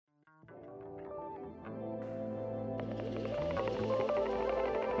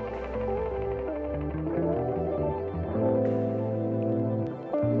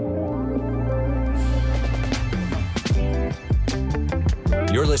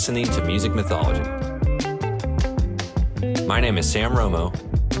listening to Music Mythology. My name is Sam Romo,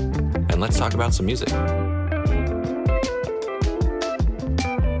 and let's talk about some music. I'm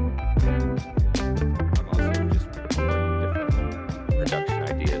also just different production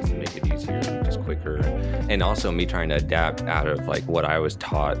ideas to make it easier, just quicker, and also me trying to adapt out of like what I was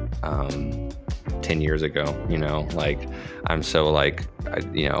taught 10 years ago. Like I'm so like,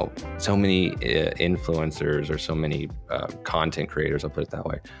 so many influencers or so many content creators, I'll put it that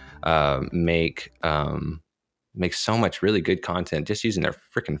way, make so much really good content just using their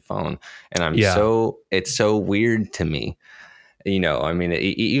freaking phone. And it's so weird to me.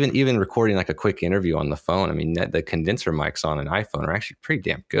 Even recording like a quick interview on the phone, the condenser mics on an iPhone are actually pretty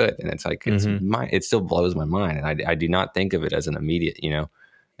damn good. And it's like, it still blows my mind. And I do not think of it as an immediate,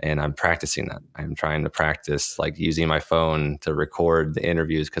 and I'm practicing that. I'm trying to practice like using my phone to record the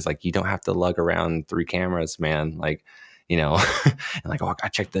interviews. Cause like, you don't have to lug around 3 cameras, man. Like, and like, I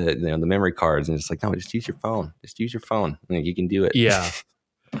checked the memory cards, and it's like, no, just use your phone. Just use your phone. Like, you can do it. Yeah.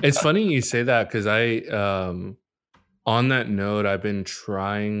 It's funny you say that, because I, on that note, I've been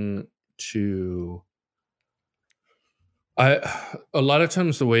trying to, a lot of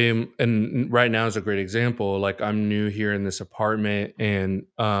times the way, and right now is a great example, like I'm new here in this apartment, and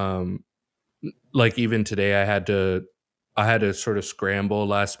like even today I had to sort of scramble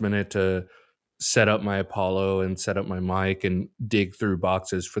last minute to set up my Apollo and set up my mic and dig through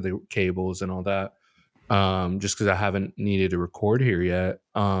boxes for the cables and all that. Just because I haven't needed to record here yet.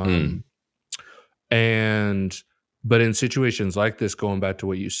 But in situations like this, going back to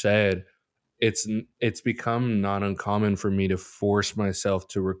what you said, it's become not uncommon for me to force myself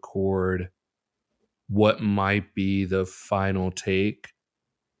to record what might be the final take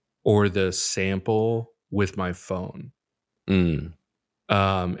or the sample with my phone. And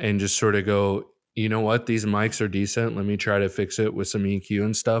just sort of go, you know what, these mics are decent. Let me try to fix it with some EQ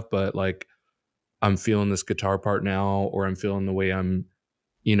and stuff. But like, I'm feeling this guitar part now, or I'm feeling the way I'm,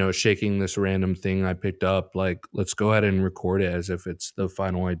 shaking this random thing I picked up. Like, let's go ahead and record it as if it's the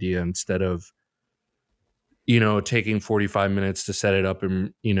final idea, instead of, taking 45 minutes to set it up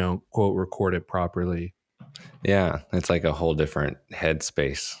and, quote, record it properly. Yeah, it's like a whole different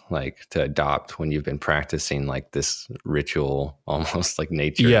headspace, like to adopt when you've been practicing like this ritual, almost like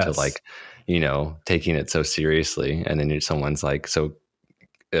nature, to like, taking it so seriously. And then someone's like so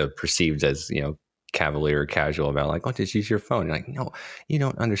perceived as, cavalier or casual about like, oh, just use your phone. You're like, no, you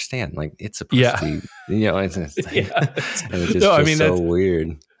don't understand. Like, it's supposed to be, it's like, and it just feels so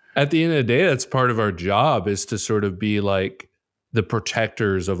weird. At the end of the day, that's part of our job, is to sort of be like the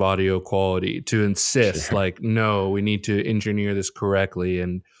protectors of audio quality, to insist like, no, we need to engineer this correctly.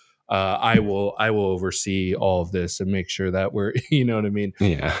 And I will oversee all of this and make sure that we're, you know what I mean?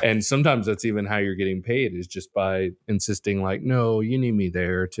 Yeah. And sometimes that's even how you're getting paid, is just by insisting like, no, you need me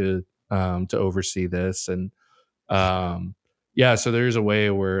there to oversee this. And so there's a way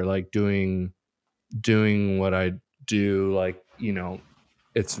where like doing what I do, like,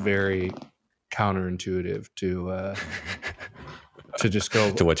 it's very counterintuitive to just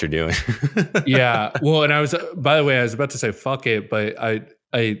go to what you're doing. Yeah. Well, and I was about to say fuck it, but I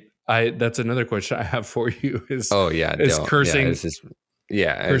that's another question I have for you is, is cursing.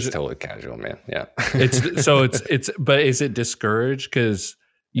 It's totally casual, man. Yeah. But is it discouraged? Because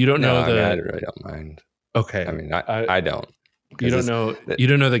you don't know I really don't mind. Okay. I don't. You don't know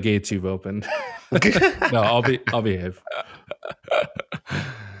the gates you've opened. No, I'll behave.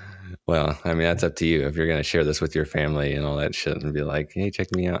 Well, that's up to you. If you're going to share this with your family and all that shit and be like, hey,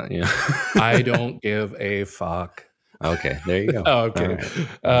 check me out. I don't give a fuck. Okay, there you go. Oh, okay.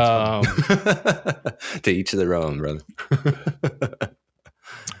 Right. To each of their own, brother.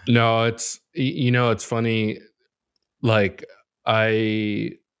 No, it's funny. Like,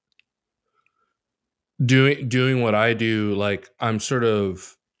 doing what I do, like I'm sort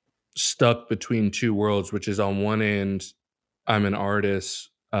of stuck between two worlds, which is on one end, I'm an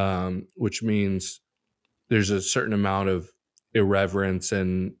artist, which means there's a certain amount of irreverence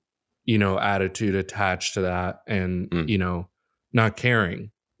and, attitude attached to that. And, not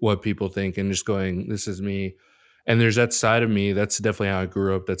caring what people think and just going, this is me. And there's that side of me. That's definitely how I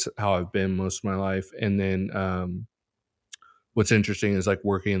grew up. That's how I've been most of my life. And then, what's interesting is like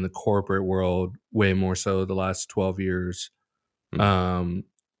working in the corporate world way more so the last 12 years. And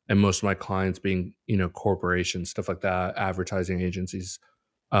most of my clients being, corporations, stuff like that, advertising agencies.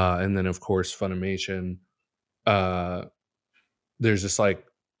 And then of course, Funimation. There's just like,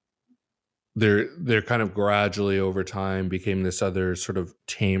 they're kind of gradually over time became this other sort of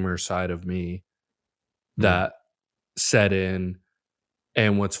tamer side of me that set in.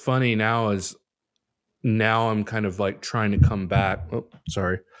 And what's funny now is now I'm kind of like trying to come back. Oh,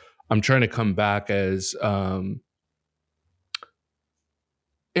 sorry. I'm trying to come back as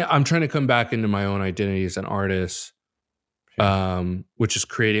yeah, I'm trying to come back into my own identity as an artist, Sure. which is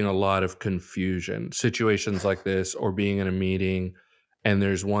creating a lot of confusion. Situations like this, or being in a meeting, and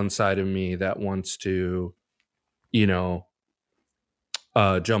there's one side of me that wants to, you know,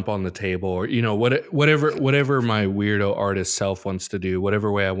 jump on the table, or whatever my weirdo artist self wants to do, whatever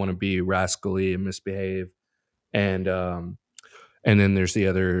way I want to be rascally and misbehave, and then there's the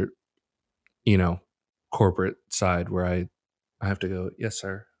other, you know, corporate side where I have to go, yes,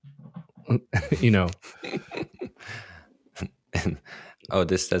 sir. you know, Oh,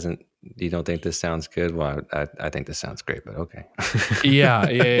 this doesn't. You don't think this sounds good? Well, I think this sounds great, but okay.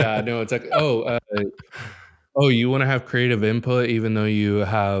 yeah. No, it's like, oh, you want to have creative input even though you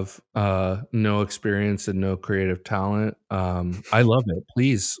have no experience and no creative talent. I love it.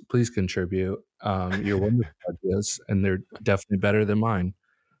 Please contribute. Your wonderful ideas, and they're definitely better than mine.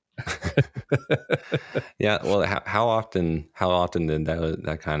 Yeah. Well, how often did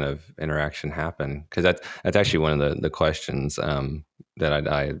that kind of interaction happen? Because that's actually one of the questions that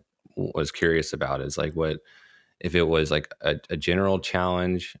I was curious about, is like, what if it was like a general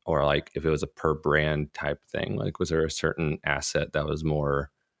challenge, or like if it was a per brand type thing? Like, was there a certain asset that was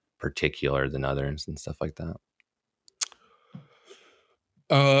more particular than others and stuff like that?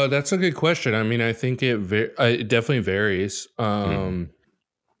 That's a good question. I mean, I think it definitely varies. Mm,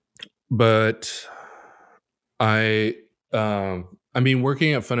 But I I mean,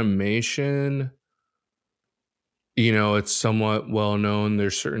 working at Funimation, it's somewhat well known.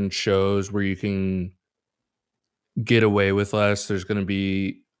 There's certain shows where you can get away with less. There's going to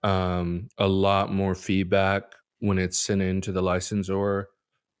be a lot more feedback when it's sent into the licensor.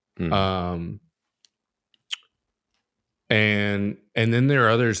 mm, Um, and then there are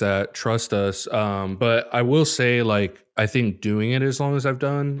others that trust us. But I will say, like, I think doing it as long as I've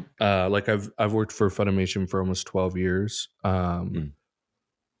done, like I've worked for Funimation for almost 12 years. mm,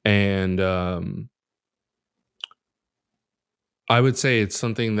 And I would say it's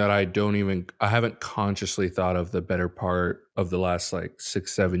something that I haven't consciously thought of the better part of the last like 6,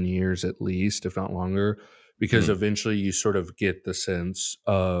 7 years at least, if not longer, because mm. eventually you sort of get the sense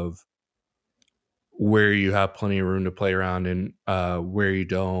of where you have plenty of room to play around, and where you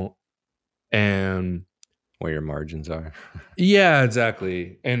don't. And Where your margins are. yeah,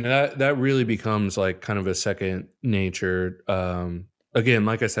 exactly. And that really becomes like kind of a second nature. Again,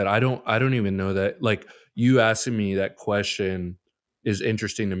 like I said, I don't even know that, like, you asking me that question is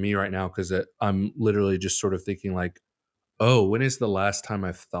interesting to me right now, because I'm literally just sort of thinking like, oh, when is the last time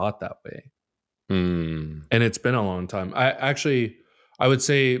I've thought that way? Mm, And it's been a long time. I would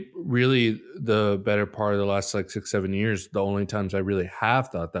say really the better part of the last like 6, 7 years, the only times I really have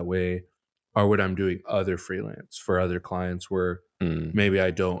thought that way are when I'm doing other freelance for other clients where mm. maybe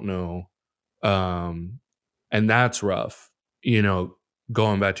I don't know. Um, and that's rough. You know,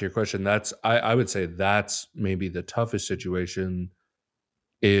 Going back to your question, I would say that's maybe the toughest situation,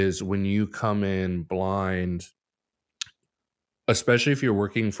 is when you come in blind, especially if you're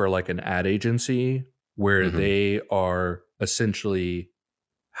working for like an ad agency where Mhm. they are essentially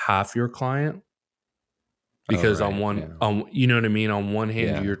half your client. Oh, Because right. Yeah. you know what I mean, on one hand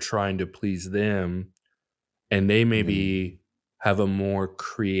Yeah. you're trying to please them, and they Mm. maybe have a more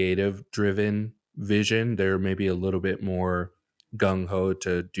creative driven vision. They're maybe a little bit more gung ho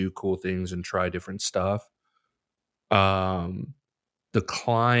to do cool things and try different stuff. Um, the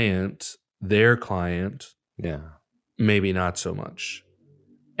client, their client, Yeah. maybe not so much.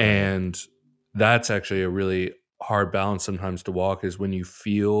 Right. And that's actually a really hard balance sometimes to walk, is when you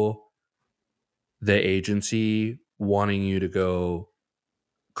feel the agency wanting you to go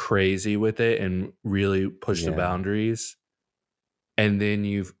crazy with it and really push the Yeah. boundaries. And then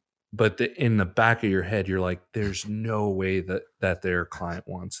in the back of your head, you're like, there's no way that their client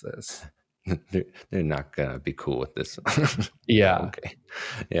wants this. They're not gonna be cool with this. Yeah. Yeah. Okay.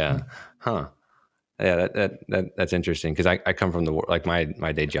 Yeah. Huh. Yeah. That's interesting, because I come from like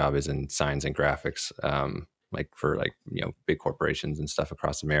my day job is in signs and graphics. Like for like big corporations and stuff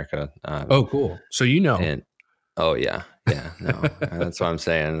across America. Oh, cool. So And oh yeah, yeah. No, that's what I'm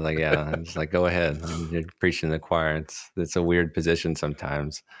saying. Like, yeah, it's like, go ahead. You're preaching to the choir. It's a weird position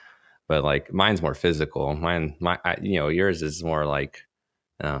sometimes, but like mine's more physical. Yours is more like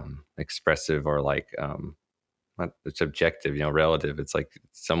expressive, or like not, it's objective, relative. It's like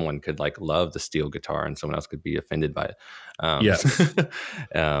someone could like love the steel guitar and someone else could be offended by it. um, yes.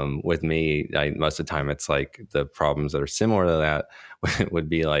 with me, most of the time it's like the problems that are similar to that would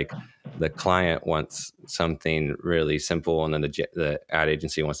be like the client wants something really simple, and then the ad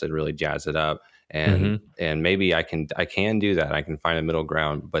agency wants to really jazz it up, Mhm. and maybe I can do that. I can find a middle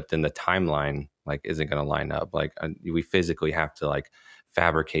ground, but then the timeline like isn't going to line up. Like we physically have to like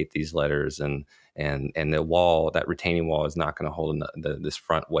fabricate these letters, and the wall, that retaining wall, is not going to hold this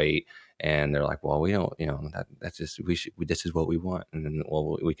front weight. And they're like, well, we don't, that's just, this is what we want. And then,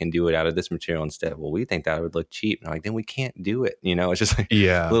 well, we can do it out of this material instead. Well, we think that would look cheap. And I'm like, then we can't do it. It's just like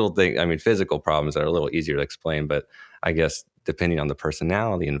Yeah. little thing. I mean, physical problems that are a little easier to explain, but I guess depending on the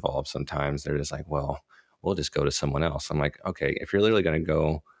personality involved, sometimes they're just like, well, we'll just go to someone else. I'm like, okay, if you're literally going to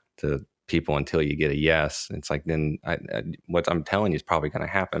go to people until you get a yes, it's like, then what I'm telling you is probably going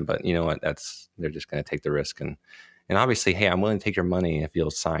to happen. But you know what? They're just going to take the risk. And obviously, hey, I'm willing to take your money if you'll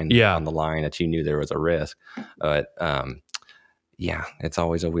sign Yeah. on the line that you knew there was a risk. But yeah, it's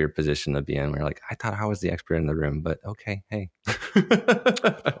always a weird position to be in. We're like, I thought I was the expert in the room, but okay, hey.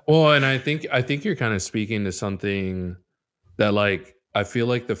 Well, and I think you're kind of speaking to something that, like, I feel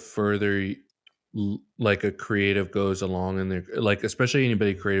like the further like a creative goes along, and they're like, especially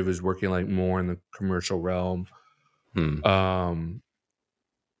anybody creative is working like more in the commercial realm. Hmm.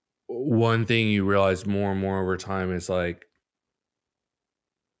 One thing you realize more and more over time is like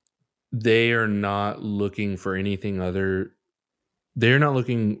they are not looking for anything other. They're not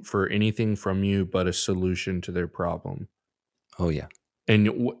looking for anything from you but a solution to their problem. Oh yeah, And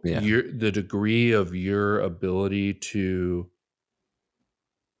yeah, the degree of your ability to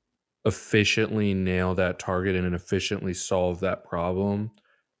efficiently nail that target and efficiently solve that problem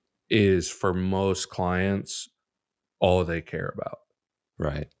is, for most clients, all they care about.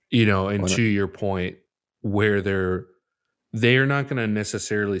 right. And Well, to your point, where they're not going to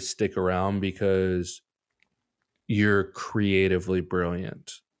necessarily stick around because you're creatively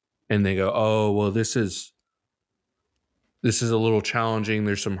brilliant, and they go, oh well, this is a little challenging,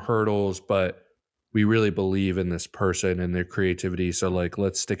 there's some hurdles, but we really believe in this person and their creativity, so like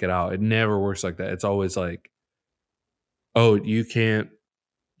let's stick it out. It never works like that. It's always like, oh, you can't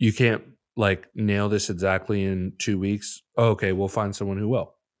like nail this exactly in 2 weeks. Oh, okay, we'll find someone who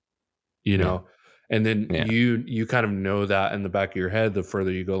will. you yeah, know and then yeah, you kind of know that in the back of your head the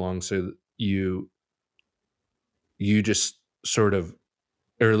further you go along, so you just sort of,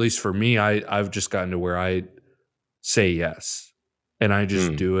 or at least for me, I've just gotten to where I say yes and I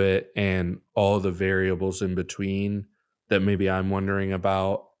just mm, do it, and all the variables in between that maybe I'm wondering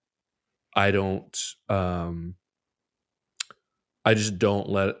about, I don't um I just don't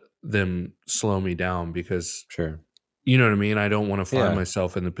let them slow me down, because sure. you know what I mean? I don't want to find Yeah.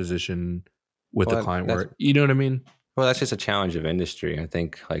 myself in the position with the Well, client that's where, you know what I mean? Well, that's just a challenge of industry. I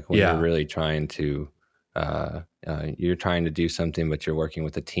think like when you're Yeah. really trying to you're trying to do something, but you're working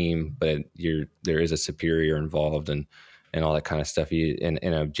with a team, but there is a superior involved, and all that kind of stuff. And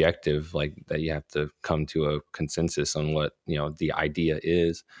an objective like that, you have to come to a consensus on what the idea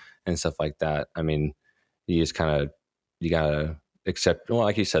is and stuff like that. I mean, you just kind of you gotta accept, well,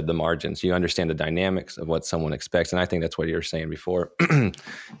 like you said, the margins. You understand the dynamics of what someone expects, and I think that's what you were saying before,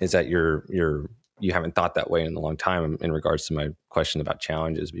 is that you haven't thought that way in a long time in regards to my question about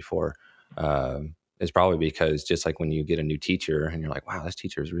challenges before. Is probably because just like when you get a new teacher and you're like, wow, this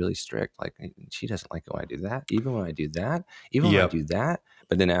teacher is really strict. Like she doesn't like when I do that, even when I do that, even when I Yep. do that.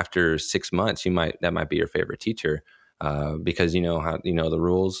 But then after 6 months, that might be your favorite teacher because you know how the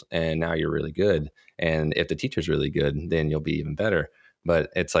rules, and now you're really good. And if the teacher's really good, then you'll be even better. But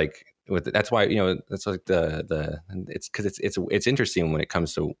it's like that's why that's like it's because it's interesting when it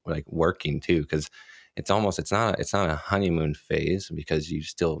comes to like working too, because it's not a honeymoon phase, because you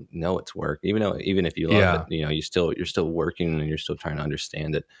still know it's work, even if you love it, Yeah. you're still working and you're still trying to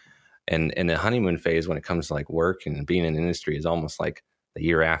understand it. And the honeymoon phase when it comes to like work and being in the industry is almost like the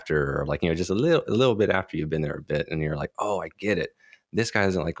year after, or like just a little bit after you've been there a bit, and you're like, oh, I get it. This guy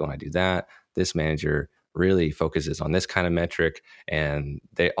doesn't like when I do that. This manager really focuses on this kind of metric, and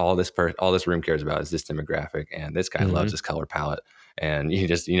all this room cares about is this demographic, and this guy loves Mhm. this color palette. And you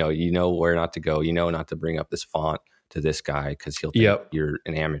just where not to go, not to bring up this font to this guy because he'll think Yep. you're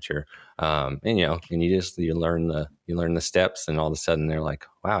an amateur. And you learn the steps, and all of a sudden they're like,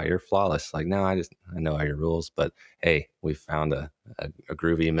 wow, you're flawless. Like, no, I know all your rules, but hey, we found a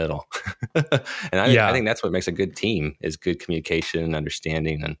groovy middle. And I Yeah. think that's what makes a good team, is good communication and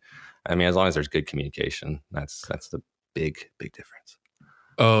understanding. And I mean, as long as there's good communication, that's the big difference.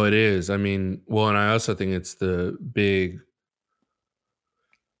 Oh, it is. I mean, well, and I also think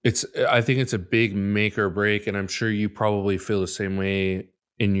I think it's a big make or break, and I'm sure you probably feel the same way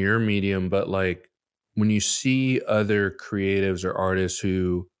in your medium, but like when you see other creatives or artists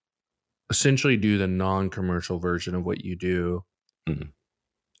who essentially do the non-commercial version of what you do, Mhm.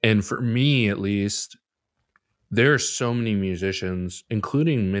 and for me at least, there are so many musicians,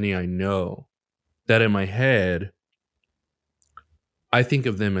 including many I know, that in my head, I think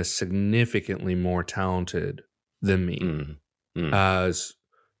of them as significantly more talented than me, Mm. Mm. as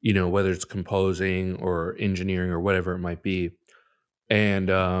whether it's composing or engineering or whatever it might be. And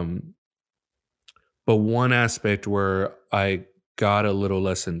but one aspect where I got a little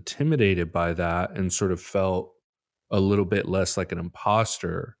less intimidated by that and sort of felt a little bit less like an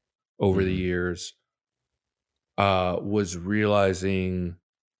imposter over the Mhm. years was realizing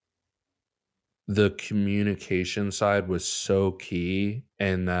the communication side was so key,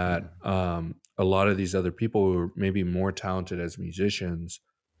 and that Mhm. a lot of these other people who are maybe more talented as musicians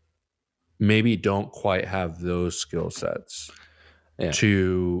maybe don't quite have those skill sets Yeah.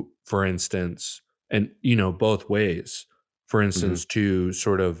 to, for instance, and both ways, for Mhm. instance, to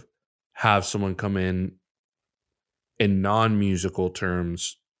sort of have someone come in non-musical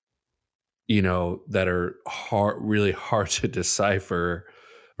terms, that are really hard to decipher.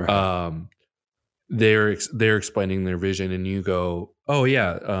 Right. um they're explaining their vision, and you go, oh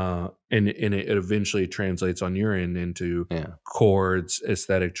yeah, and it eventually translates on your end into Yeah. chords,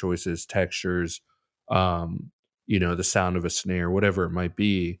 aesthetic choices, textures, the sound of a snare, whatever it might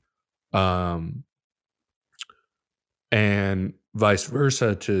be, um and vice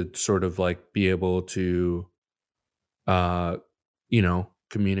versa, to sort of like be able to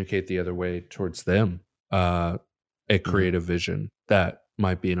communicate the other way towards them, a Mhm. creative vision that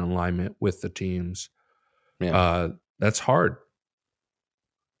might be in alignment with the teams. Yeah. uh that's hard.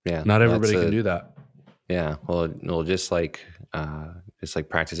 Yeah. Not That's everybody can a do that. yeah. Well, just like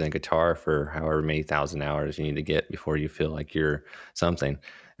practicing guitar for however many thousand hours you need to get before you feel like you're something.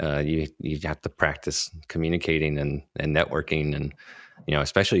 You have to practice communicating and networking, and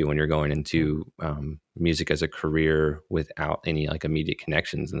especially when you're going into music as a career without any like immediate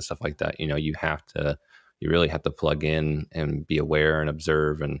connections and stuff like that. You really have to plug in and be aware and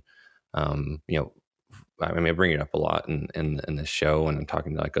observe. And um, you know I mean, I bring it up a lot in this show, and I'm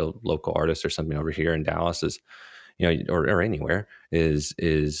talking to like a local artist or something over here in Dallas, is or anywhere, is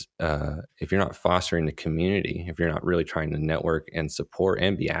if you're not fostering the community, if you're not really trying to network and support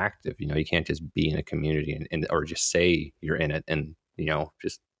and be active, you can't just be in a community and or just say you're in it and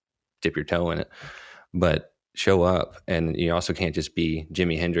just dip your toe in it, but show up. And you also can't just be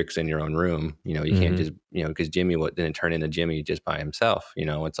Jimi Hendrix in your own room. You can't Mhm. just because Jimmy didn't turn into Jimmy just by himself.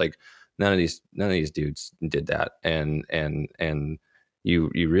 It's like none of these dudes did that. And you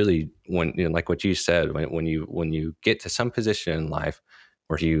really, when like what you said, when you get to some position in life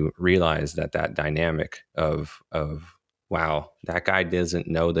where you realize that dynamic of wow, that guy doesn't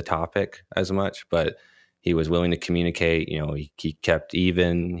know the topic as much, but he was willing to communicate. He kept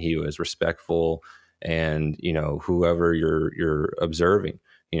even, he was respectful. And whoever you're observing,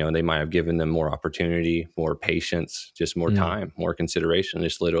 they might have given them more opportunity, more patience, just more Mm. time, more consideration,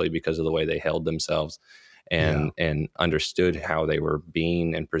 just literally because of the way they held themselves Yeah. and understood how they were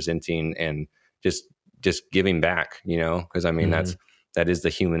being and presenting, and just just giving back, because I mean Mhm. that is the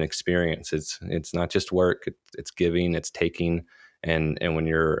human experience. It's not just work, it's giving, it's taking. And when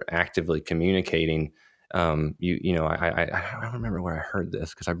you're actively communicating, I don't remember where I heard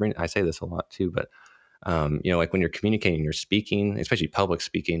this, because I say this a lot too, but like when you're communicating, you're speaking, especially public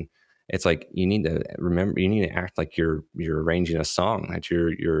speaking, it's like you need to remember, you need to act like you're arranging a song, that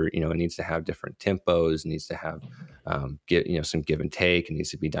it needs to have different tempos, it needs to have get some give and take, it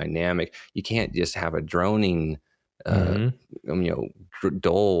needs to be dynamic. You can't just have a droning uh Mhm.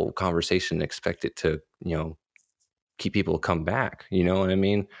 dull conversation and expect it to keep people come back. You know what I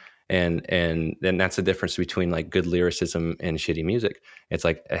mean? And then that's the difference between like good lyricism and shitty music. It's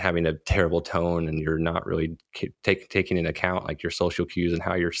like having a terrible tone, and you're not really taking into account like your social cues and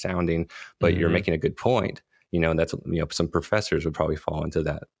how you're sounding, but you're Mhm. making a good point. That's some professors would probably fall into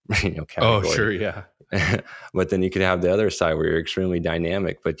that Oh, category. sure, yeah. But then you could have the other side where you're extremely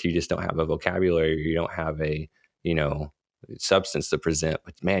dynamic, but you just don't have a vocabulary, or you don't have a you know substance to present.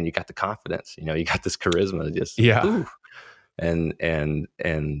 But man, you got the confidence. You got this charisma to just Yeah. ooh. And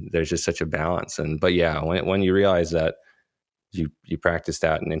there's just such a balance. And but yeah, when you realize that you practice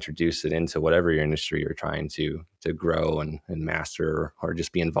that and introduce it into whatever your industry you're trying to grow and master, or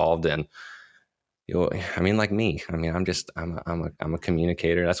just be involved in, I mean, like me, I mean, I'm a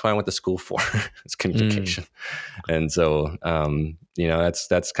communicator. That's what I went to school for. It's Mm. communication. And so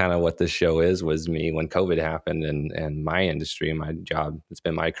that's kind of what this show was me when COVID happened, and my industry and my job. It's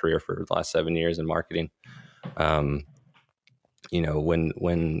been my career for the last 7 years in marketing. um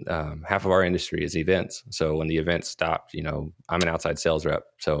when half of our industry is events. So when the events stopped, I'm an outside sales rep.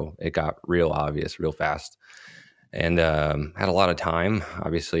 So it got real obvious real fast. and had a lot of time.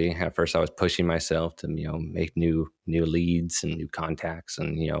 Obviously, at first I was pushing myself to make new leads and new contacts,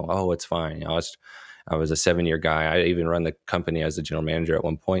 and oh, it's fine. I was a 7-year guy. I even run the company as the general manager at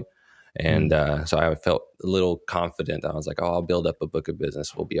one point. And so I felt a little confident. I was like, oh, I'll build up a book of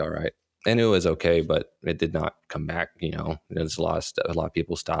business. We'll be all right. And it was okay, but it did not come back. There's a lot of stuff. A lot of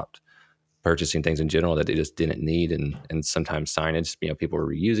people stopped purchasing things in general that they just didn't need. And sometimes signage, people were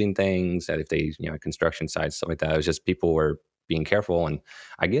reusing things that if they, construction sites, stuff like that. It was just people were being careful, and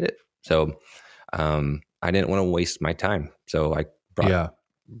I get it. So I didn't want to waste my time. So I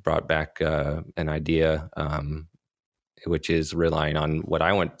brought back an idea, which is relying on what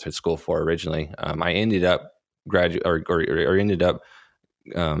I went to school for originally. I ended up ended up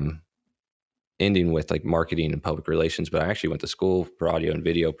ending with like marketing and public relations, but I actually went to school for audio and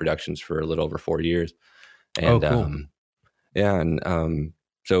video productions for a little over 4 years. And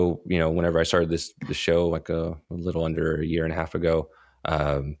so whenever I started this show like a little under a year and a half ago,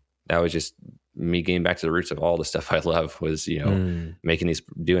 that was just me getting back to the roots of all the stuff I love. Was doing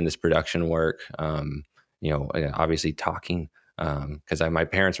this production work, obviously talking, because my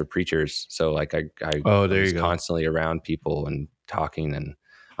parents were preachers, so like I was constantly around people and talking. And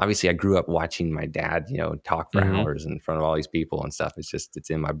obviously I grew up watching my dad talk for hours in front of all these people and stuff. It's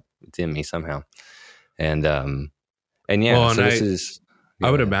in me somehow. And I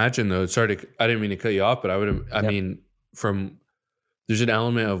would imagine though, I didn't mean to cut you off, but I mean, there's an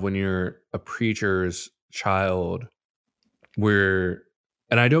element of when you're a preacher's child where,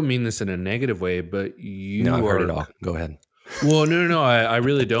 and I don't mean this in a negative way, but I've heard it all. Go ahead. Well, no, I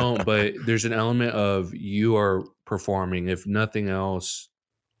really don't. But there's an element of you are performing, if nothing else,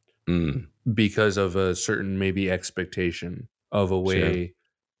 because of a certain maybe expectation of a way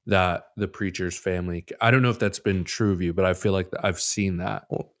that the preacher's family. I don't know if that's been true of you, but I feel like I've seen that.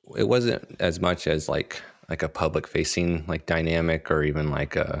 Well, it wasn't as much as like a public facing like dynamic, or even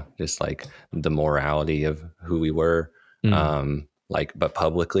like just like the morality of who we were. But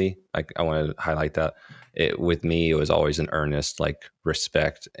publicly, like I want to highlight that with me, it was always an earnest like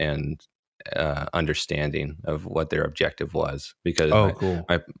respect and understanding of what their objective was, because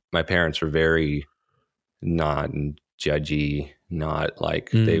my parents were very not judgy, not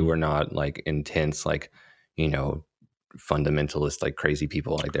like they were not like intense, like fundamentalist, like crazy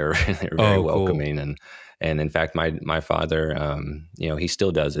people. Like they were very welcoming. And in fact, my father, he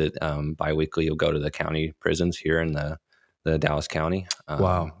still does it. Biweekly, he'll go to the county prisons here in the Dallas County.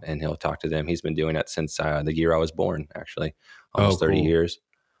 And he'll talk to them. He's been doing that since the year I was born, actually, almost 30 years.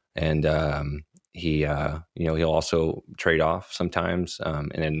 And he'll also trade off sometimes, and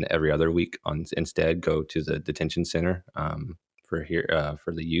then every other week instead go to the detention center for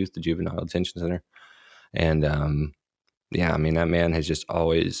the youth, the juvenile detention center. And I mean, that man has just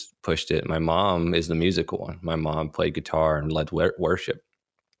always pushed it. My mom is the musical one. My mom played guitar and led worship,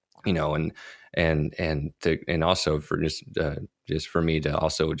 and also for just for me to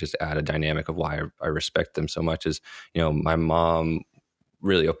also just add a dynamic of why I respect them so much is, my mom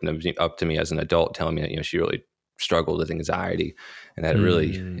really opened up to me as an adult, telling me that, she really struggled with anxiety, and that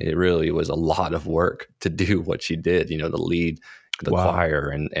it really was a lot of work to do what she did, to lead the choir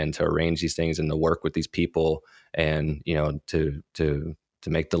and to arrange these things and to work with these people and, to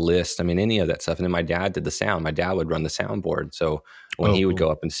make the list. I mean, any of that stuff. And then my dad did the sound. My dad would run the soundboard. So when he would go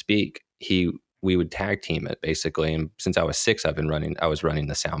up and speak, we would tag team it basically. And since I was 6, I was running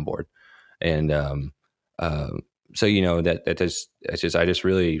the soundboard. And, so, I just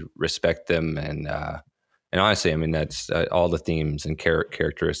really respect them. And honestly, I mean, that's all the themes and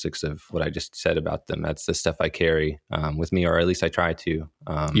characteristics of what I just said about them. That's the stuff I carry with me, or at least I try to,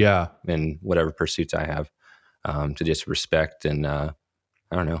 in whatever pursuits I have, to just respect and, I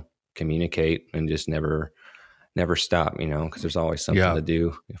don't know, communicate and just never stop, because there's always something to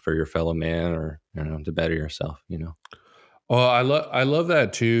do for your fellow man, or, to better yourself, Well, I love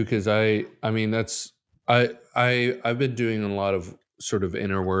that too. Cause I mean, I've been doing a lot of sort of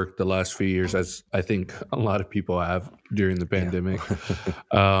inner work the last few years, as I think a lot of people have during the pandemic.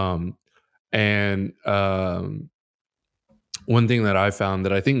 One thing that I found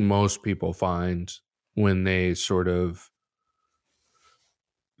that I think most people find when they sort of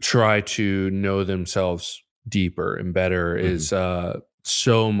try to know themselves deeper and better is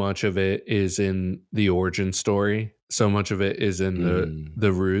so much of it is in the origin story. So much of it is in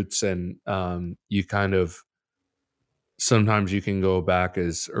the roots, and you kind of, sometimes you can go back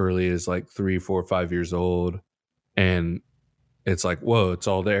as early as like 3, 4, 5 years old, and it's like, whoa, it's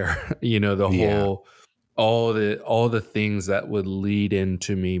all there. All the things that would lead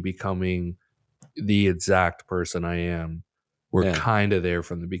into me becoming the exact person I am were kind of there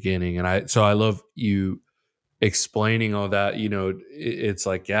from the beginning. And I love you explaining all that, it's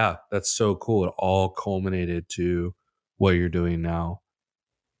like, yeah, that's so cool. It all culminated to what you're doing now.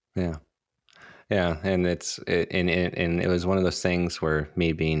 Yeah. Yeah, and and it was one of those things where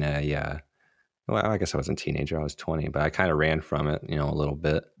me being well, I guess I wasn't a teenager, I was 20, but I kind of ran from it, a little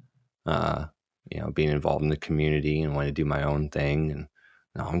bit. Uh, being involved in the community and wanting to do my own thing, and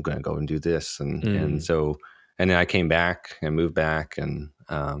no, I'm going to go and do this, and Mm, so, and then I came back and moved back and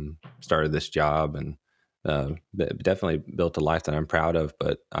started this job, and definitely built a life that I'm proud of.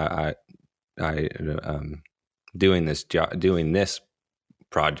 But I doing this job, doing this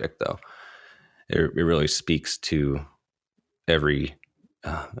project though, it really speaks to every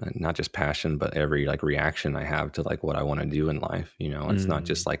not just passion, but every like reaction I have to like what I want to do in life. It's not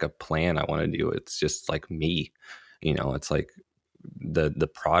just mm, like a plan I want to do, it's just like me. It's like the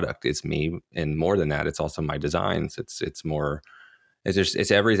product is me, and more than that, it's also my designs. It's more,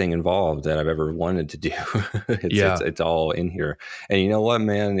 it's everything involved that I've ever wanted to do. yeah. It's all in here. And you know what,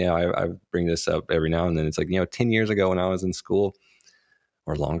 man, I bring this up every now and then. It's like, 10 years ago when I was in school,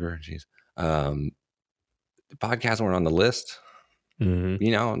 or longer, geez, um podcasts weren't on the list, Hmm.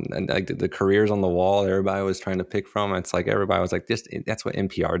 and like the careers on the wall everybody was trying to pick from. It's like everybody was like, just that's what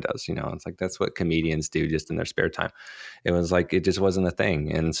NPR does. It's like that's what comedians do just in their spare time. It was like it just wasn't a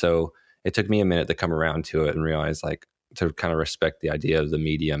thing. And so it took me a minute to come around to it and realize, like, to kind of respect the idea of the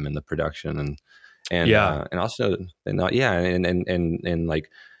medium and the production, Yeah. and also, and yeah, and like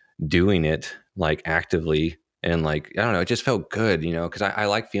doing it like actively, and like, I don't know, it just felt good, because I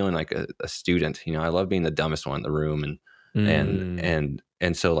like feeling like a student. I love being the dumbest one in the room, Mm,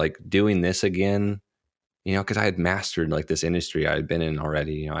 and so like doing this again, because I had mastered like this industry I had been in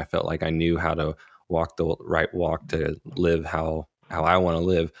already. I felt like I knew how to walk the right walk to live how I want to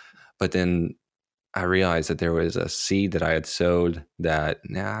live. But then I realized that there was a seed that I had sowed that,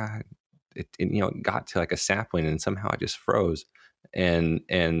 it got to like a sapling, and somehow it just froze. And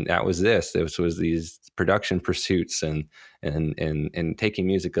that was this. This was these production pursuits, and taking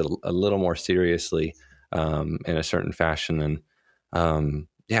music a little more seriously, in a certain fashion. And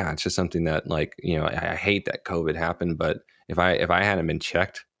yeah, it's just something that, like, I hate that COVID happened, but if I hadn't been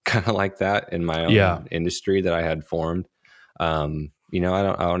checked kind of like that in my yeah. own industry that I had formed, I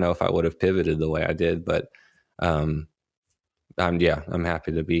don't know if I would have pivoted the way I did. But um, I'm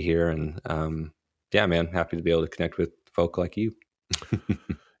happy to be here, and yeah, man, happy to be able to connect with folk like you.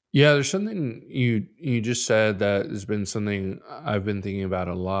 Yeah, there's something you just said that has been something I've been thinking about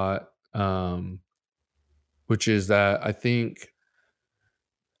a lot, which is that I think,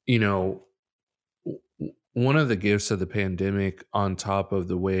 you know, one of the gifts of the pandemic, on top of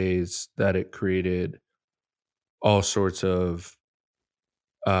the ways that it created all sorts of,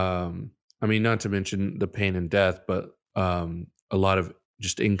 I mean, not to mention the pain and death, but a lot of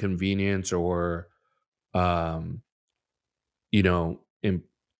just inconvenience, or um, you know, em-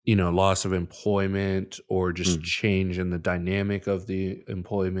 loss of employment, or just Mm, change in the dynamic of the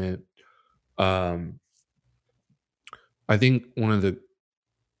employment. Um, I think one of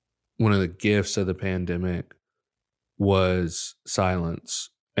the gifts of the pandemic was silence,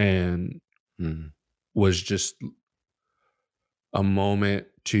 and mm, was just a moment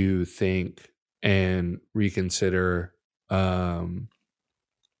to think and reconsider. Um,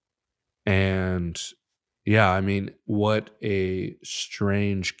 and yeah, I mean, what a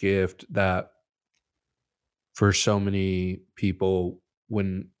strange gift that, for so many people,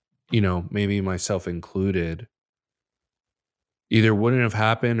 when, maybe myself included, either wouldn't have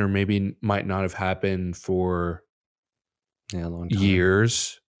happened, or maybe might not have happened for yeah, a long time.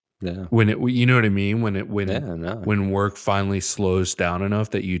 years. Yeah, When you know what I mean? When it yeah, when no, when work finally slows down enough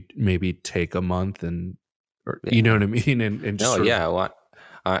that you maybe take a month, and, or you know yeah, what I mean? And just no, sort of, yeah. Well,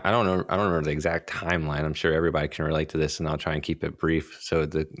 I don't know. I don't remember the exact timeline. I'm sure everybody can relate to this, and I'll try and keep it brief so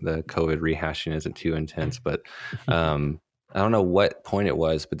the COVID rehashing isn't too intense. But um, I don't know what point it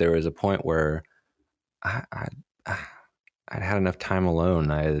was, but there was a point where I, I I'd had enough time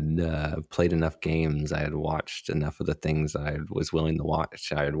alone. I had played enough games. I had watched enough of the things that I was willing to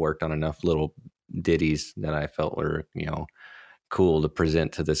watch. I had worked on enough little ditties that I felt were, cool to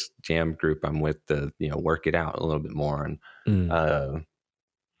present to this jam group I'm with, to, work it out a little bit more. And mm, uh,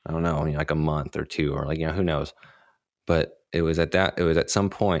 I don't know, like a month or two, or like, who knows. But it was at some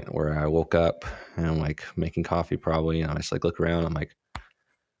point where I woke up and I'm like making coffee probably. And I just like look around. I'm like,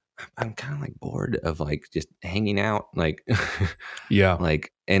 I'm kind of like bored of like just hanging out, like, yeah,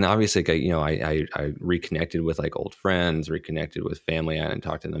 like, and obviously, like, I reconnected with like old friends, reconnected with family I hadn't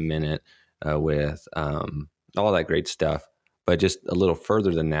talked in a minute, with all that great stuff. But just a little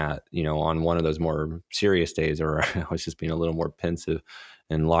further than that, on one of those more serious days, or I was just being a little more pensive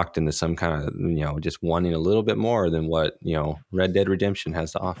and locked into some kind of, just wanting a little bit more than what, Red Dead Redemption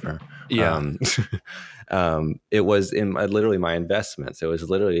has to offer. Yeah. It was in literally my investments. It was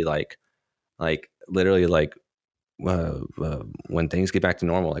literally literally like, when things get back to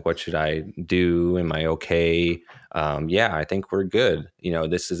normal, like, what should I do? Am I okay? Yeah, I think we're good.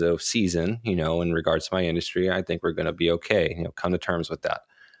 This is a season, in regards to my industry, I think we're going to be okay. Come to terms with that.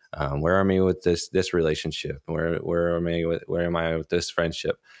 Where am I with this relationship? Where am I with this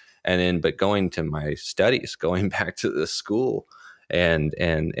friendship? And then, but going to my studies, going back to the school and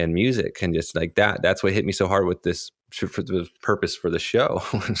music, and just like that's what hit me so hard with this, for the purpose for the show.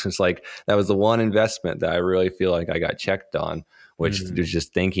 It's just like, that was the one investment that I really feel like I got checked on, which was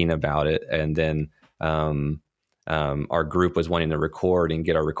just thinking about it. And then our group was wanting to record and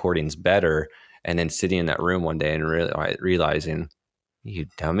get our recordings better, and then sitting in that room one day and realizing, you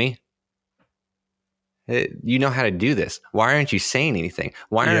dummy, you know how to do this. Why aren't you saying anything?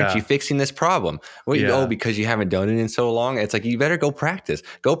 Why aren't you fixing this problem? Oh, because you haven't done it in so long. It's like, you better go practice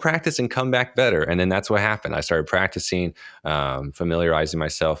and come back better. And then that's what happened. I started practicing, familiarizing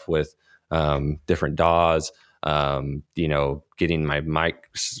myself with different DAWs, getting my mic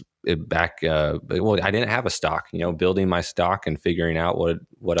back. Well, I didn't have a stock, building my stock and figuring out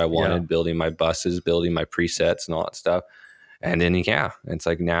what I wanted, building my buses, building my presets and all that stuff. And then, it's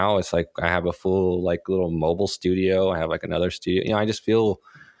like, now it's like I have a full, like, little mobile studio. I have like another studio. I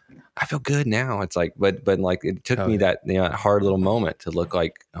feel good now. It's like, but like, it took me that, that hard little moment to look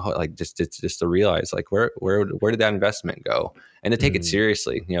like just to realize, like, where did that investment go? And to take it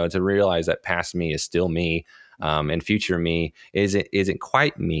seriously, to realize that past me is still me. And future me isn't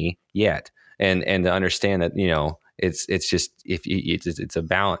quite me yet. And to understand that, it's just, it's a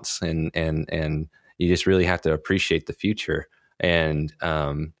balance, and you just really have to appreciate the future, and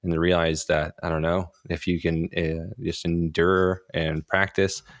to realize that, I don't know, if you can just endure and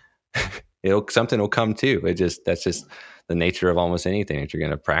practice, something will come too. That's just the nature of almost anything that you're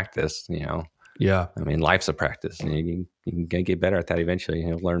going to practice. Yeah. I mean, life's a practice, and you can get better at that eventually.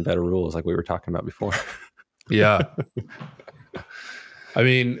 Learn better rules, like we were talking about before. Yeah. I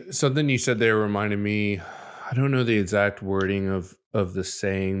mean, something you said there reminded me, I don't know the exact wording of the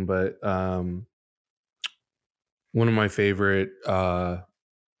saying, but one of my favorite, I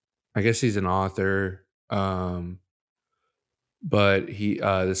guess he's an author, but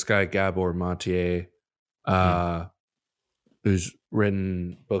this guy Gabor Matier, who's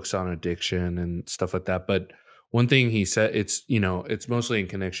written books on addiction and stuff like that. But one thing he said, it's mostly in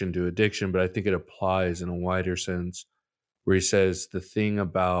connection to addiction, but I think it applies in a wider sense, where he says the thing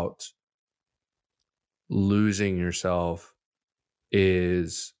about losing yourself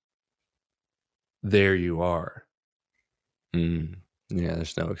is there you are. Yeah,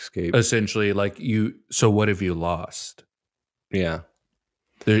 there's no escape. Essentially, like, so what have you lost? Yeah.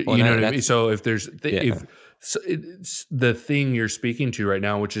 You know what I mean? So if there's, it's the thing you're speaking to right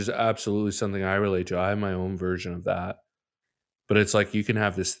now, which is absolutely something I relate to. I have my own version of that. But it's like, you can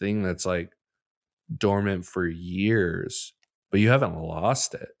have this thing that's like dormant for years, but you haven't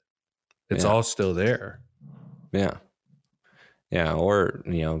lost it. It's all still there. Yeah. Yeah. Or,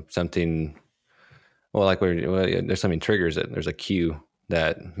 something, well, like there's something triggers it. There's a cue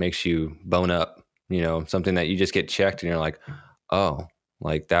that makes you bone up, something that you just get checked and you're like, oh,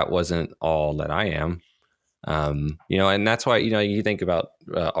 like, that wasn't all that I am. And that's why, you think about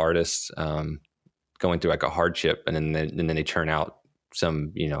artists going through like a hardship, and then they turn out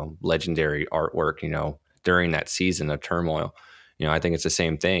some, legendary artwork, during that season of turmoil. I think it's the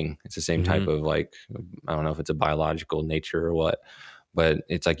same thing. It's the same type of, like, I don't know if it's a biological nature or what, but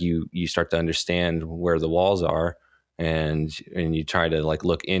it's like you start to understand where the walls are, and you try to, like,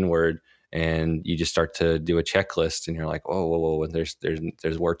 look inward, and you just start to do a checklist, and you're like, oh, whoa, there's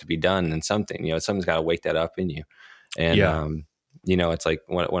work to be done, and something's got to wake that up in you. And it's like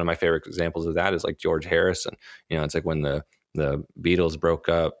one of my favorite examples of that is like George Harrison. It's like when the Beatles broke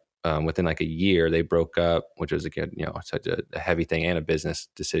up, within like a year they broke up, which was such a heavy thing and a business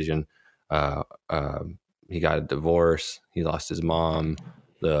decision. He got a divorce. He lost his mom.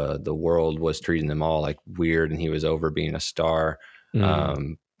 The world was treating them all like weird, and he was over being a star.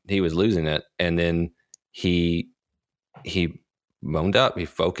 He was losing it, and then he wound up. He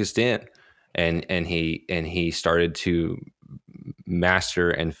focused in, and he started to master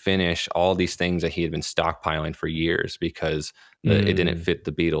and finish all these things that he had been stockpiling for years, because it didn't fit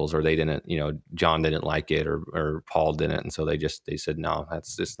the Beatles, or they didn't, John didn't like it, or Paul didn't, and so they said, no,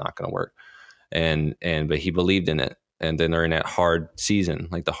 that's just not going to work. But he believed in it, and then they're in that hard season,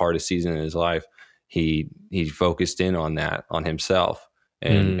 like the hardest season in his life. he focused in on that, on himself,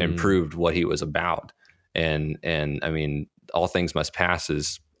 and proved what he was about. And I mean, All Things Must Pass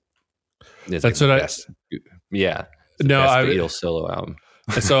is That's like the what best. Yeah, it's the No, best I Beatles solo album.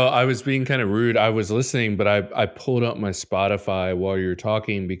 so I was being kind of rude. I was listening, but I pulled up my Spotify while you were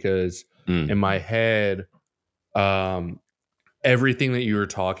talking because in my head, everything that you were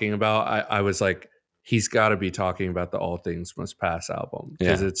talking about, I was like, he's got to be talking about the All Things Must Pass album,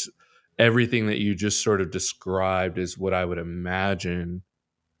 because Yeah. it's everything that you just sort of described is what I would imagine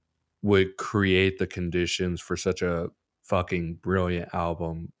would create the conditions for such a fucking brilliant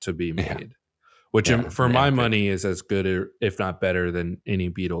album to be Yeah. made. Which Yeah, for an my epic. money is as good, if not better, than any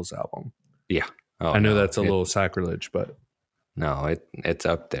Beatles album. Yeah. Oh, I know no, that's a little sacrilege, but no, it's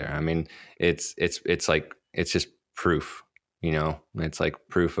up there. I mean, it's like, it's just proof, you know. It's like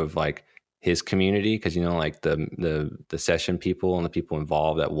proof of like his community, because, you know, like the session people and the people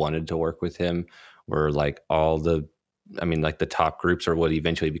involved that wanted to work with him were like all the, I mean, like the top groups are what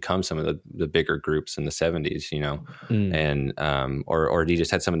eventually become some of the bigger groups in the 70s, you know. And or he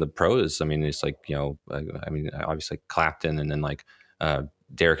just had some of the pros. I mean, it's like, you know, I mean, obviously Clapton, and then like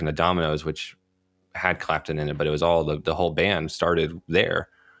Derek and the Dominoes, which had Clapton in it, but it was all the whole band started there.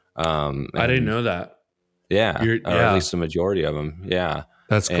 I didn't know that. Yeah, or at least the majority of them. Yeah,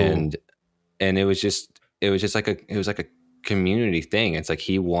 that's cool. And it was just like a community thing. It's like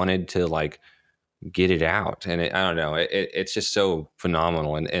he wanted to like get it out, and I don't know, it's just so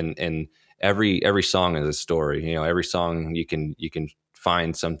phenomenal. And every song is a story. You know, every song you can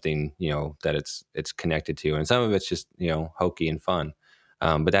find something, you know, that it's connected to, and some of it's just, you know, hokey and fun.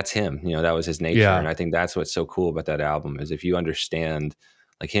 But that's him, you know, that was his nature. Yeah. And I think that's what's so cool about that album, is if you understand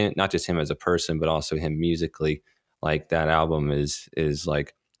like him, not just him as a person, but also him musically, like that album is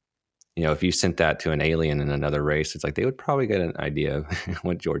like, you know, if you sent that to an alien in another race, it's like they would probably get an idea of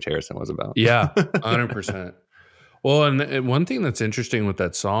what George Harrison was about. Yeah, 100%. Well, and one thing that's interesting with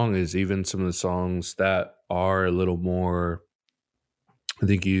that song is even some of the songs that are a little more, I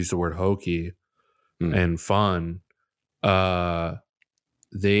think you used the word hokey and fun, they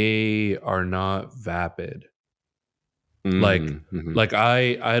are not vapid. Like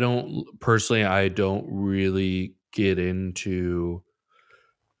I don't personally, I don't really get into,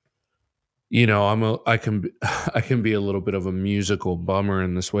 you know, I can be a little bit of a musical bummer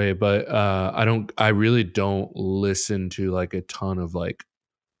in this way, but I really don't listen to like a ton of like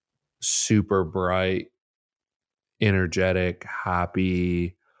super bright, energetic,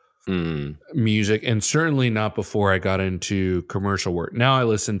 happy music, and certainly not before I got into commercial work. Now I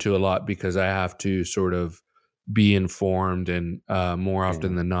listen to a lot because I have to sort of be informed, and more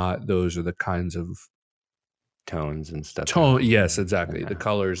often than not, those are the kinds of tones and stuff. Yes, exactly. The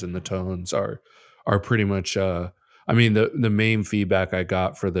colors and the tones are pretty much. I mean, the main feedback I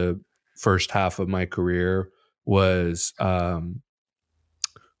got for the first half of my career was one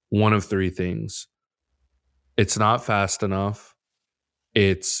of three things: it's not fast enough,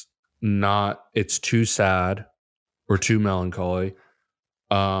 it's too sad or too melancholy,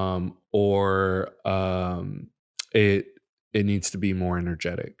 or it needs to be more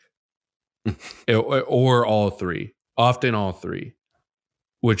energetic. Or all three, often all three,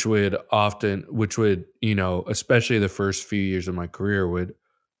 which would, you know, especially the first few years of my career, would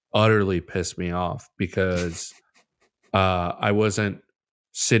utterly piss me off, because I wasn't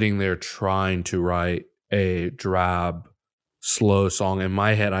sitting there trying to write a drab, slow song. In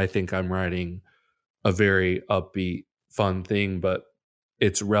my head, I think I'm writing a very upbeat, fun thing, but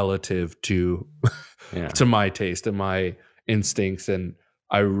it's relative to to my taste and my instincts, and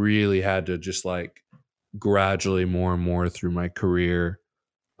I really had to just like gradually, more and more through my career,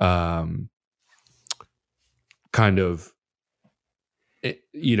 kind of,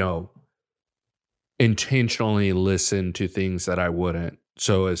 you know, intentionally listen to things that I wouldn't,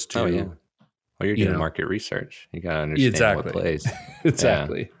 so as to. Oh yeah. Well, you're doing market research. You got to understand what plays.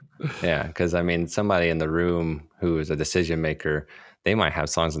 Exactly. Yeah, because I mean, somebody in the room who is a decision maker, they might have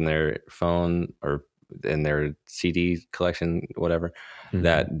songs in their phone or in their CD collection, whatever,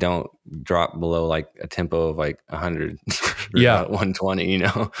 that don't drop below like a tempo of like 100, 120. You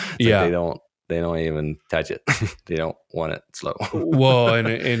know, they don't even touch it. They don't want it slow. Well, and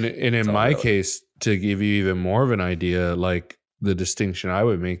in my case, to give you even more of an idea, like the distinction I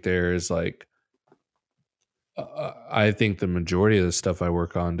would make there is like, I think the majority of the stuff I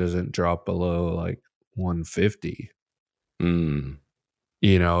work on doesn't drop below like 150. You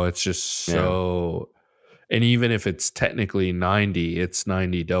know, it's just so, and even if it's technically 90, it's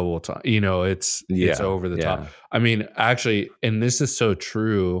 90 double time. You know, it's over the top. I mean, actually, and this is so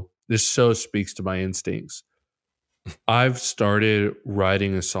true. This so speaks to my instincts. I've started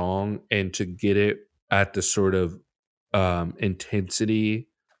writing a song, and to get it at the sort of intensity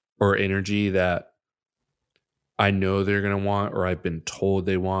or energy that I know they're going to want, or I've been told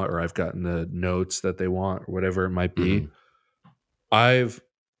they want, or I've gotten the notes that they want, or whatever it might be. Mhm. I've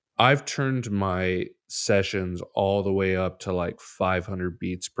I've turned my sessions all the way up to like 500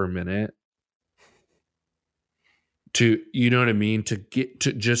 beats per minute to, you know what I mean, to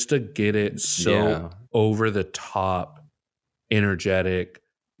get it so Yeah. over the top energetic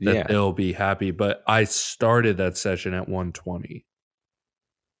that Yeah. they'll be happy. But I started that session at 120.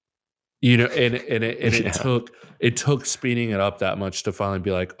 You know, and Yeah. it took speeding it up that much to finally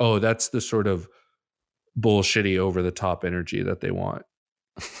be like, oh, that's the sort of bullshitty over the top energy that they want.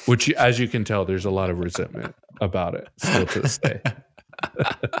 Which, as you can tell, there's a lot of resentment about it still to this day.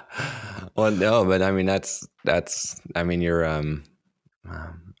 Well, no, but I mean that's I mean you're I'm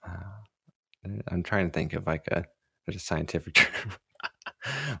trying to think of like there's a scientific term.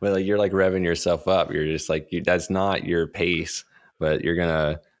 But like you're like revving yourself up. You're just like that's not your pace, but you're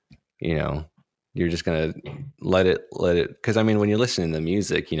gonna, you know, you're just gonna let it because I mean when you're listening to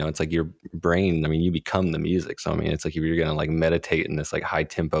music, you know, it's like your brain, I mean, you become the music. So I mean it's like if you're gonna like meditate in this like high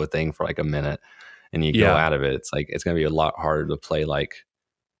tempo thing for like a minute and you go Yeah. out of it, it's like it's gonna be a lot harder to play like,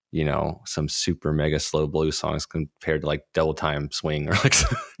 you know, some super mega slow blues songs compared to like double time swing or like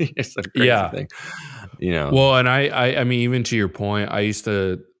some crazy Yeah. thing, you know. Well, and I mean, even to your point, I used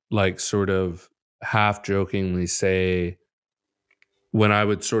to like sort of half jokingly say when I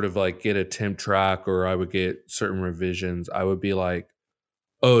would sort of like get a temp track or I would get certain revisions, I would be like,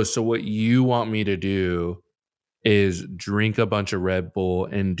 oh, so what you want me to do is drink a bunch of Red Bull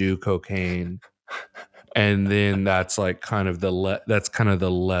and do cocaine, and then that's like kind of that's kind of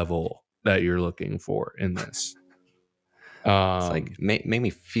the level that you're looking for in this. It's like Um, make me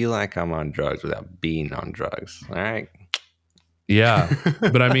feel like I'm on drugs without being on drugs. All right. yeah,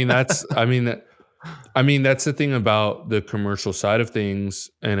 but I mean that's the thing about the commercial side of things,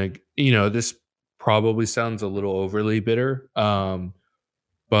 and you know, this probably sounds a little overly bitter,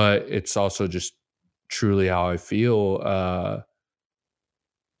 but it's also just truly how I feel.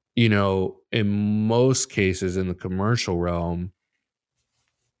 You know, in most cases in the commercial realm,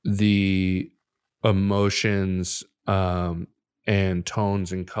 the emotions and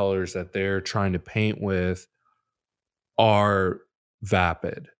tones and colors that they're trying to paint with are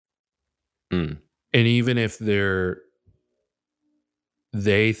vapid. Mm, And even if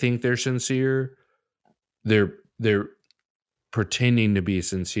they think they're sincere, they're pretending to be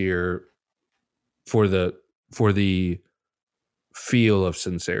sincere for the feel of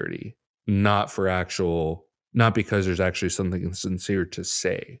sincerity, not for actual, not because there's actually something sincere to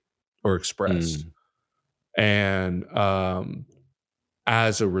say or express. mm, And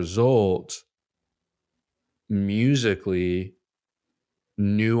as a result, musically,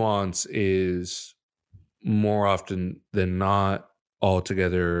 nuance is more often than not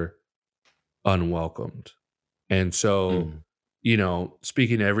altogether unwelcomed. And so, mm. you know,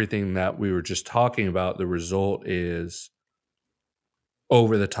 speaking to everything that we were just talking about, the result is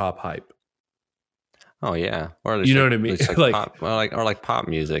over the top hype. Oh yeah, or You know what I at mean? least like Like, pop, well, like or like pop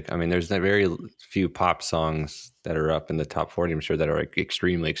music. I mean, there's very few pop songs that are up in the top 40. I'm sure that are like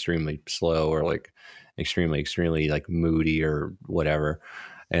extremely, extremely slow or like extremely, extremely like moody or whatever.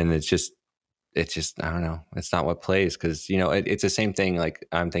 And it's just I don't know. It's not what plays because you know it's the same thing. Like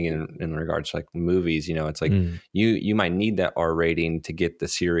I'm thinking in regards to like movies. You know, it's like mm, you might need that R rating to get the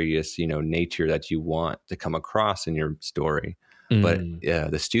serious, you know, nature that you want to come across in your story. But mm,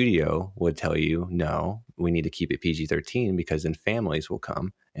 the studio would tell you, no, we need to keep it PG-13 because then families will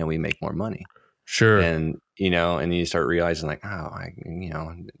come and we make more money. sure. And you know, and you start realizing like, you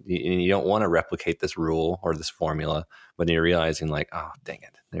know, you don't want to replicate this rule or this formula, but you're realizing like, oh, dang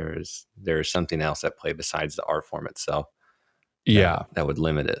it, there's something else at play besides the art form itself Yeah. that would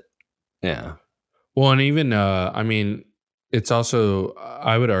limit it. Yeah. Well, and even, I mean, it's also,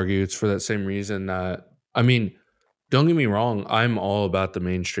 I would argue it's for that same reason that, I mean, don't get me wrong. I'm all about the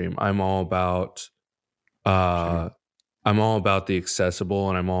mainstream. Sure. Uh, I'm all about the accessible,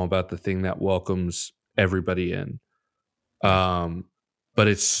 and I'm all about the thing that welcomes everybody in. Yeah. Um, but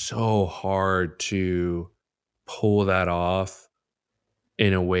it's so hard to pull that off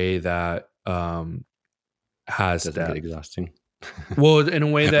in a way that has Doesn't get depth. exhausting. Well, in a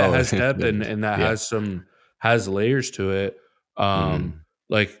way that Oh, has depth, and that yeah. has has layers to it. Mm,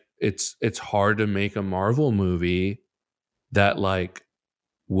 Like it's hard to make a Marvel movie that like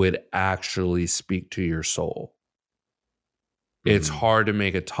would actually speak to your soul. It's mm, hard to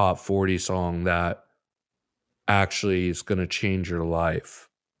make a top 40 song that actually is going to change your life.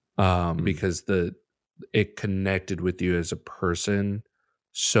 mm, Because it connected with you as a person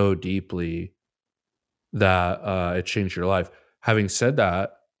so deeply that it changed your life. Having said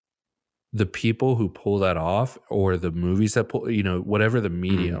that, the people who pull that off, or the movies that pull, whatever the Mm.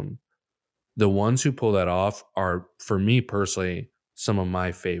 medium, the ones who pull that off are, for me personally, some of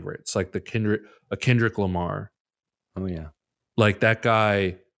my favorites. Like Kendrick Lamar, Oh yeah. like that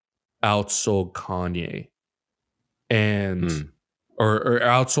guy outsold Kanye, and Mm. or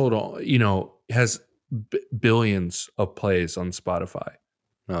outsold, has billions of plays on Spotify,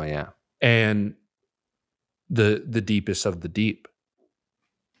 Oh yeah. and the deepest of the deep,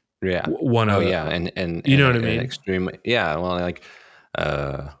 Yeah. one Oh of yeah. the, you And know what I an mean? extremely, yeah. Well, like,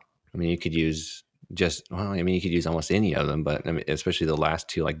 I mean, you could use I mean, you could use almost any of them, but I mean, especially the last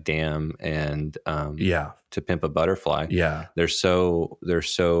two, like Damn and Yeah, To Pimp a Butterfly. yeah, There's so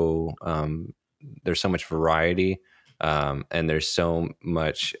much variety, and there's so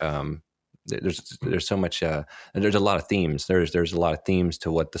much there's so much there's a lot of themes. There's a lot of themes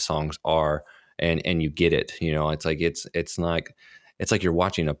to what the songs are, and you get it. It's like it's like you're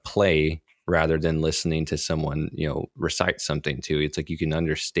watching a play rather than listening to someone recite something to you. It's like you can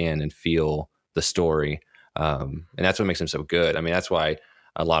understand and feel the story, and that's what makes him so good. I mean, that's why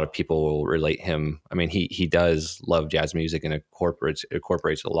a lot of people will relate him. I mean, he does love jazz music and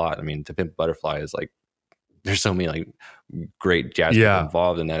incorporates a lot. I mean, To Pimp a Butterfly is like, there's so many like great jazz people yeah,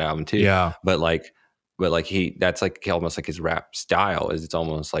 involved in that album too. yeah, But like, he that's like almost like his rap style is, it's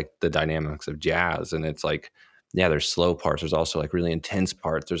almost like the dynamics of jazz, and it's like, yeah, there's slow parts. There's also like really intense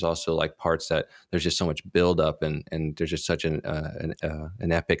parts. There's also like parts that there's just so much buildup, and there's just such an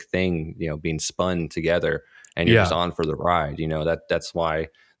epic thing, being spun together, and you're just yeah, on for the ride. That's why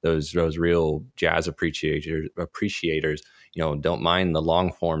those real jazz appreciators, don't mind the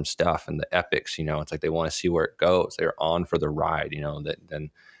long form stuff and the epics. It's like they want to see where it goes. They're on for the ride. That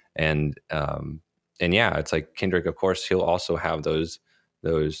then and yeah, it's like Kendrick. Of course, he'll also have those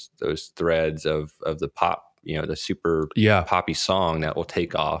threads of the pop, the super yeah, poppy song that will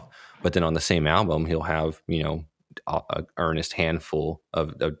take off. But then on the same album, he'll have a earnest handful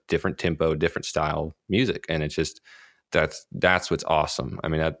of different tempo, different style music, and it's just that's what's awesome. I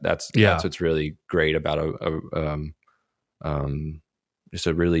mean, that's yeah, what's really great about um, just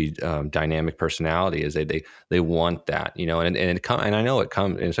a really dynamic personality, is they want that, and I know it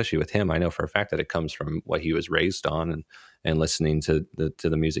comes, and especially with him, I know for a fact that it comes from what he was raised on, and listening to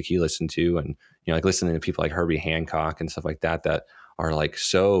the music he listened to, and like listening to people like Herbie Hancock and stuff like that are like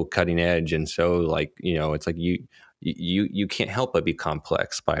so cutting edge, and so like, it's like you can't help but be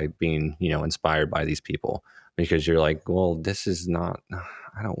complex by being inspired by these people, because you're like, well, this is not,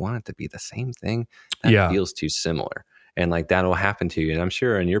 I don't want it to be the same thing, that yeah, feels too similar. And like that'll happen to you, and I'm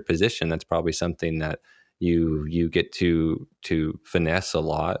sure in your position that's probably something that you get to finesse a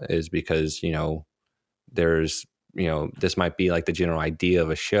lot, is because there's this might be like the general idea of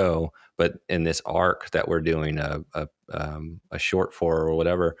a show, but in this arc that we're doing a short for, or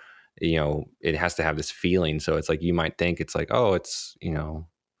whatever, it has to have this feeling. So it's like, you might think it's like, oh, it's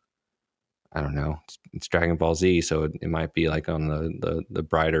I don't know, it's Dragon Ball Z, so it might be like on the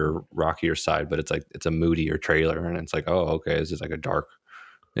brighter, rockier side, but it's like it's a moodier trailer, and it's like, oh, okay, this is like a dark,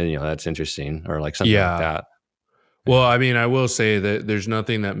 and that's interesting, or like something like yeah. that. Well, Yeah. I mean, I will say that there's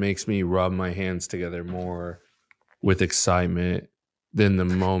nothing that makes me rub my hands together more with excitement than the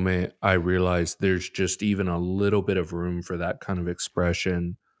moment I realize there's just even a little bit of room for that kind of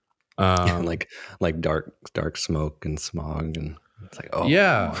expression. Um, like dark smoke and smog, and it's like, oh.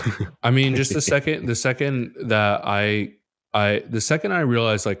 yeah. I mean, just the second that the second I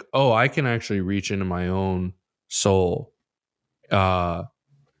realized, like, oh, I can actually reach into my own soul, uh,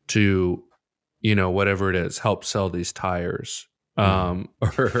 to, whatever it is, help sell these tires, Mhm.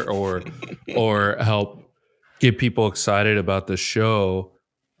 or or help get people excited about the show.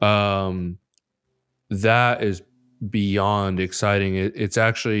 um that is beyond exciting. It's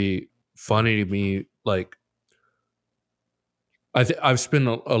actually funny to me. Like, I've spent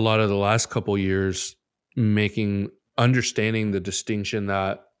a lot of the last couple years understanding the distinction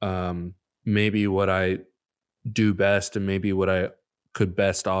that, maybe what I do best, and maybe what I could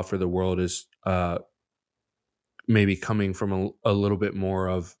best offer the world, is maybe coming from a little bit more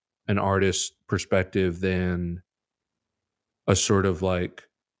of an artist perspective than a sort of like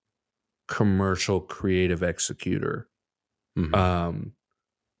commercial creative executor. Mhm. Um,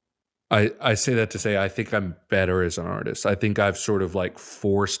 I say that to say I think I'm better as an artist. I think I've sort of like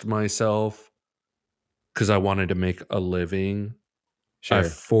forced myself, because I wanted to make a living. I Sure.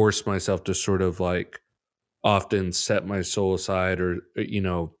 forced myself to sort of like often set my soul aside, or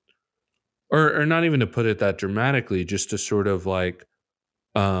or not even to put it that dramatically, just to sort of like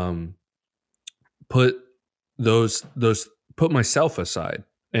um put those put myself aside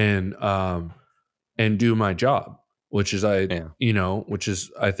and do my job, which is Yeah. which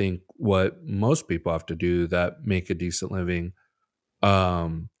is I think what most people have to do that make a decent living.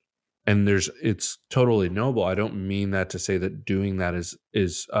 Um, and it's totally noble. I don't mean that to say that doing that is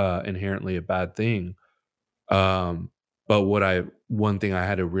inherently a bad thing. Um, but one thing I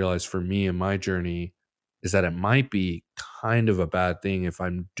had to realize for me in my journey is that it might be kind of a bad thing if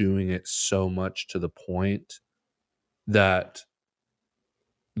I'm doing it so much to the point that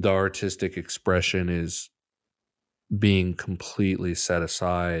the artistic expression is being completely set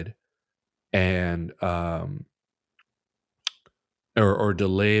aside and or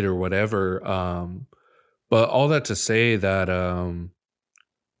delayed or whatever. But all that to say that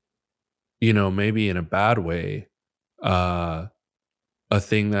maybe in a bad way, uh a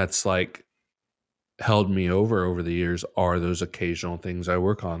thing that's like held me over the years are those occasional things I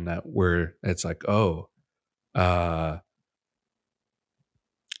work on that where it's like, oh, uh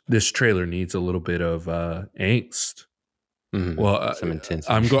this trailer needs a little bit of angst. Well, Some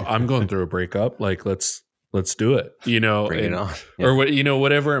intensity. I'm going through a breakup. Like, let's do it. Bring it And on. or Yeah. what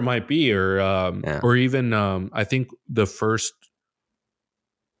whatever it might be, Yeah. or even I think the first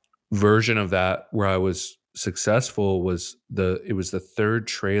version of that where I was successful was the third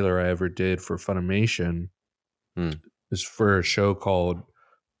trailer I ever did for Funimation. Mm. Is for a show called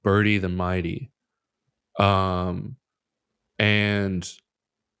Birdie the Mighty. Um, and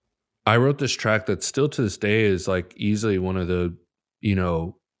I wrote this track that still to this day is like easily one of the,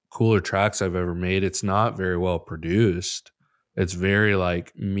 cooler tracks I've ever made. It's not very well produced. It's very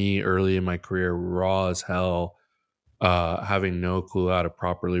like me early in my career, raw as hell, having no clue how to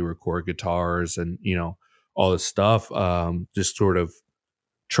properly record guitars and, all this stuff. Just sort of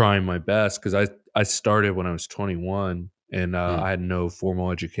trying my best because I started when I was 21 and Mm. I had no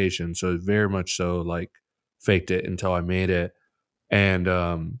formal education. So very much so like faked it until I made it. And,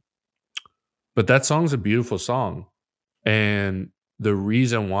 but that song's a beautiful song. And the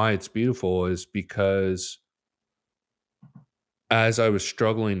reason why it's beautiful is because as I was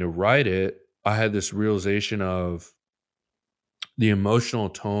struggling to write it, I had this realization of the emotional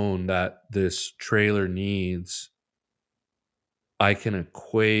tone that this trailer needs. I can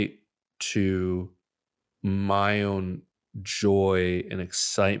equate to my own joy and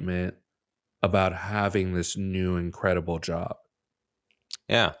excitement about having this new incredible job.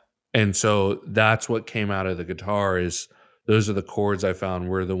 Yeah. And so that's what came out of the guitar is those are the chords I found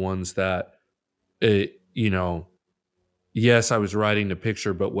were the ones that yes, I was writing the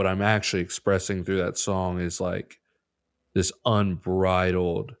picture, but what I'm actually expressing through that song is like this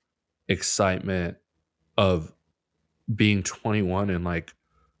unbridled excitement of being 21 and like,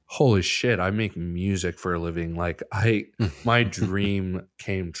 holy shit, I make music for a living. Like my dream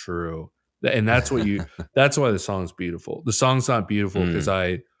came true. And that's why the song's beautiful. The song's not beautiful because Mm.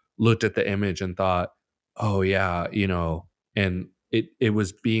 I looked at the image and thought, oh yeah, and it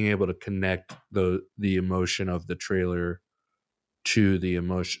was being able to connect the emotion of the trailer to the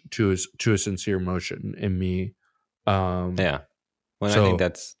emotion to a sincere emotion in me. Yeah. Well, I think So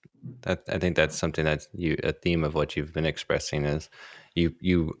that's something that's a theme of what you've been expressing is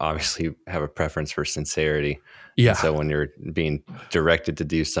you obviously have a preference for sincerity. And yeah, so when you're being directed to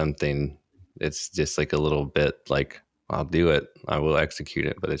do something, it's just like a little bit like, I'll do it, I will execute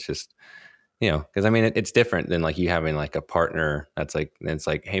it. But it's just, because I mean, it's different than like you having like a partner that's like, it's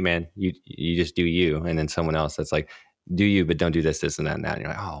like, hey man, you just do you. And then someone else that's like, do you, but don't do this, and that, and that. And you're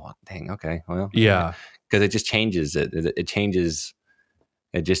like, oh, well, dang. Okay. Well, all right. yeah, Cause it just changes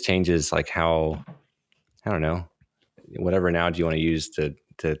it just changes like how, I don't know, whatever analogy you want to use to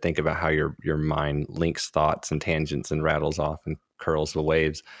think about how your mind links thoughts and tangents and rattles off and curls the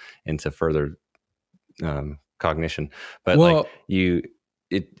waves into further cognition. But like well, you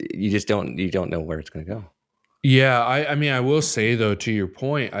just don't know where it's going to go. yeah. I mean, I will say though, to your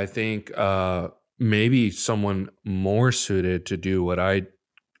point, I think maybe someone more suited to do what I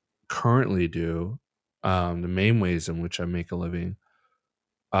currently do, the main ways in which I make a living.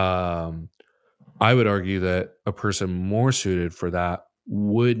 Um, I would argue that a person more suited for that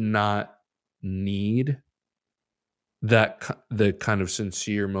would not need the kind of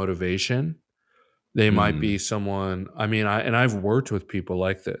sincere motivation. They might be Mm. someone, I mean, I've worked with people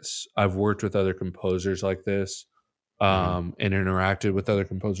like this. I've worked with other composers like this, Mm-hmm. and interacted with other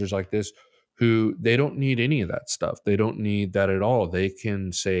composers like this who they don't need any of that stuff. They don't need that at all. They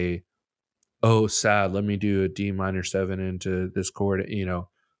can say, "Oh, sad, let me do a D minor 7 into this chord,"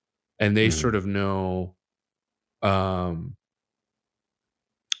 and they Mm-hmm. sort of know, um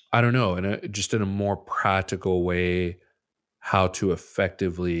I don't know, just in a more practical way how to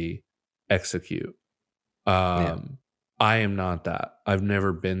effectively execute. Yeah. I am not that. I've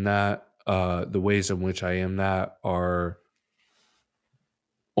never been that. The ways in which I am that are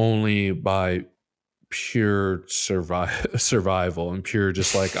only by pure survival and pure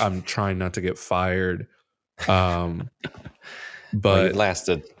just like I'm trying not to get fired. Um, Well, you've but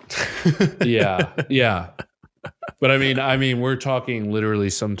lasted. yeah, yeah. But I mean, we're talking literally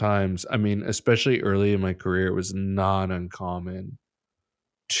sometimes. I mean, especially early in my career, it was not uncommon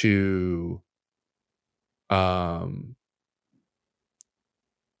to um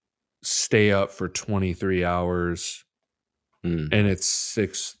stay up for 23 hours Mm, and it's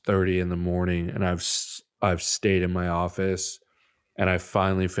 6:30 in the morning and I've stayed in my office and I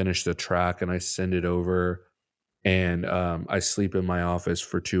finally finished the track and I send it over and I sleep in my office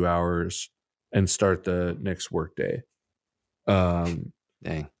for 2 hours and start the next workday. Um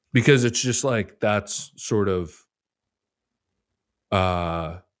dang. because it's just like that's sort of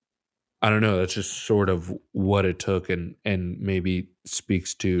uh I don't know, that's just sort of what it took and maybe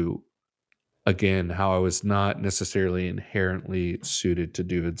speaks to again how I was not necessarily inherently suited to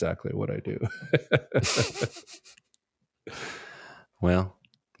do exactly what I do. Well,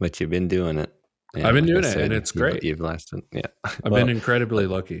 but you've been doing it. I've And been like I doing it and said, it's you've great. you've lasted. Yeah. I've been Well, incredibly uh,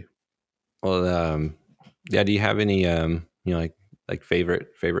 lucky. well, yeah. Do you have any, like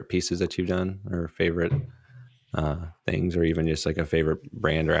favorite pieces that you've done, or favorite things, or even just like a favorite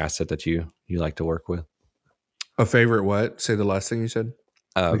brand or asset that you like to work with? A favorite what? Say the last thing you said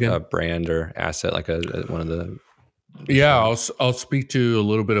A again. brand or asset, like a one of the Yeah, uh, I'll speak to a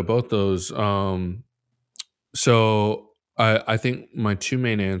little bit about those. So I think my two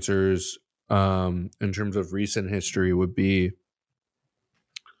main answers in terms of recent history would be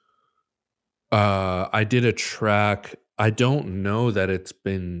I did a track. I don't know that it's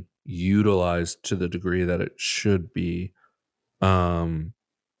been utilized to the degree that it should be. Um,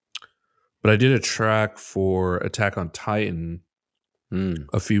 but I did a track for Attack on Titan mm,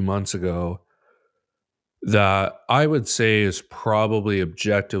 a few months ago that I would say is probably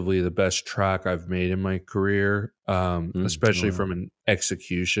objectively the best track I've made in my career, oh, especially wow. from an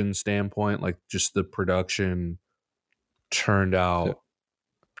execution standpoint. Like, just the production turned So, out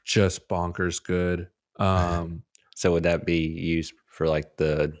just bonkers good. Um, so would that be used for like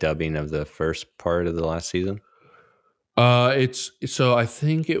the dubbing of the first part of the last season? it's so I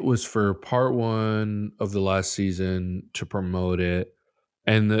think it was for part one of the last season to promote it,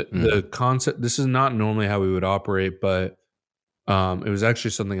 and the Mm, concept. This is not normally how we would operate, but it was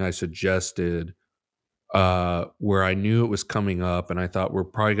actually something I suggested where I knew it was coming up, and I thought we're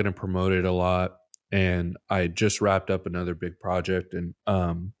probably going to promote it a lot. And I had just wrapped up another big project, and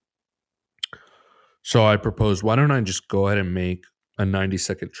so I proposed, why don't I just go ahead and make a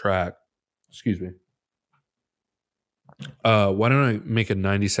 90-second track? Excuse me. Why don't I make a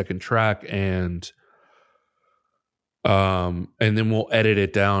 90-second track and then we'll edit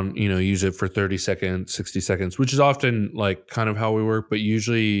it down, use it for 30 seconds, 60 seconds, which is often like kind of how we work, but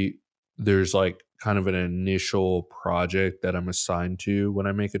usually there's like kind of an initial project that I'm assigned to when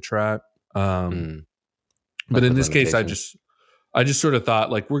I make a track. Um, mm, but like in with this case, I limitations. just I just sort of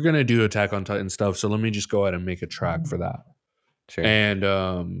thought like we're gonna do Attack on Titan stuff, so let me just go ahead and make a track for that. Sure. And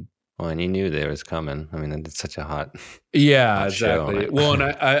Well, and you knew that it was coming. I mean, it's such a hot, yeah, hot show. exactly. Well, and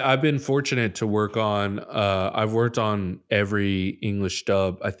I've been fortunate to work on. I've worked on every English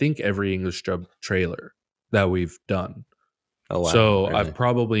dub. I think every English dub trailer that we've done. Oh wow, So I've really?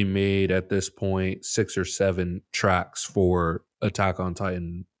 probably made at this point 6 or 7 tracks for Attack on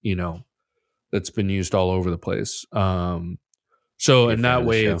Titan. That's been used all over the place. So You're a in fan that of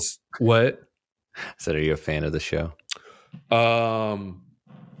the way, show. it's what. So, are you a fan of the show? Um,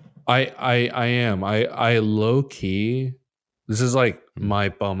 I am. I low key. This is like Mm.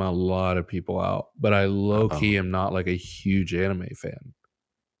 might bum a lot of people out, but I low Oh, key am not like a huge anime fan.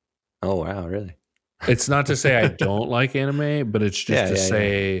 oh wow, really? It's not to say I don't like anime, but it's just Yeah, to yeah, yeah.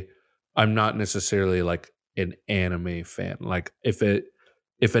 say I'm not necessarily like an anime fan. Like if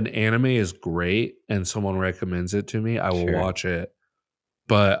an anime is great and someone recommends it to me, I will Sure. watch it.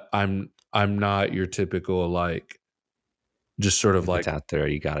 But I'm not your typical like just sort of If it's like out there,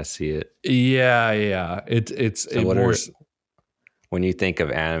 you got to see it. yeah. It's So, it more when you think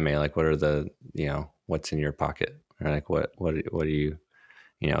of anime, like what are what's in your pocket, or like what do you,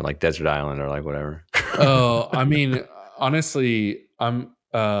 like Desert Island or like whatever? oh, I mean, honestly,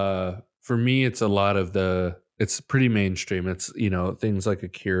 for me it's a lot of it's pretty mainstream. It's, things like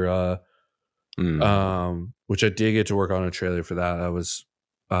Akira, Mm. which I did get to work on a trailer for that. That was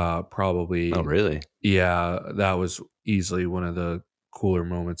Oh, probably really? yeah, that was easily one of the cooler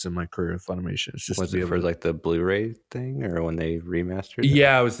moments in my career in Funimation. It's just to Was be it able for to. like the Blu-ray thing or when they remastered it?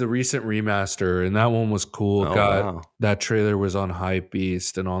 Yeah, it was the recent remaster, and that one was cool. Oh Got wow. that trailer was on Hype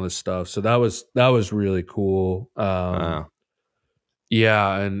Beast and all this stuff, so that was really cool. Wow.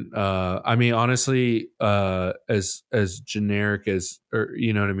 Yeah, and I mean, honestly, as generic as, or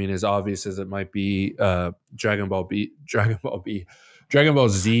you know what I mean, as obvious as it might be, Dragon Ball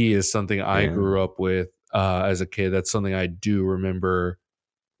Z is something I Yeah. grew up with as a kid. That's something I do remember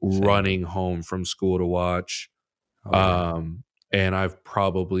Same. running home from school to watch. Oh yeah. Um, and I've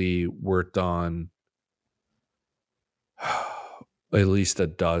probably worked on at least a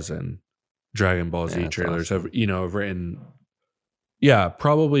dozen Dragon Ball Yeah, Z that's trailers. awesome. I've written, yeah,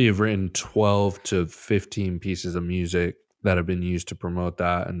 probably have written 12 to 15 pieces of music that have been used to promote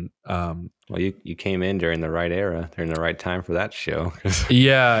that. And Well, you came in during the right era, during the right time for that show. 'Cause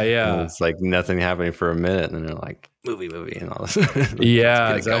yeah, yeah. it's like nothing happening for a minute, and then they're like movie, and all this. Let's Yeah,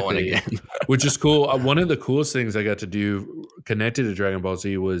 get it going exactly. again. Which is cool. One of the coolest things I got to do connected to Dragon Ball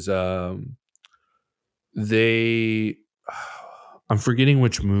Z was they I'm forgetting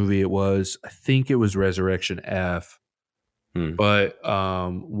which movie it was. I think it was Resurrection F, Hmm. but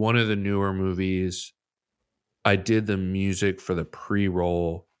one of the newer movies, I did the music for the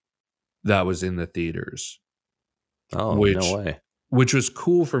pre-roll that was in the theaters, Oh no which way. which was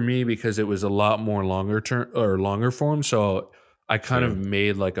cool for me because it was a lot more longer term or longer form. So I kind of Sure.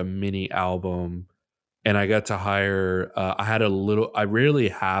 made like a mini album, and I got to hire. I had a little. I rarely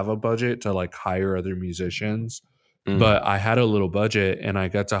have a budget to like hire other musicians, Mm. but I had a little budget, and I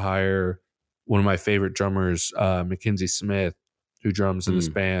got to hire one of my favorite drummers, Mackenzie Smith, who drums in this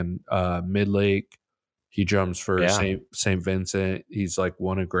Mm. band, Midlake. He drums for Yeah. Saint Vincent. He's like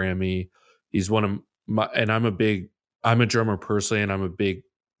won a Grammy. He's one of my, and I'm a drummer personally, and I'm a big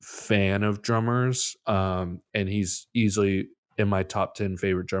fan of drummers. And he's easily in my top 10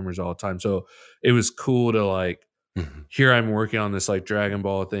 favorite drummers all the time. So it was cool to like, Mhm. here I'm working on this like Dragon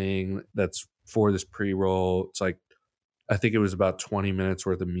Ball thing that's for this pre-roll. It's like, I think it was about 20 minutes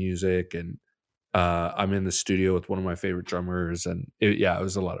worth of music, and I'm in the studio with one of my favorite drummers, and yeah, it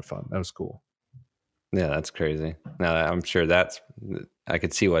was a lot of fun. That was cool. Yeah, that's crazy. Now I'm sure I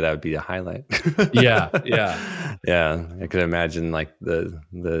could see why that would be the highlight. Yeah, yeah, Yeah, I could imagine like the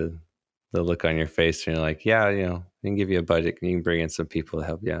look on your face, and you're like, yeah, we can give you a budget, you can bring in some people to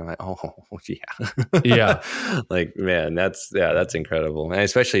help you. I'm like, oh yeah, yeah, like man, that's incredible, and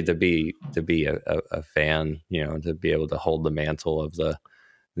especially to be a fan, to be able to hold the mantle of the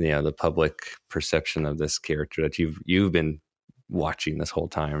public perception of this character that you've been watching this whole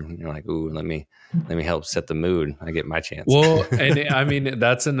time. And you're like, ooh, let me help set the mood. I get my chance. Well, and I mean,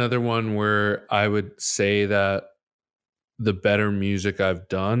 that's another one where I would say that the better music I've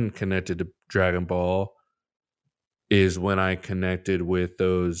done connected to Dragon Ball is when I connected with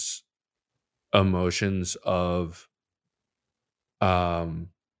those emotions of um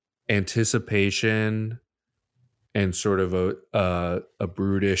anticipation and sort of a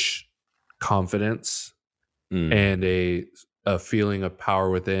brutish confidence Mm, and a feeling of power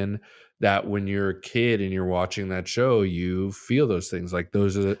within, that when you're a kid and you're watching that show, you feel those things. Like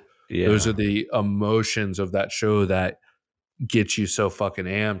those are yeah, the emotions of that show that get you so fucking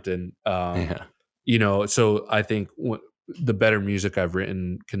amped. And yeah, so I think the better music I've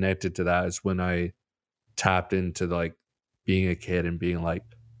written connected to that is when I tapped into like being a kid and being like,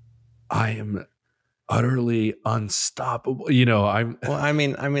 I am utterly unstoppable. I'm well,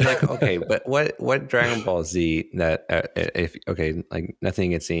 like, okay, but what Dragon Ball Z that if okay, like nothing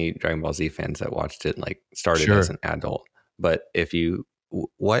against any Dragon Ball Z fans that watched it, like started as sure. an adult, but if you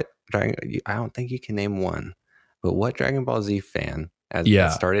what Dragon, I don't think you can name one, but what Dragon Ball Z fan that Yeah.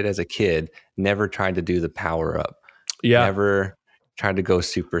 started as a kid never tried to do the power up, Yeah. never tried to go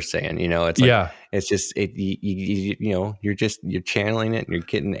Super Saiyan. It's like Yeah. it's just you're channeling it and you're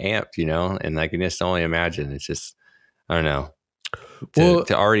getting amped, and I can just only imagine. It's just, I don't know, Well,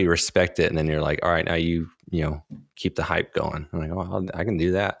 to already respect it, and then you're like, all right, now keep the hype going. I'm like, oh, I can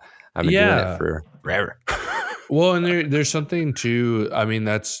do that. I've been doing it yeah. for forever. Well, and there's something too. I mean,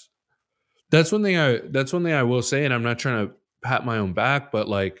 that's one thing I will say, and I'm not trying to pat my own back, but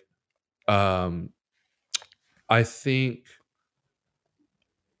like, um, I think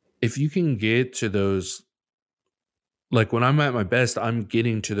if you can get to those, like when I'm at my best, I'm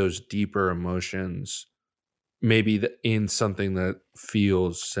getting to those deeper emotions, maybe in something that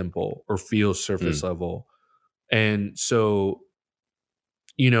feels simple or feels surface Mm, level. And so,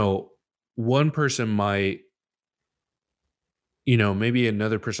 you know, one person might, maybe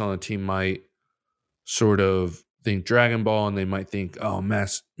another person on the team might sort of think Dragon Ball, and they might think, oh,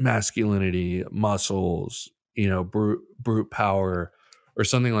 masculinity, muscles, brute power. or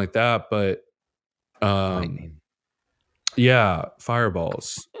something like that. But Lightning. yeah,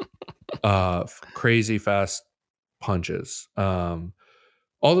 fireballs, crazy fast punches, all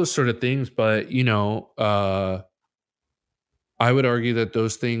those sort of things. But I would argue that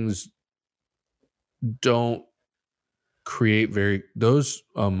those things don't those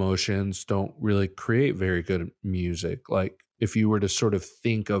emotions don't really create very good music. Like if you were to sort of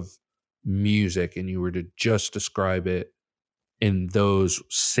think of music and you were to just describe it in those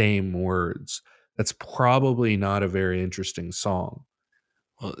same words, that's probably not a very interesting song.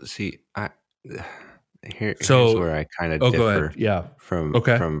 Well, see, here's So, where I kind of oh, go ahead. differ Yeah. from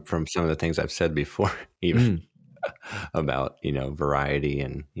Okay. some of the things I've said before, even Mm, about variety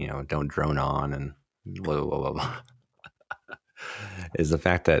and don't drone on and blah blah blah blah. Is the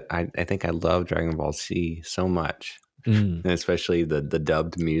fact that I think I love Dragon Ball Z so much, mm. and especially the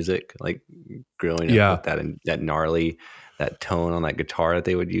dubbed music, like growing up Yeah. with that and that gnarly that tone on that guitar that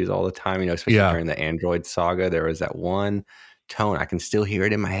they would use all the time. Especially Yeah. during the Android saga, there was that one tone. I can still hear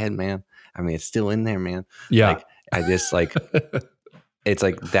it in my head, man. I mean, it's still in there, man. Yeah. Like I just like it's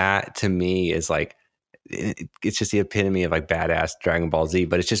like that to me is like it's just the epitome of like badass Dragon Ball Z.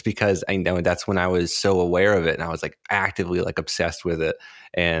 But it's just because I know that's when I was so aware of it and I was like actively like obsessed with it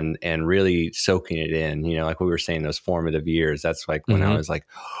and really soaking it in. Like we were saying, those formative years. That's like when I Mhm. was like,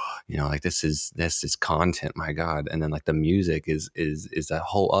 like this is content, my God. And then like the music is a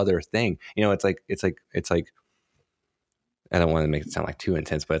whole other thing. It's like I don't want to make it sound like too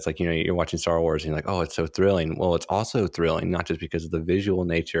intense, but it's like, you're watching Star Wars and you're like, oh, it's so thrilling. Well, it's also thrilling, not just because of the visual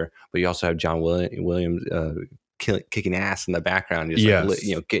nature, but you also have John Williams kicking ass in the background, just like, lit,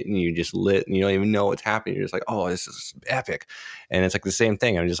 Yes. getting you just lit and you don't even know what's happening. You're just like, oh, this is epic. And it's like the same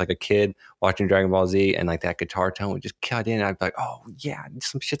thing. I'm just like a kid watching Dragon Ball Z and like that guitar tone would just cut in. I'd be like, oh, yeah,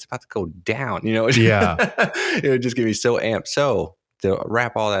 some shit's about to go down. Yeah. It would just get me so amped. So to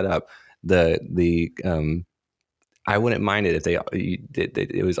wrap all that up, the I wouldn't mind it if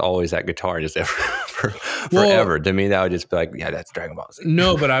it was always that guitar just forever. To me, that would just be like, yeah, that's Dragon Ball Z.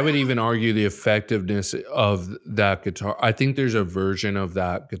 No, but I would even argue the effectiveness of that guitar. I think there's a version of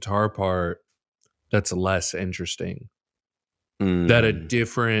that guitar part that's less interesting. That a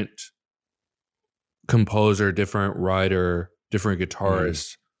different composer, different writer, different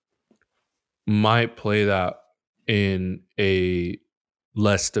guitarist might play that in a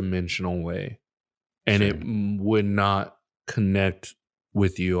less dimensional way. And it would not connect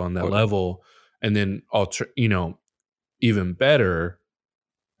with you on that level. And then, even better,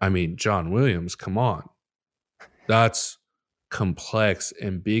 I mean, John Williams, come on. That's complex,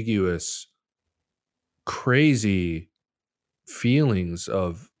 ambiguous, crazy feelings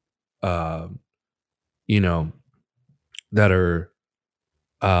of, uh, that are,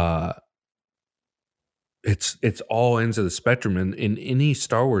 uh, it's all ends of the spectrum. And in any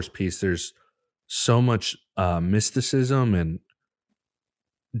Star Wars piece, there's so much mysticism and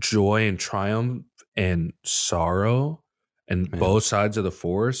joy and triumph and sorrow and both sides of the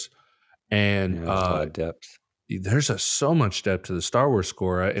force. And there's a lot of depth. there's so much depth to the Star Wars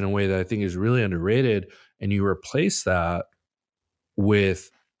score in a way that I think is really underrated. And you replace that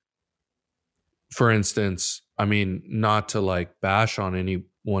with, for instance, I mean, not to like bash on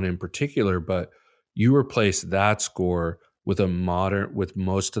anyone in particular, but you replace that score with with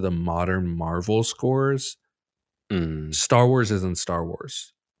most of the modern Marvel scores. Star Wars isn't Star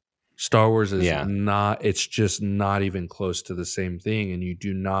Wars. Star Wars is not, it's just not even close to the same thing. And you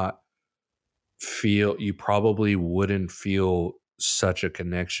probably wouldn't feel such a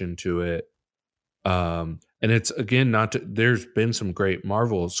connection to it. And it's, again, there's been some great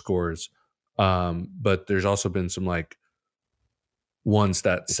Marvel scores, but there's also been some like ones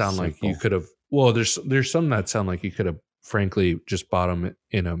that sound like you could have, there's some that sound like you could have frankly just bought them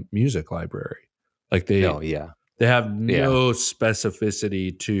in a music library. Like they have no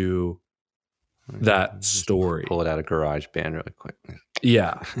specificity to that story. Pull it out of GarageBand really quick.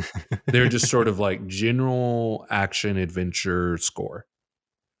 Yeah. They're just sort of like general action adventure score.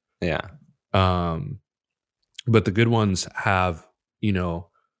 Yeah. But the good ones have,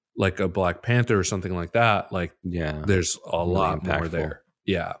 like a Black Panther or something like that. Like, there's a really lot more there.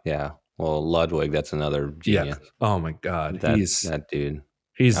 Yeah. Yeah. Well, Ludwig, that's another genius. Yeah. Oh my God. That dude.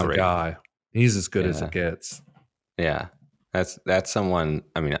 He's the guy. He's as good as it gets. Yeah. That's someone,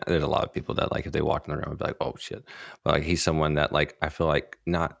 I mean, there's a lot of people that like, if they walk in the room, would be like, oh shit. But like, he's someone that like, I feel like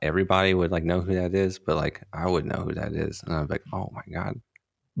not everybody would like know who that is, but like, I would know who that is. And I'm like, oh my God.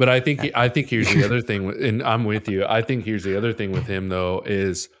 But I think here's the other thing, and I'm with you. I think here's the other thing with him though,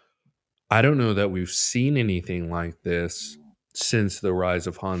 is I don't know that we've seen anything like this since the rise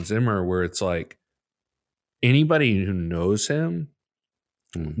of Hans Zimmer, where it's like anybody who knows him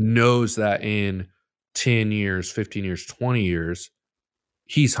Mm. knows that in 10 years, 15 years, 20 years,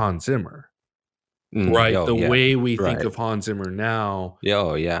 he's Hans Zimmer, Mm. right? Oh, The yeah. way we think Right. of Hans Zimmer now, Yeah.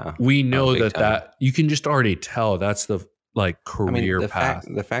 Oh, yeah. we Oh, know big that time. you can just already tell that's the like I mean, career path.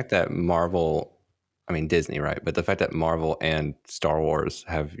 the fact that Marvel, I mean Disney, right? But the fact that Marvel and Star Wars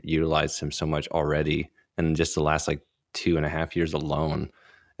have utilized him so much already, in just the last like 2.5 years alone,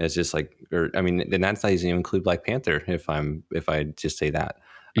 it's just like, or I mean, and that's not even include Black Panther. If I just say that,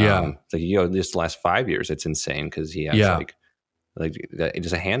 Yeah. like just the last 5 years, it's insane because he has Yeah.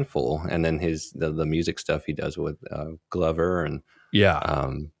 just a handful, and then the music stuff he does with Glover, and Yeah.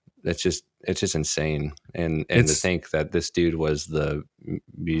 um, it's just insane. And to It's think that this dude was the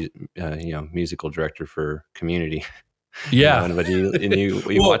musical director for Community, yeah. and but you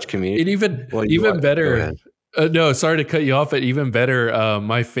Well, watch Community. and Well, you even watch, go better. ahead. No, sorry to cut you off, but even better,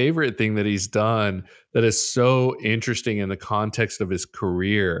 my favorite thing that he's done that is so interesting in the context of his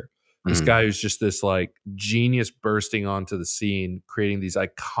career. This Mm, guy who's just this like genius bursting onto the scene, creating these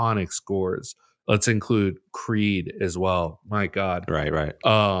iconic scores. Let's include Creed as well. My God. right.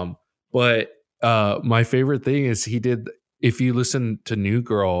 Um, but my favorite thing is he did. If you listen to New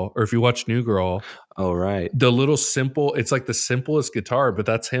Girl or if you watch New Girl, Oh, right. the little simple, it's like the simplest guitar, but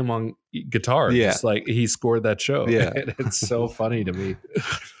that's him on guitar. Yeah, Just like he scored that show. yeah. And it's so funny to me.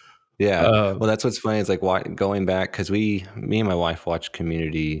 Yeah. Um, Well, that's what's funny. It's like going back, because me and my wife watched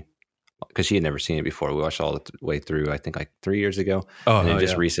Community because she had never seen it before. We watched all the way through, I think like 3 years ago. oh And then hell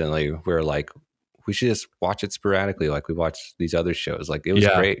just yeah. recently, we were like, we should just watch it sporadically, like we watch these other shows. Like it was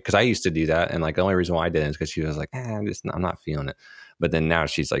Yeah. great because I used to do that. And like the only reason why I didn't is because she was like, I'm not feeling it. But then now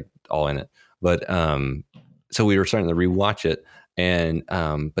she's like all in it. But so we were starting to rewatch it. And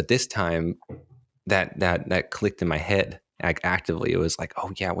but this time that clicked in my head like actively. It was like,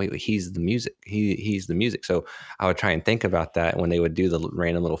 oh yeah, wait, he's the music. He's the music. So I would try and think about that when they would do the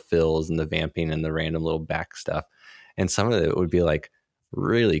random little fills and the vamping and the random little back stuff. And some of it would be like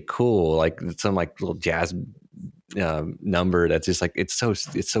really cool, like some like little jazz number that's just like it's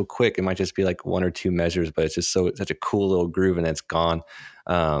so quick. It might just be like one or two measures, but it's just such a cool little groove, and it's gone.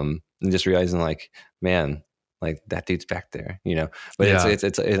 And just realizing like, man, like that dude's back there. But Yeah.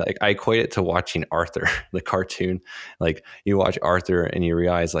 it's like I equate it to watching Arthur, the cartoon. Like you watch Arthur and you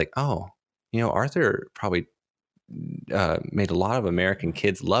realize like, oh, Arthur probably made a lot of American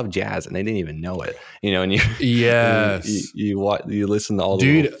kids love jazz and they didn't even know it. And you Yes. you listen to all the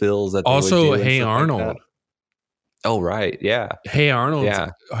Dude, little fills that they would also do and Hey stuff like that. Arnold. Oh right, yeah, Hey Arnold.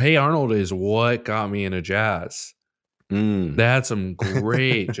 yeah. Hey Arnold is what got me into jazz. Mm, They had some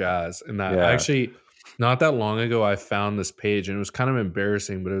great jazz in that. yeah. Actually, not that long ago, I found this page and it was kind of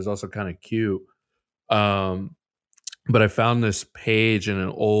embarrassing, but it was also kind of cute. But I found this page in an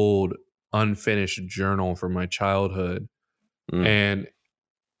old unfinished journal from my childhood. Mm. And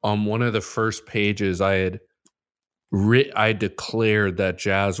on one of the first pages, I declared that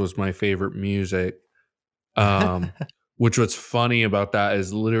jazz was my favorite music. Which what's funny about that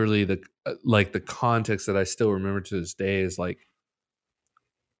is literally the context that I still remember to this day is like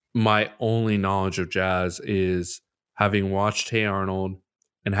my only knowledge of jazz is having watched Hey Arnold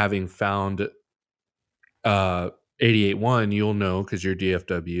and having found 88.1, you'll know because you're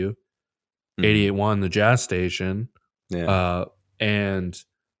DFW, 88.1, the jazz station. Yeah. And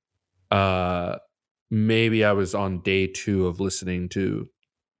maybe I was on day 2 of listening to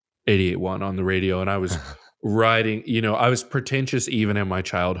 88.1 on the radio, and I was writing, I was pretentious even in my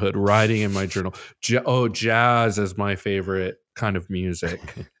childhood, writing in my journal, jazz is my favorite kind of music.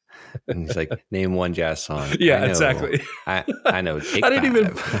 And he's like, name one jazz song. Yeah, I know, exactly. I know. Take I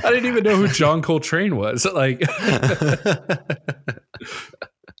didn't even know who John Coltrane was. Like,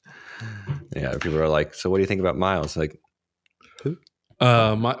 yeah, people are like, so what do you think about Miles? Like, who?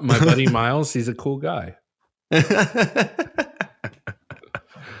 my buddy Miles, he's a cool guy.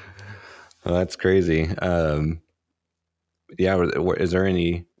 Well, that's crazy. Yeah, is there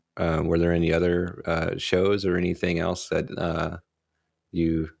any? Were there any other shows or anything else that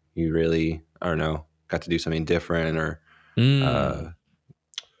you really, I don't know, got to do something different, or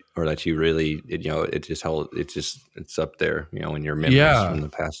that you really, it just held, it's up there, in your memories from the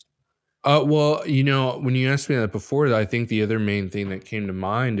past. Well, when you asked me that before, I think the other main thing that came to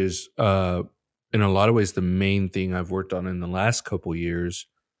mind is, in a lot of ways, the main thing I've worked on in the last couple years,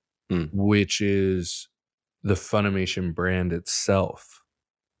 which is the Funimation brand itself.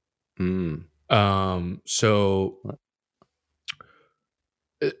 So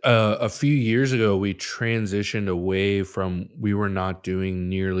a few years ago, we transitioned away from, we were not doing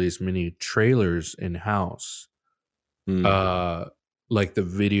nearly as many trailers in-house, like the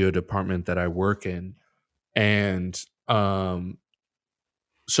video department that I work in. And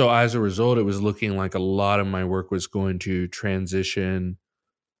so as a result, it was looking like a lot of my work was going to transition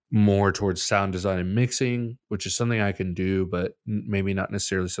more towards sound design and mixing, which is something I can do, but maybe not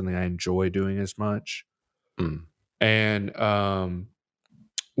necessarily something I enjoy doing as much. Mm. And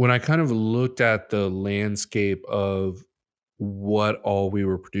when I kind of looked at the landscape of what all we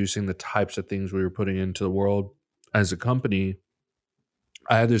were producing, the types of things we were putting into the world as a company,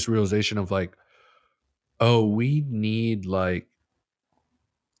 I had this realization of like, oh, we need an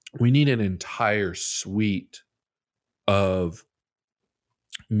entire suite of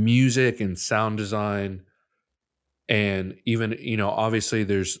music and sound design. And even, obviously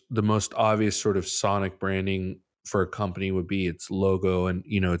there's the most obvious sort of sonic branding for a company would be its logo and,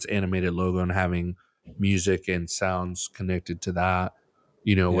 its animated logo and having music and sounds connected to that,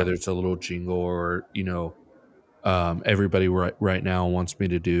 Yeah. whether it's a little jingle or, everybody right now wants me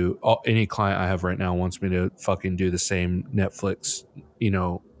to do any client I have right now wants me to fucking do the same Netflix,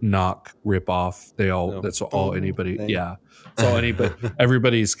 knock rip off. No. That's all anybody. Thing. Yeah. It's all anybody.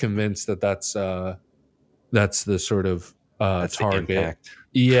 Everybody's convinced that that's the sort of That's the target. impact.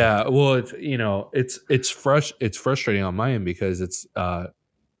 Yeah. Well, it's frustrating on my end because it's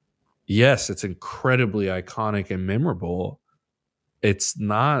yes, it's incredibly iconic and memorable. It's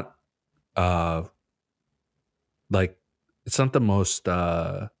not uh like it's not the most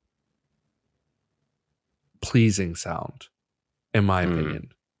pleasing sound in my opinion.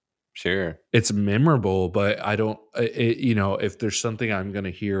 Sure. It's memorable, but I don't if there's something I'm going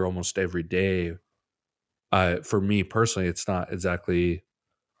to hear almost every day, for me personally it's not exactly.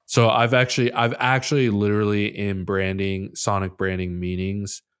 So I've actually literally in sonic branding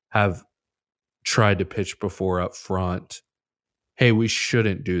meetings have tried to pitch before up front, hey, we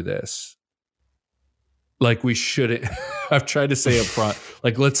shouldn't do this. Like we shouldn't. I've tried to say up front,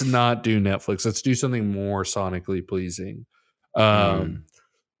 like let's not do Netflix. Let's do something more sonically pleasing.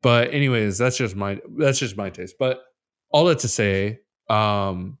 But anyways, that's just my taste. But all that to say,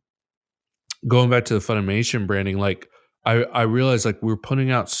 going back to the Funimation branding, like I realized like we're putting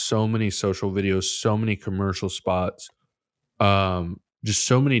out so many social videos, so many commercial spots, just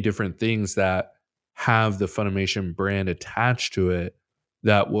so many different things that have the Funimation brand attached to it,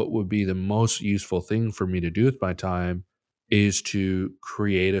 that what would be the most useful thing for me to do with my time is to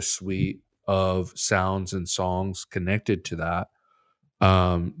create a suite of sounds and songs connected to that,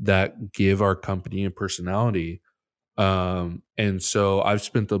 that give our company a personality. And so I've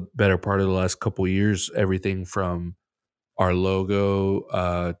spent the better part of the last couple of years, everything from our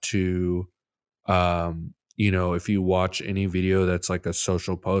logo to if you watch any video that's like a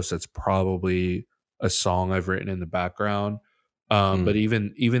social post, that's probably a song I've written in the background. But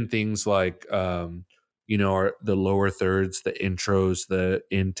even things like the lower thirds, the intros, the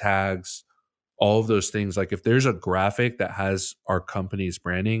in tags, all of those things. Like if there's a graphic that has our company's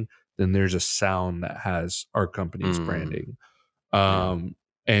branding, then there's a sound that has our company's branding.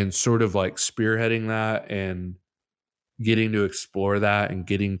 And sort of like spearheading that and getting to explore that and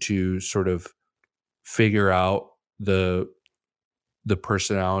getting to sort of figure out the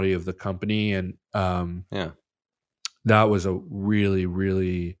personality of the company. And that was a really,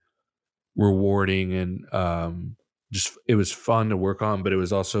 really rewarding and just, it was fun to work on, but it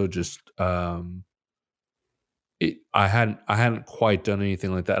was also just I hadn't quite done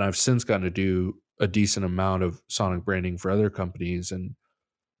anything like that. And I've since gotten to do a decent amount of sonic branding for other companies. And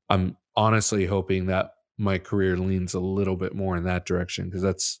I'm honestly hoping that my career leans a little bit more in that direction, because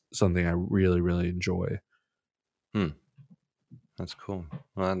that's something I really, really enjoy. That's cool.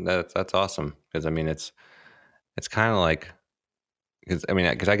 Well, that's awesome. Because I mean, it's kind of like, because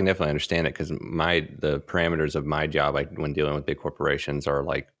I can definitely understand it, because the parameters of my job, like when dealing with big corporations, are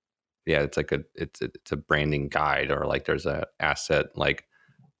like, yeah, it's like it's a branding guide, or like there's a asset like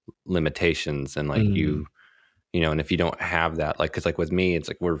limitations, and like and if you don't have that, like, because like with me, it's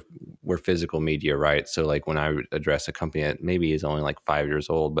like we're physical media, right? So like when I address a company that maybe is only like 5 years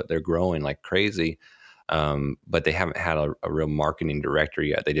old, but they're growing like crazy, but they haven't had a real marketing director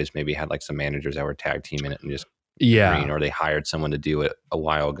yet. They just maybe had like some managers that were tag teaming it and just green, or they hired someone to do it a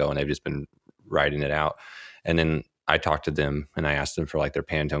while ago and they've just been writing it out. And then I talked to them and I asked them for like their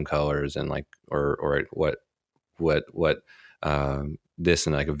Pantone colors and like or what this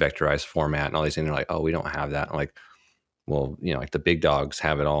in like a vectorized format and all these things. They're like, oh, we don't have that. I'm like, well, like the big dogs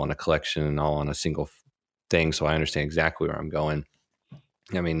have it all in a collection and all on a single thing. So I understand exactly where I'm going.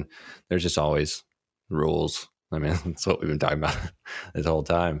 I mean, there's just always rules. I mean, that's what we've been talking about this whole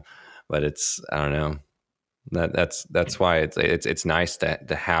time. But I don't know. That's why it's nice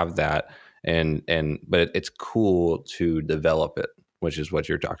to have that, but it's cool to develop it, which is what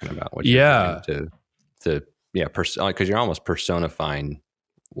you're talking about. What you're doing because you're almost personifying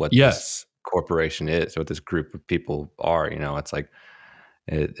what this Yes. corporation is, what this group of people are. It's like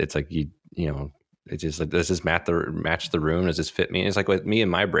it's like it's just like, does this match the room? Does this fit me? It's like with me and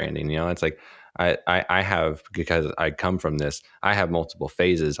my branding. It's like I have, because I come from this, I have multiple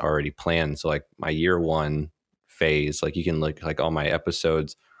phases already planned. So like my year one phase, like you can look like all my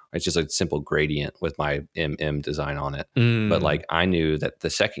episodes, it's just a simple gradient with my MM design on it. But like I knew that the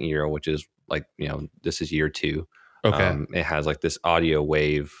second year, which is like, this is year two. Okay. It has like this audio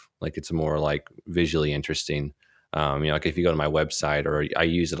wave, like it's more like visually interesting. Like if you go to my website, or I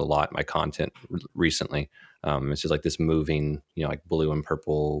use it a lot in my content recently, it's just like this moving, like blue and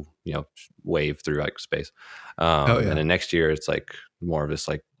purple, wave through like space. And then next year it's like more of this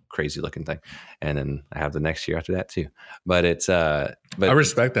like crazy looking thing. And then I have the next year after that too. But it's I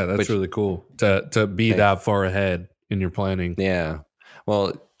respect that. That's really cool to be that far ahead in your planning. Yeah.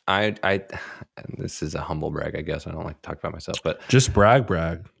 Well, I this is a humble brag, I guess. I don't like to talk about myself, but just brag.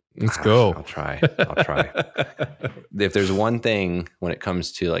 Let's go. I'll try. If there's one thing when it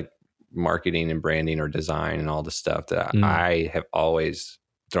comes to like marketing and branding or design and all the stuff that I have always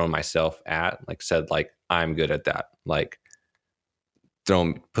thrown myself at, like said, like, I'm good at that. Like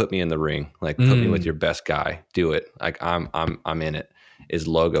put me in the ring, like put me with your best guy, do it. Like I'm in it, is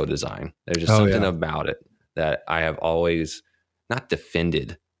logo design. There's just something about it that I have always not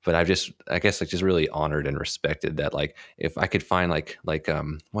defended, but I guess like just really honored and respected that. Like if I could find like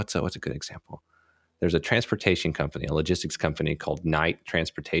what's a good example? There's a transportation company, a logistics company called Knight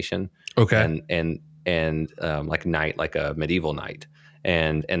Transportation. Okay. And like knight, like a medieval knight,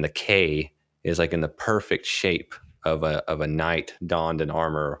 and the K is like in the perfect shape of a knight donned in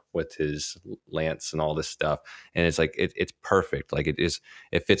armor with his lance and all this stuff, and it's like it's perfect. Like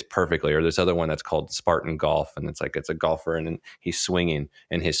it fits perfectly. Or this other one that's called Spartan Golf, and it's like it's a golfer and he's swinging,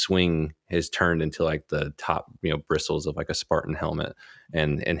 and his swing has turned into like the top bristles of like a Spartan helmet,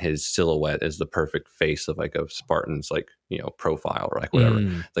 and his silhouette is the perfect face of like a Spartan's like profile, or like whatever.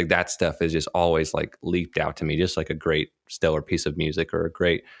 It's like that stuff is just always like leaped out to me, just like a great stellar piece of music or a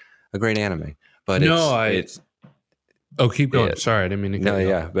great anime. But Oh, keep going. Sorry, I didn't mean to cut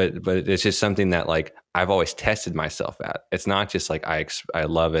you off. But it's just something that like I've always tested myself at. It's not just like I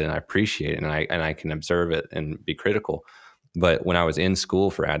love it and I appreciate it and I can observe it and be critical. But when I was in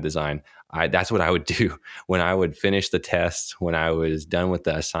school for ad design, that's what I would do when I would finish the test. When I was done with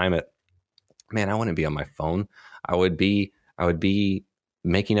the assignment, man, I wouldn't be on my phone. I would be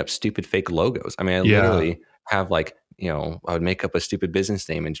making up stupid fake logos. I mean, I literally have like I would make up a stupid business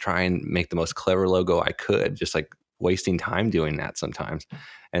name and try and make the most clever logo I could, just like wasting time doing that sometimes.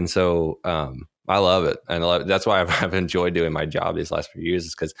 And so I love it. And that's why I've enjoyed doing my job these last few years,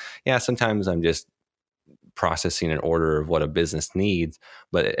 is because sometimes I'm just processing an order of what a business needs,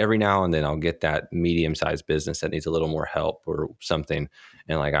 but every now and then I'll get that medium-sized business that needs a little more help or something,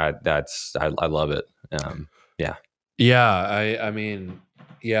 and like I love it. I mean,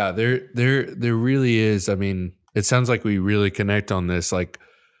 there really is. I mean, it sounds like we really connect on this. Like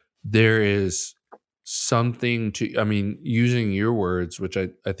there is something to, I mean, using your words, which I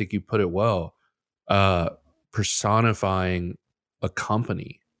think you put it well, personifying a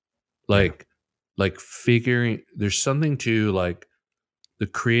company, like figuring, there's something to like the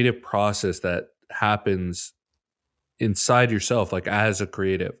creative process that happens inside yourself, like as a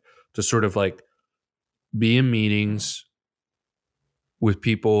creative, to sort of like be in meetings with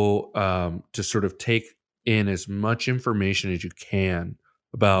people, to sort of take in as much information as you can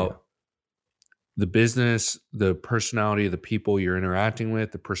about the business, the personality of the people you're interacting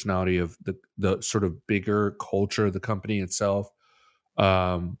with, the personality of the sort of bigger culture of the company itself,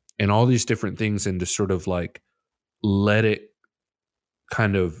 and all these different things, and to sort of like let it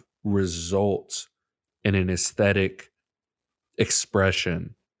kind of result in an aesthetic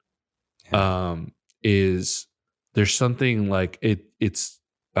expression. Is there's something like it's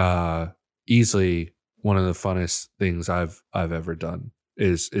easily one of the funnest things I've ever done.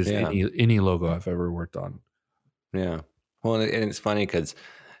 Is any logo I've ever worked on. Yeah. Well, and it's funny because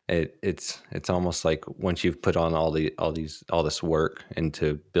it's almost like once you've put on all this work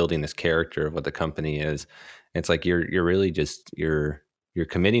into building this character of what the company is, it's like you're really just you're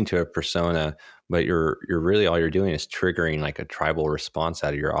committing to a persona, but you're really, all you're doing is triggering like a tribal response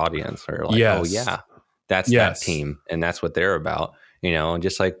out of your audience, or like, oh yeah, that's that team and that's what they're about, and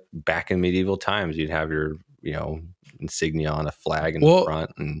just like back in medieval times, you'd have your insignia on a flag in the front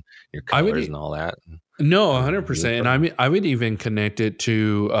and your colors and all that. No, 100%. And I mean, I would even connect it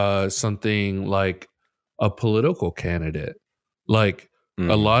to something like a political candidate. Like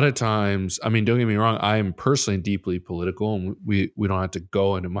a lot of times, I mean, don't get me wrong, I am personally deeply political, and we don't have to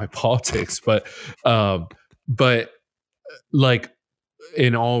go into my politics, but like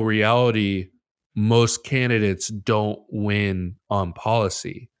in all reality, most candidates don't win on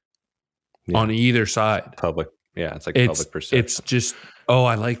policy on either side. Public. Yeah. It's like public perception. It's just, oh,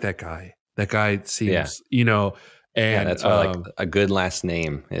 I like that guy. That guy seems, you know, and that's why like a good last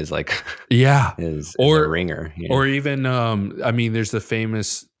name is like, is a ringer. You know? Or even, I mean, there's the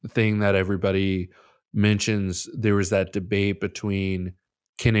famous thing that everybody mentions. There was that debate between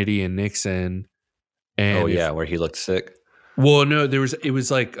Kennedy and Nixon. And where he looked sick. Well, no, it was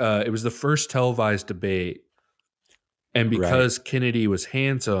the first televised debate. And because Kennedy was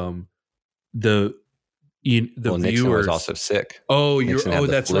handsome, the Nixon viewers was also sick. Oh,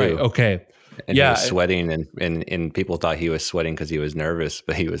 that's flu. Right. Okay. And he was sweating, and people thought he was sweating because he was nervous,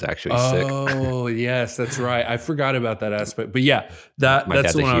 but he was actually sick. Oh, yes, that's right. I forgot about that aspect. But yeah, my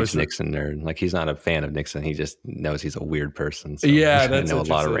dad's a huge Nixon nerd. Like, he's not a fan of Nixon. He just knows he's a weird person. So that's know a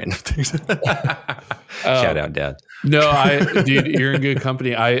lot of random things. Shout out, Dad. No, dude, you're in good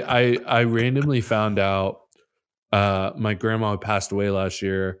company. I randomly found out my grandma passed away last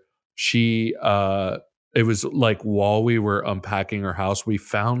year. She it was like while we were unpacking her house, we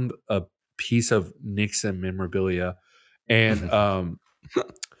found a piece of Nixon memorabilia, and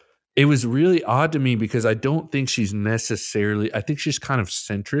it was really odd to me because I don't think she's necessarily, I think she's kind of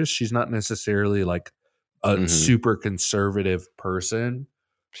centrist. She's not necessarily like a super conservative person,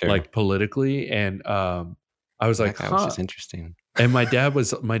 like politically. And I was like, that was just interesting. And my dad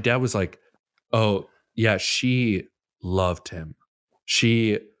was like, oh yeah, she loved him.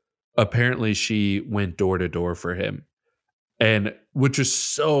 Apparently she went door to door for him. And which was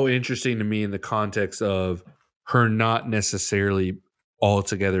so interesting to me in the context of her not necessarily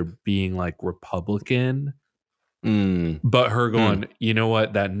altogether being like Republican, but her going, you know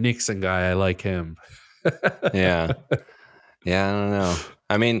what, that Nixon guy, I like him. Yeah, I don't know.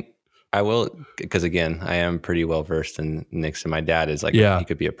 I mean, I will, because again, I am pretty well versed in Nixon. My dad is like, he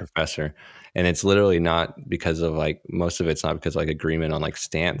could be a professor. And it's literally not because of like, most of it's not because of like agreement on like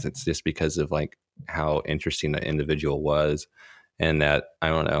stance. It's just because of like how interesting the individual was. And that, I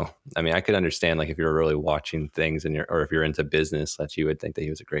don't know. I mean, I could understand like if you're really watching things or if you're into business, that you would think that he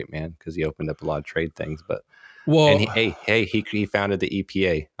was a great man because he opened up a lot of trade things. But he founded the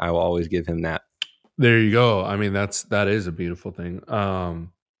EPA. I will always give him that. There you go. I mean, that is a beautiful thing.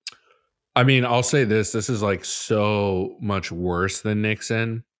 I mean, I'll say this is like so much worse than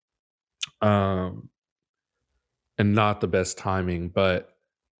Nixon. And not the best timing, but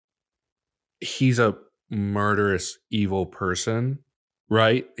he's a murderous, evil person,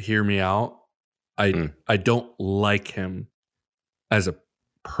 right? Hear me out. I don't like him as a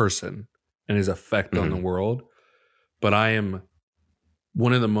person and his effect on the world, but I am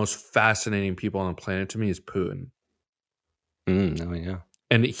one of the most fascinating people on the planet to me is Putin. Oh yeah.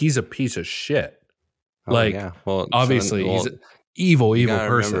 And he's a piece of shit. Well, obviously he's an evil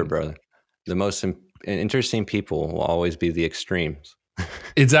person. Remember, brother, the most interesting people will always be the extremes.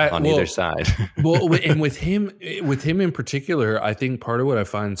 Exactly. On either side. Well, and with him in particular, I think part of what I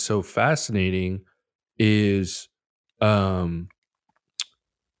find so fascinating is,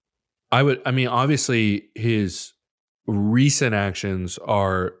 obviously his recent actions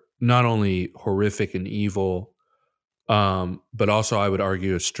are not only horrific and evil, but also I would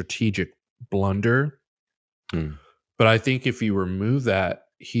argue a strategic blunder. But I think if you remove that,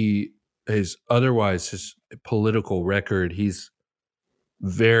 his political record, he's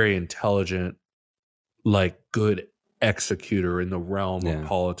very intelligent, like good executor in the realm of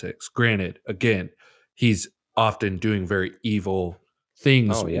politics. Granted, again, he's often doing very evil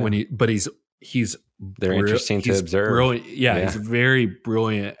things but he's they're interesting to observe. Brilliant. He's very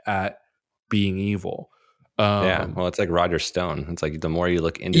brilliant at being evil. Well, it's like Roger Stone. It's like the more you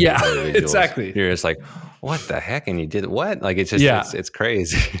look into the exactly, you're just like, what the heck? And you did what? Like it's just it's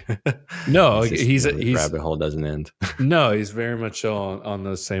crazy. No, he's rabbit hole doesn't end. No, he's very much so on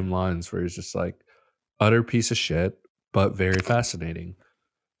those same lines where he's just like utter piece of shit, but very fascinating.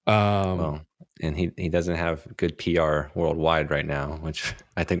 Well, and he doesn't have good PR worldwide right now, which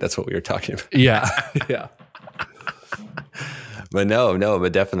I think that's what we were talking about. Yeah. But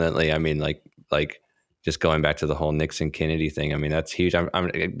but definitely, I mean, like just going back to the whole Nixon Kennedy thing. I mean, that's huge. I'm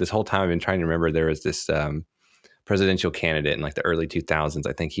this whole time I've been trying to remember there was this presidential candidate in like the early 2000s.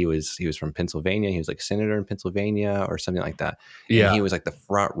 I think he was from Pennsylvania. He was like senator in Pennsylvania or something like that. Yeah. And he was like the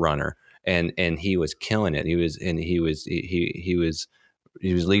front runner and he was killing it. He was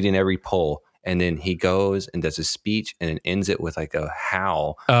leading every poll. And then he goes and does his speech and then ends it with like a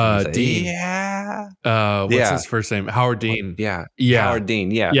howl. Dean. What's his first name? Howard Dean. Yeah. Howard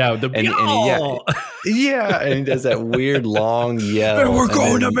Dean. Yeah. Yeah. And he does that weird long yell. And we're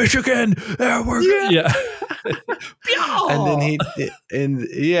going to Michigan. And then and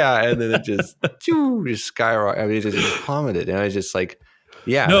then it just skyrocketed. I mean, it just plummeted, and I was just like,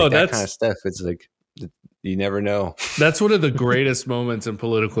 No, like that kind of stuff. It's like you never know. That's one of the greatest moments in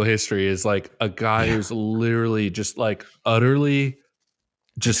political history. Is like a guy who's literally just like utterly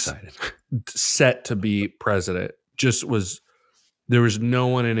just Excited. set to be president. There was no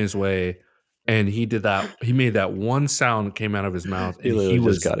one in his way. And he did that. He made that one sound came out of his mouth, and he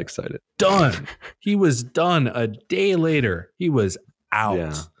just got excited. Done. He was done. A day later, he was out.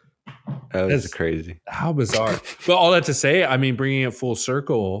 Yeah, that was crazy. How bizarre! But all that to say, I mean, bringing it full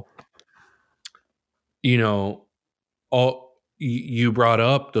circle, you know, you brought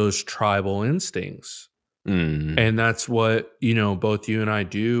up those tribal instincts, and that's what both you and I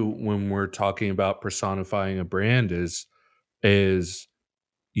do when we're talking about personifying a brand. Is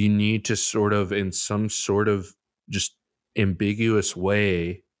you need to sort of, in some sort of just ambiguous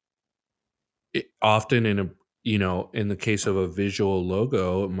way, often in the case of a visual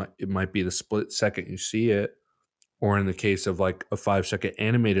logo, it might be the split second you see it, or in the case of like a 5-second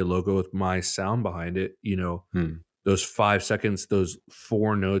animated logo with my sound behind it, those 5 seconds, those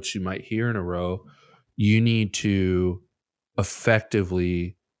 4 notes you might hear in a row, you need to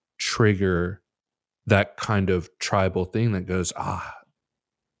effectively trigger that kind of tribal thing that goes,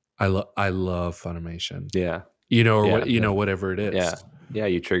 I love Funimation. Yeah. Whatever it is. Yeah. Yeah.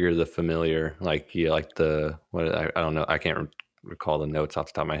 You trigger the familiar, like you like I don't know. I can't recall the notes off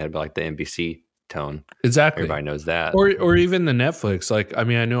the top of my head, but like the NBC tone. Exactly. Everybody knows that. Or even the Netflix. Like, I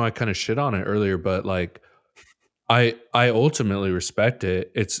mean, I know I kind of shit on it earlier, but like, I ultimately respect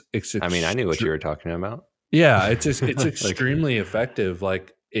it. I mean, I knew what you were talking about. Yeah. It's extremely effective.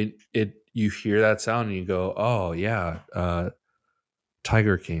 Like you hear that sound and you go, oh yeah,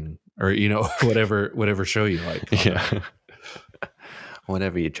 Tiger King, or whatever show you like. Yeah.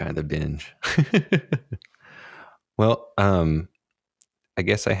 Whatever you're trying to binge. Well, I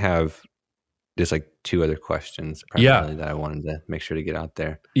guess I have just like 2 other questions primarily that I wanted to make sure to get out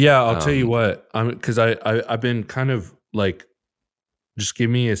there. Yeah, I'll tell you what. Because I've been kind of like, just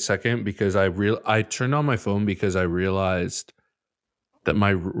give me a second, because I turned on my phone because I realized that my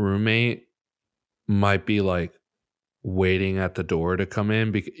roommate might be like waiting at the door to come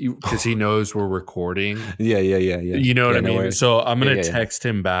in because he knows we're recording. Yeah. You know what I mean? So I'm gonna text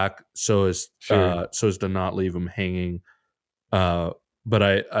him back so as to not leave him hanging. But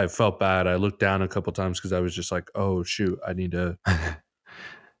I felt bad. I looked down a couple times because I was just like, oh shoot, I need to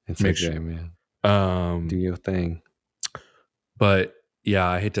make sure, man. Do your thing. But yeah,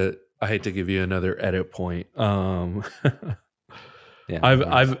 I hate to give you another edit point. Yeah,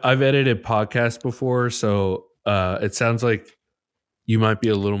 I've edited podcasts before, so it sounds like you might be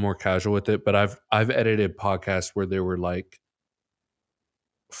a little more casual with it, but I've edited podcasts where there were like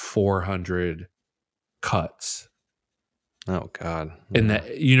 400 cuts. Oh God! And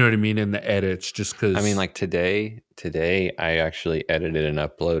you know what I mean, in the edits, just because. I mean, like today, I actually edited and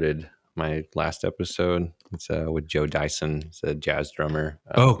uploaded my last episode. It's with Joe Dyson. He's a jazz drummer.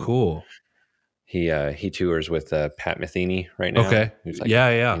 Oh, cool. He tours with Pat Metheny right now. Okay. Who's like,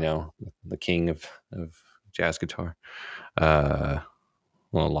 the king of jazz guitar. Well,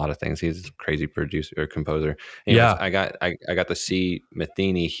 a lot of things. He's a crazy producer or composer. Anyways, I got to see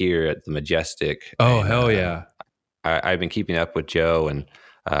Metheny here at the Majestic. Oh, hell yeah. I've been keeping up with Joe, and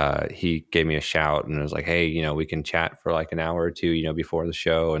he gave me a shout and was like, hey, we can chat for like an hour or 2, before the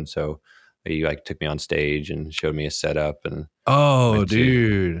show. And so he like took me on stage and showed me a setup. And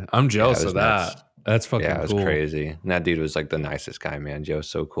dude, I'm jealous of that. Nuts. That's fucking cool. Yeah, it was crazy. And that dude was like the nicest guy, man. Joe's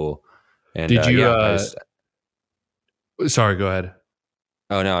so cool. And did you sorry, go ahead.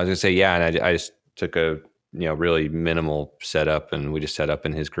 Oh no, I was gonna say, and I just took a really minimal setup, and we just set up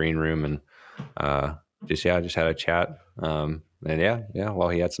in his green room, and just had a chat. And while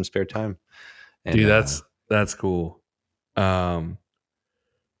he had some spare time. And, dude, that's cool. But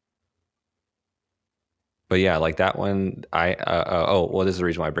yeah, like that one, this is the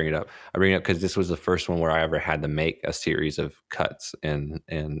reason why I bring it up. I bring it up because this was the first one where I ever had to make a series of cuts and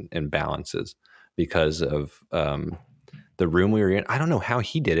balances because of the room we were in. I don't know how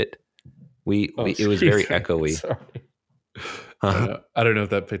he did it. It was very echoey. Sorry. I don't know if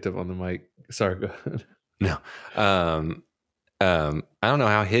that picked up on the mic. Sorry, go ahead. No. I don't know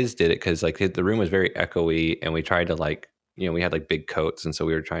how his did it because like the room was very echoey, and we tried to like, we had like big coats, and so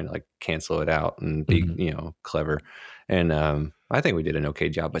we were trying to like cancel it out and be clever. And I think we did an okay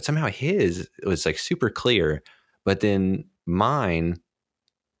job, but somehow his was like super clear, but then mine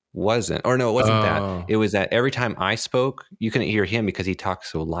wasn't. Or no, it wasn't that. It was that every time I spoke, you couldn't hear him because he talked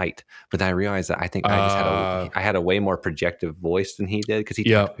so light. But then I realized that I think I had a way more projective voice than he did because he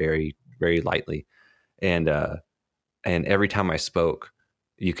talked very, very lightly. and every time I spoke,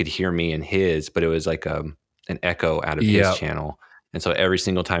 you could hear me in his, but it was like an echo out of his Yep. channel. And so every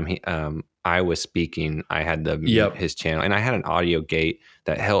single time I was speaking, I had to mute Yep. his channel, and I had an audio gate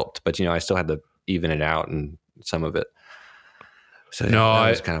that helped, but I still had to even it out and some of it. So No, that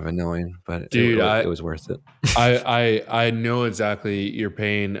was kind of annoying, but dude, it was worth it. I know exactly your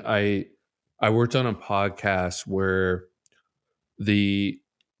pain. I worked on a podcast where the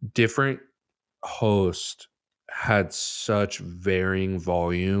different host had such varying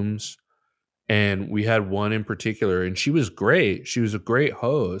volumes, and we had one in particular, and she was great. She was a great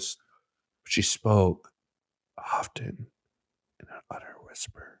host, but she spoke often in an utter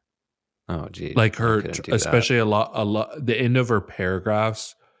whisper. Oh, geez. Like I her, couldn't do especially that. a lot, the end of her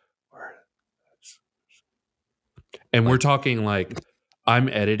paragraphs were, and we're Like, talking like I'm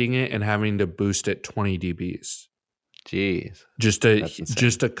editing it and having to boost it 20 dBs geez, just that's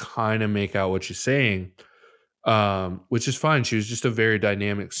insane. to kind of make out what she's saying, which is fine. She was just a very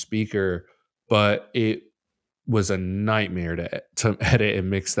dynamic speaker, but it was a nightmare to edit and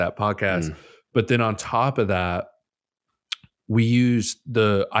mix that podcast. But then on top of that, we used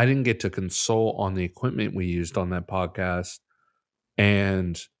I didn't get to consult on the equipment we used on that podcast,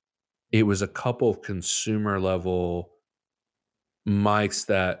 and it was a couple of consumer level mics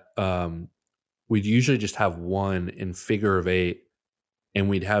that we'd usually just have one in figure of 8, and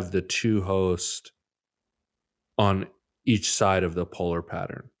we'd have the two hosts on each side of the polar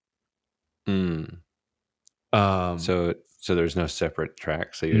pattern. So there's no separate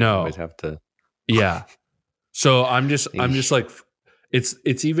track, so you always have to. Yeah. So I'm just like,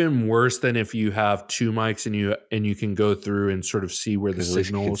 it's even worse than if you have two mics and you can go through and sort of see where the At least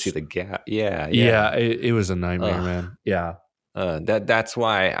you can signals. see the gap. Yeah. It was a nightmare, man. Yeah. That's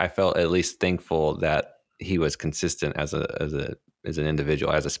why I felt at least thankful that he was consistent as an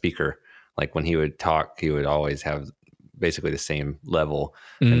individual, as a speaker. Like when he would talk, he would always have basically the same level.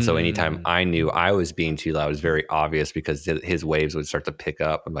 And so anytime I knew I was being too loud, it was very obvious because his waves would start to pick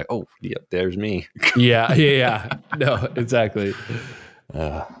up. I'm like, oh, yep, there's me. Yeah. No, exactly.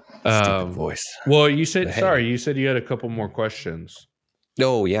 Stupid voice. Well, you said you had a couple more questions.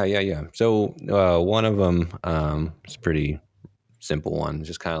 Oh, yeah. So one of them is pretty simple one.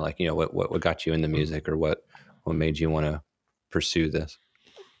 Just kind of like, what got you into music, or what made you want to pursue this?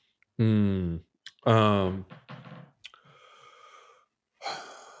 Is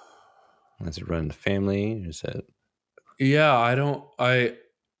it running the family? Is it? Yeah,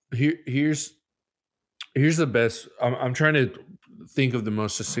 here's the best. I'm trying to think of the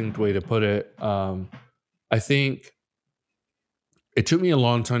most succinct way to put it. I think it took me a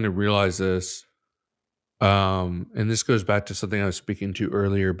long time to realize this. And this goes back to something I was speaking to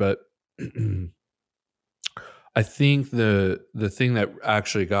earlier, but I think the thing that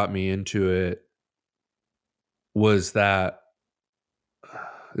actually got me into it was that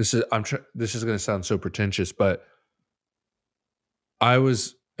this is going to sound so pretentious, but I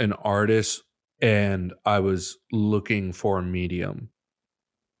was an artist and I was looking for a medium.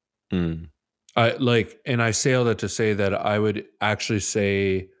 And I say all that to say that I would actually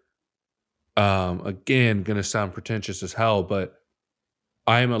say, again, going to sound pretentious as hell, but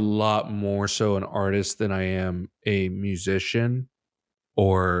I am a lot more so an artist than I am a musician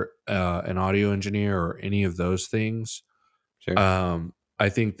or an audio engineer or any of those things. Sure. I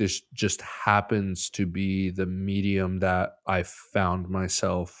think this just happens to be the medium that I found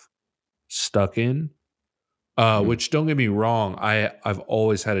myself stuck in. Which, don't get me wrong, I've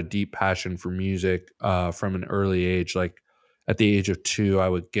always had a deep passion for music from an early age. Like at the age of 2, I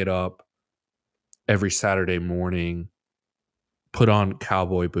would get up every Saturday morning, put on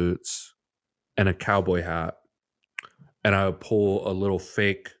cowboy boots and a cowboy hat, and I would pull a little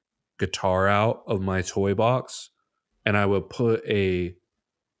fake guitar out of my toy box, and I would put a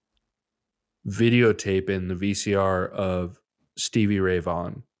videotape in the VCR of Stevie Ray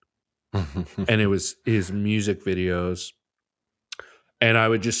Vaughan. And it was his music videos. And I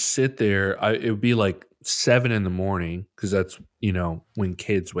would just sit there. It would be like 7 a.m, because that's, when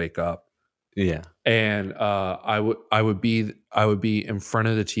kids wake up. Yeah. And I would be in front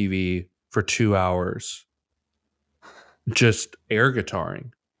of the TV for 2 hours, just air guitaring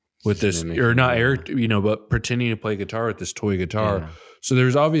with this, or not air, but pretending to play guitar with this toy guitar. Yeah. So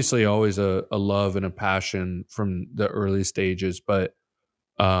there's obviously always a love and a passion from the early stages, but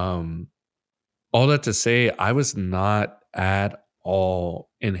all that to say, I was not at all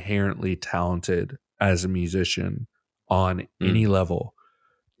inherently talented as a musician on any level.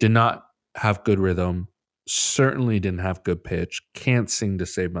 Did not have good rhythm, certainly didn't have good pitch, can't sing to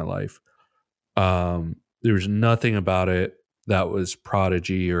save my life. There was nothing about it that was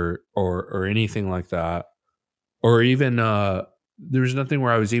prodigy or anything like that, or even there was nothing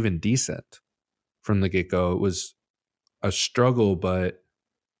where I was even decent from the get-go. It was a struggle, but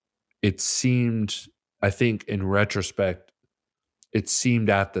it seemed, I think in retrospect, it seemed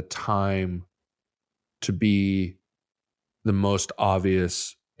at the time to be the most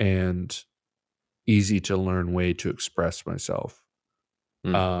obvious and easy to learn way to express myself.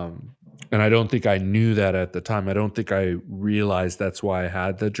 And I don't think I knew that at the time. I don't think I realized that's why I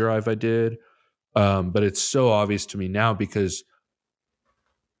had the drive I did. But it's so obvious to me now because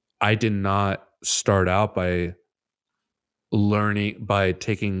I did not start out by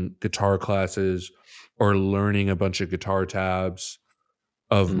taking guitar classes or learning a bunch of guitar tabs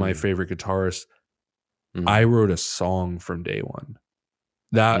of my favorite guitarists. I wrote a song from day one.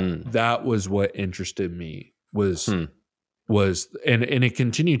 That was what interested me was and it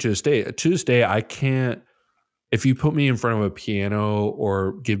continued to this day. I can't, if you put me in front of a piano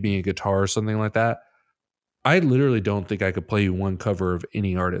or give me a guitar or something like that, I literally don't think I could play you one cover of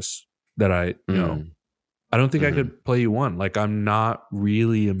any artist that I know. I don't think I could play you one. Like, I'm not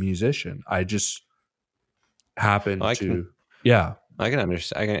really a musician. I just happen to. I can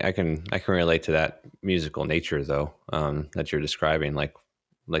understand. I can relate to that musical nature though, that you're describing, like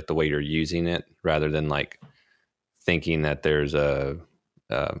the way you're using it rather than like thinking that there's a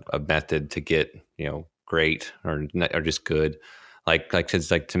method to get, great or just good.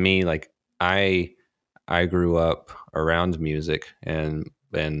 Cause like to me, like I grew up around music and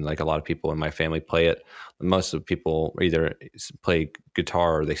like a lot of people in my family play it. Most of the people either play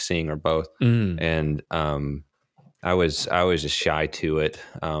guitar or they sing or both. And, I was just shy to it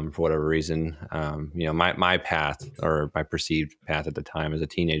for whatever reason. My path or my perceived path at the time as a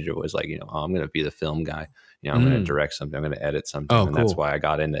teenager was like, I'm going to be the film guy. I'm going to direct something. I'm going to edit something, and that's why I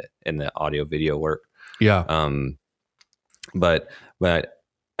got in the audio video work. Yeah. But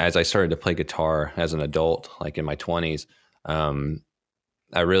as I started to play guitar as an adult, like in my 20s,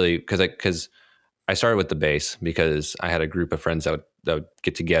 I really because I started with the bass because I had a group of friends that would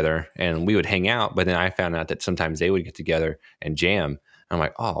get together and we would hang out. But then I found out that sometimes they would get together and jam. And I'm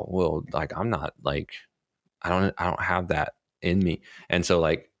like, oh, well, like I'm not like, I don't have that in me. And so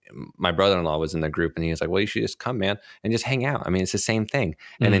like my brother-in-law was in the group and he was like, well, you should just come, man, and just hang out. I mean, it's the same thing.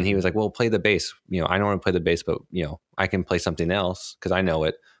 And then he was like, well, play the bass. I don't want to play the bass, but I can play something else because I know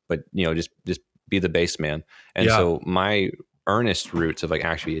it. But just be the bass man. And so my earnest roots of like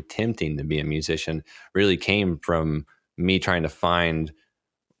actually attempting to be a musician really came from me trying to find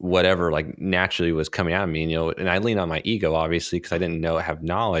whatever like naturally was coming out of me, and I lean on my ego obviously because I didn't have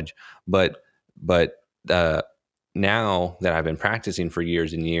knowledge, but now that I've been practicing for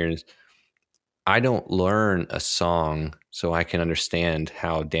years and years, I don't learn a song so I can understand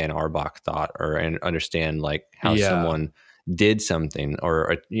how Dan Arbach thought and understand like how someone did something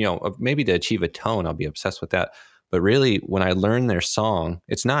or maybe to achieve a tone. I'll be obsessed with that. But really, when I learn their song,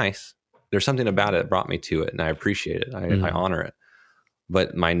 it's nice. There's something about it that brought me to it, and I appreciate it. I honor it.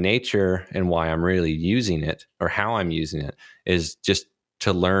 But my nature and why I'm really using it or how I'm using it is just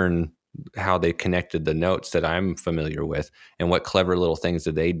to learn how they connected the notes that I'm familiar with and what clever little things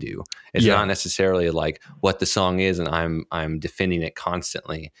that they do. It's not necessarily like what the song is and I'm defending it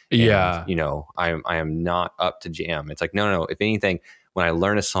constantly. And, I am not up to jam. It's like, no. If anything, when I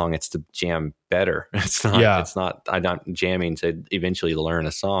learn a song, it's to jam better. It's not, I'm not jamming to eventually learn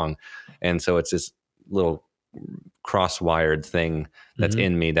a song. And so it's this little cross-wired thing that's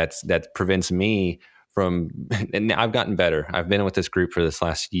in me that prevents me from, and I've gotten better. I've been with this group for this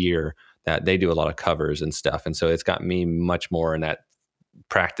last year that they do a lot of covers and stuff. And so it's got me much more in that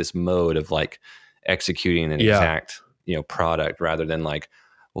practice mode of like executing an exact, product rather than like,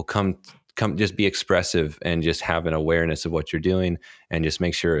 well, come just be expressive and just have an awareness of what you're doing and just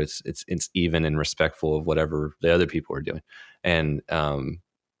make sure it's even and respectful of whatever the other people are doing. And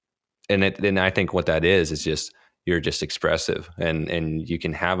I think what that is just, you're just expressive and you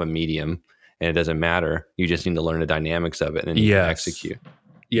can have a medium and it doesn't matter. You just need to learn the dynamics of it and you can execute.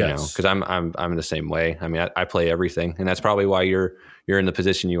 Cause I'm the same way. I mean, I play everything, and that's probably why you're in the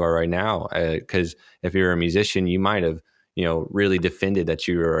position you are right now. Cause if you're a musician, you might have, really defended that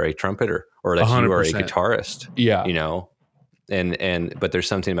you are a trumpeter or that 100%. You are a guitarist, but there's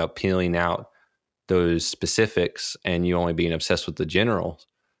something about peeling out those specifics and you only being obsessed with the general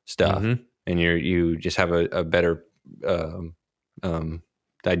stuff. And you just have a better,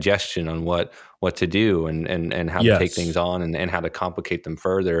 digestion on what to do and how to take things on and how to complicate them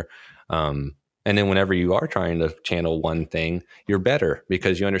further. And then whenever you are trying to channel one thing, you're better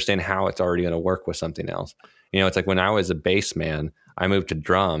because you understand how it's already going to work with something else. It's like when I was a bass man, I moved to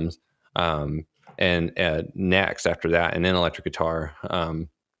drums. And and next after that, and then electric guitar. And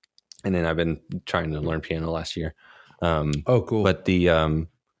then I've been trying to learn piano last year. Oh, cool. But the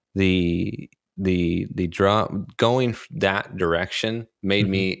drum going that direction made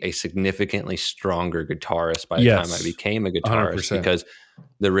me a significantly stronger guitarist by the time I became a guitarist 100%. because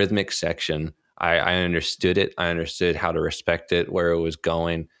the rhythmic section, I understood it. I understood how to respect it, where it was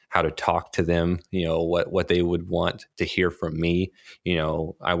going, how to talk to them, what they would want to hear from me.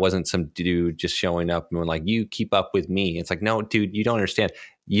 I wasn't some dude just showing up and like, you keep up with me. It's like, no, dude, you don't understand.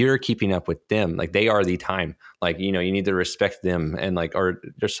 You're keeping up with them. Like, they are the time. Like, you need to respect them. And like, or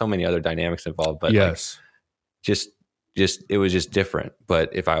there's so many other dynamics involved, but yes, just it was just different. But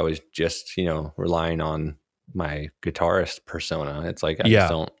if I was just, relying on my guitarist persona, it's like,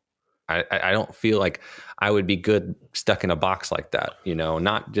 I don't feel like I would be good stuck in a box like that,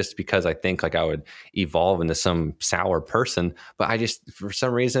 not just because I think like I would evolve into some sour person, but I just, for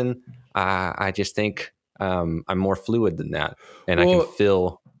some reason, I just think I'm more fluid than that, and I can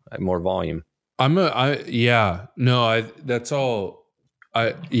feel more volume. I'm with you on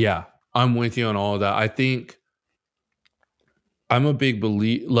all of that. I think I'm a big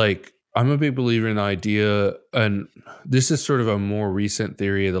believer in the idea, and this is sort of a more recent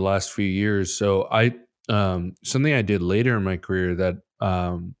theory of the last few years. So something I did later in my career that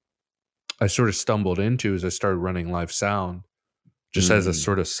I sort of stumbled into is I started running live sound just as a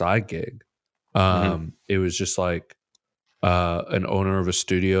sort of side gig. It was just like an owner of a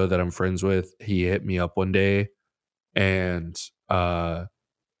studio that I'm friends with. He hit me up one day and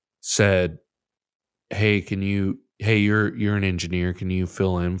said, "Hey, you're an engineer. Can you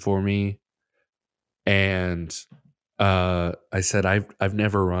fill in for me?" And I said, I've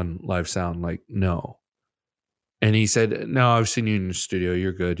never run live sound. Like, no. And he said, "No, I've seen you in the studio.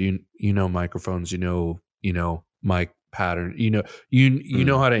 You're good. You know microphones. You know mic pattern. You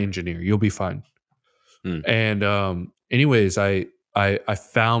know how to engineer. You'll be fine." And anyways, I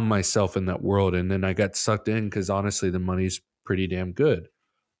found myself in that world, and then I got sucked in because honestly, the money's pretty damn good.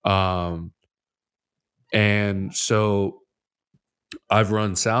 And so I've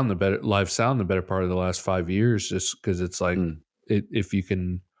run live sound the better part of the last 5 years, just because it's like if you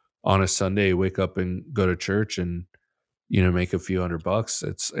can on a Sunday wake up and go to church and make a few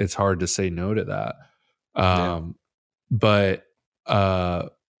 $100, it's hard to say no to that. But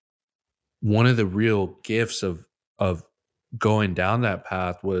one of the real gifts of going down that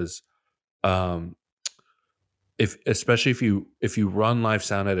path was, especially if you run live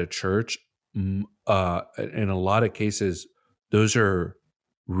sound at a church, in a lot of cases, those are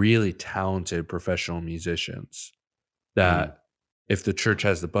really talented professional musicians that if the church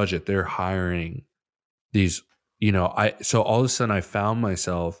has the budget, they're hiring these, so all of a sudden I found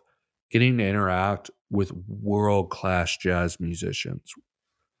myself getting to interact with world-class jazz musicians,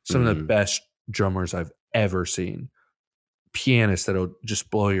 some of the best drummers I've ever seen, pianists that'll just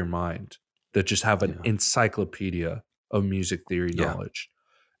blow your mind, that just have an encyclopedia of music theory knowledge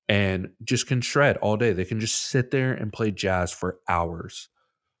and just can shred all day. They can just sit there and play jazz for hours.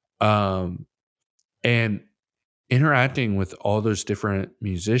 And interacting with all those different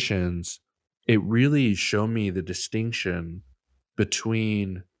musicians, it really showed me the distinction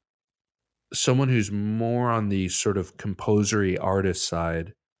between someone who's more on the sort of composery artist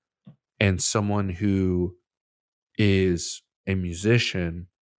side and someone who is a musician.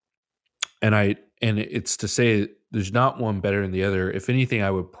 And it's to say there's not one better than the other. If anything,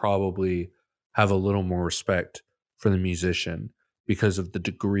 I would probably have a little more respect for the musician because of the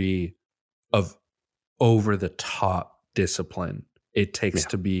degree of over the top discipline it takes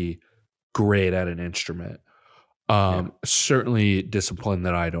to be great at an instrument. Certainly discipline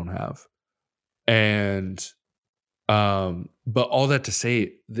that I don't have. And but all that to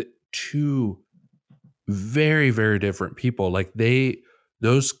say that two very, very different people, like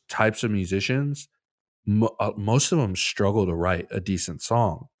those types of musicians, most of them struggle to write a decent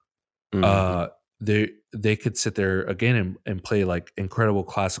song. They could sit there again and play like incredible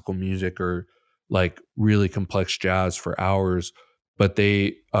classical music or like really complex jazz for hours, but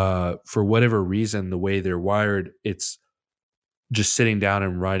they for whatever reason, the way they're wired, it's just sitting down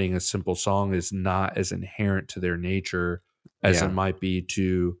and writing a simple song is not as inherent to their nature as it might be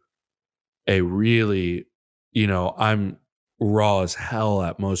to a really, I'm raw as hell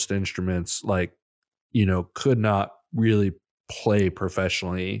at most instruments, like, could not really play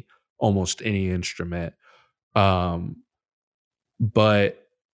professionally almost any instrument. But,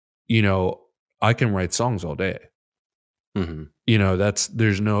 I can write songs all day.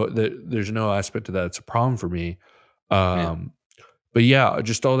 There's no aspect of that. It's a problem for me. But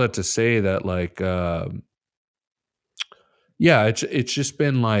just all that to say that like, it's just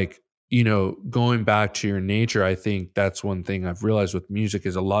been like, going back to your nature, I think that's one thing I've realized with music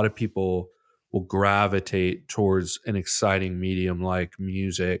is a lot of people will gravitate towards an exciting medium like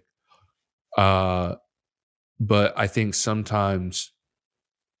music. Uh, but I think sometimes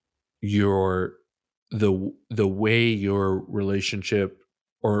your the way your relationship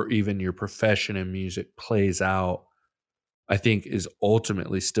or even your profession in music plays out, I think is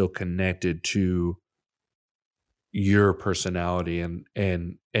ultimately still connected to your personality and Yeah,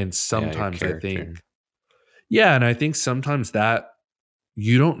 your sometimes I character. think yeah, and I think sometimes that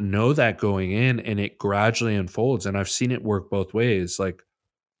you don't know that going in and it gradually unfolds and I've seen it work both ways. Like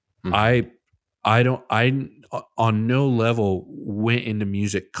Hmm. I I don't I on no level went into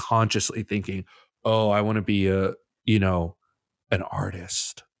music consciously thinking, "Oh, I want to be you know, an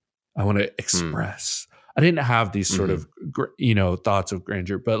artist. I want to Mm. express." I didn't have these sort Hmm. of thoughts of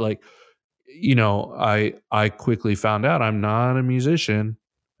grandeur, but like I quickly found out I'm not a musician.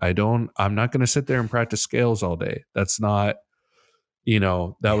 I'm not going to sit there and practice scales all day. That's not,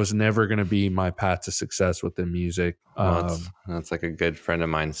 that Yeah. was never going to be my path to success within music. Well, that's like a good friend of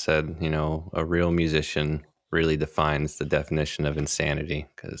mine said, a real musician really defines the definition of insanity,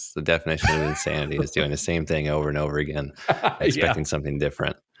 because the definition of insanity is doing the same thing over and over again, Yeah. expecting something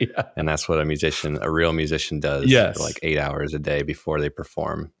different. Yeah. And that's what a real musician does for like Yes. 8 hours a day before they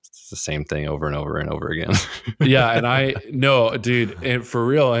perform. It's the same thing over and over and over again. Yeah, and I no, dude, and for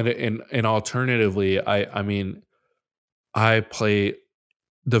real, and alternatively, I mean, I play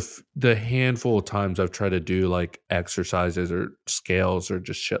the handful of times I've tried to do like exercises or scales or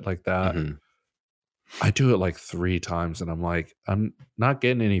just shit like that. Hmm. I do it like 3 times and I'm like, I'm not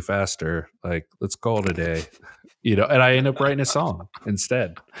getting any faster. Like, let's call it a day. And I end up writing a song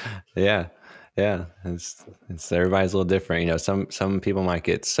instead. Yeah. Yeah. It's everybody's a little different. Some people might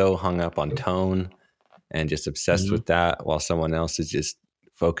get so hung up on tone and just obsessed Mhm. with that, while someone else is just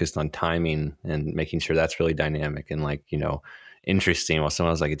focused on timing and making sure that's really dynamic and like, interesting, while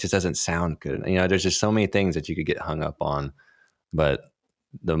someone else like, it just doesn't sound good. There's just so many things that you could get hung up on. But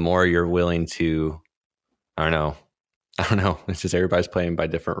the more you're willing to, I don't know, I don't know. It's just everybody's playing by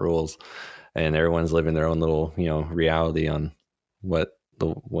different rules, and everyone's living their own little, reality on what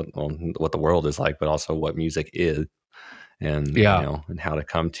what the world is like, but also what music is, and Yeah. and how to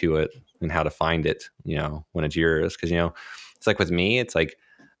come to it and how to find it, when it's yours. Because it's like with me, it's like,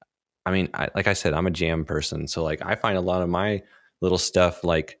 I mean, like I said, I'm a jam person, so like I find a lot of my little stuff,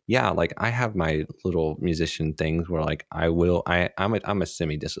 like, yeah, like I have my little musician things where like I'm a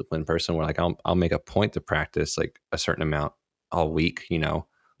semi disciplined person where like I'll make a point to practice like a certain amount all week,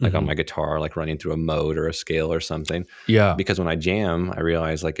 like on Mhm. my guitar, like running through a mode or a scale or something. Yeah. Because when I jam, I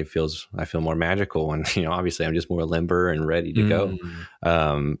realize like I feel more magical, and obviously I'm just more limber and ready to go.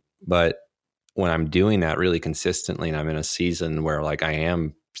 Mm. But when I'm doing that really consistently, and I'm in a season where like I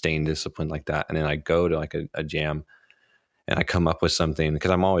am staying disciplined like that, and then I go to like a jam and I come up with something, because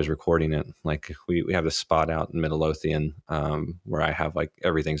I'm always recording it. Like we have this spot out in Midlothian, where I have like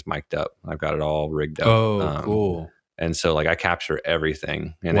everything's mic'd up. I've got it all rigged up. Oh, cool. And so like I capture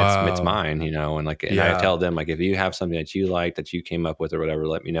everything, and it's Wow. mine, and like, and I Yeah. tell them like, if you have something that you like that you came up with or whatever,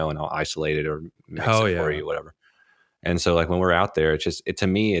 let me know and I'll isolate it or mix Hell it for yeah. you, whatever. And so like when we're out there, to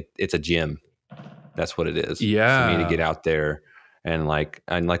me it's a gym. That's what it is for me, to get Yeah. out there and like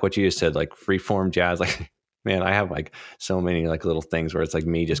what you just said, like free form jazz. Like, man, I have like so many like little things where it's like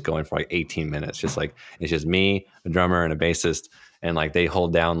me just going for like 18 minutes, just like it's just me, a drummer, and a bassist, and like they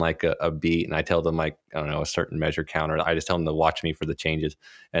hold down like a beat, and I tell them like, I don't know, a certain measure counter. I just tell them to watch me for the changes,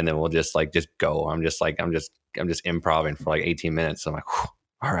 and then we'll just go. I'm just improvising for like 18 minutes. So I'm like, whew,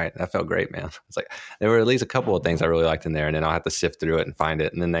 all right, that felt great, man. It's like there were at least a couple of things I really liked in there, and then I'll have to sift through it and find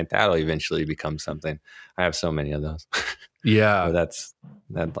it, and then that'll eventually become something. I have so many of those, but Yeah. that's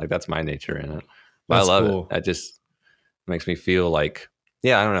my nature in it. But I That's love it. cool. That just makes me feel like,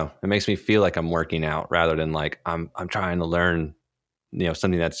 yeah, I don't know. It makes me feel like I'm working out rather than like I'm trying to learn,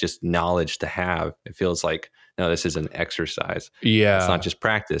 something that's just knowledge to have. It feels like, no, this is an exercise. It's not Yeah. just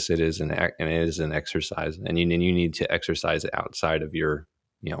practice. It is an exercise, and you need to exercise it outside of your,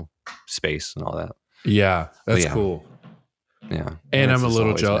 space and all that. Yeah. But That's yeah, cool. yeah, And it's just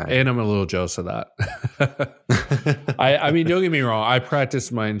always magic. I'm a little jealous of that. I mean, don't get me wrong. I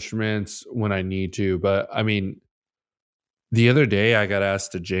practice my instruments when I need to, but I mean, the other day I got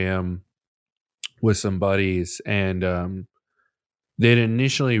asked to jam with some buddies, and they'd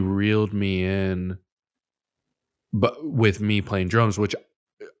initially reeled me in, but with me playing drums, which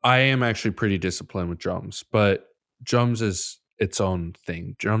I am actually pretty disciplined with drums, but drums is its own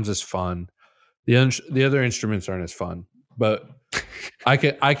thing. Drums is fun. The other instruments aren't as fun, but I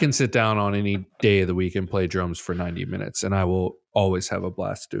can sit down on any day of the week and play drums for 90 minutes, and I will always have a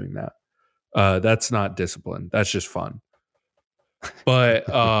blast doing that. That's not discipline. That's just fun. But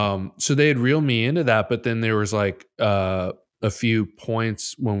so they'd reel me into that, but then there was like a few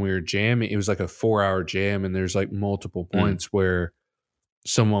points when we were jamming. It was like a 4-hour jam, and there's like multiple Mm, points where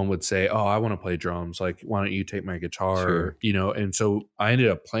someone would say, "Oh, I want to play drums. Like, why don't you take my guitar?" sure. You know, and so I ended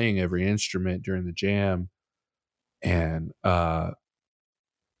up playing every instrument during the jam, and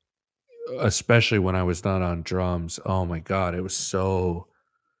especially when I was not on drums, oh my god, it was so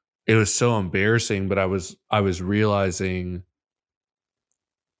embarrassing. But I was realizing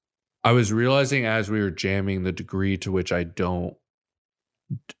as we were jamming the degree to which I don't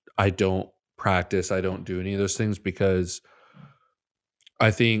practice, I don't do any of those things, because I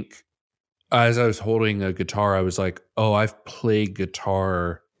think as I was holding a guitar, I was like, "Oh, I've played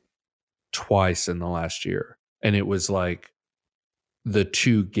guitar twice in the last year." And it was like the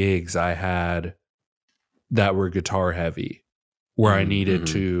 2 gigs I had that were guitar heavy, where I Mm, needed mhm.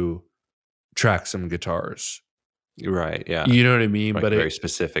 to track some guitars. Right, yeah. You know what I mean? Like But a very it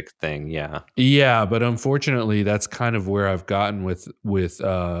specific thing, yeah. yeah, but unfortunately, that's kind of where I've gotten with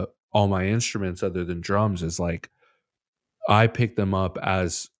all my instruments other than drums, is like I pick them up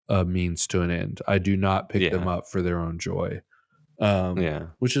as a means to an end. I do not pick them Yeah, up for their own joy. yeah.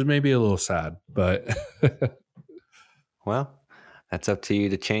 Which is maybe a little sad, but Well, that's up to you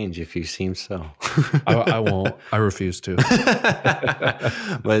to change if you seem so. I won't. I refuse to.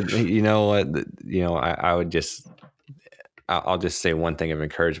 But you know what? I would just I'll just say one thing of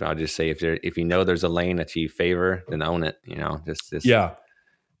encouragement. I'll just say if you know there's a lane that you favor, then own it. Yeah.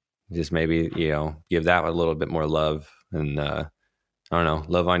 Just maybe give that a little bit more love, and I don't know,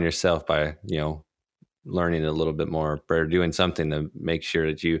 love on yourself by learning a little bit more, or doing something to make sure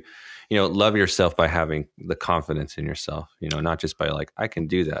that you love yourself by having the confidence in yourself. Not just by like I can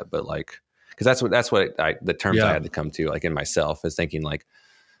do that, but like because that's what the terms I Yeah. had to come to like in myself is thinking like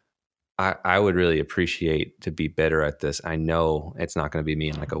I would really appreciate to be better at this. I know it's not going to be me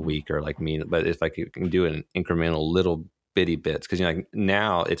in like a week or like me, but if I can do it in incremental little bitty bits, because like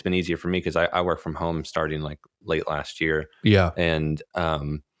now it's been easier for me because I work from home starting like late last year, Yeah. and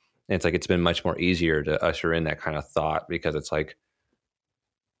it's like it's been much more easier to usher in that kind of thought because it's like,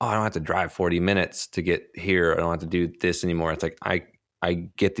 oh, I don't have to drive 40 minutes to get here. I don't have to do this anymore. It's like I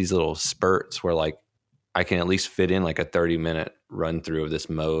get these little spurts where like I can at least fit in like a 30-minute run through of this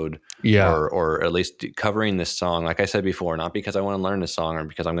mode, Yeah. or at least covering this song. Like I said before, not because I want to learn the song or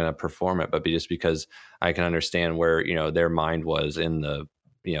because I'm going to perform it, but just because I can understand where, their mind was in the,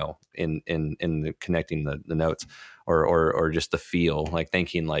 in the connecting the notes, or just the feel, like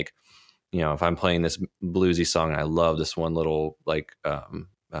thinking like, if I'm playing this bluesy song and I love this one little like,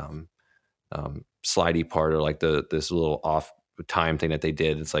 slidey part, or like this little off time thing that they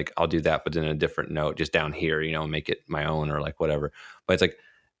did. It's like I'll do that, but in a different note, just down here, make it my own or like whatever. But it's like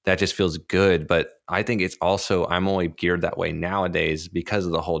that just feels good. But I think it's also I'm only geared that way nowadays because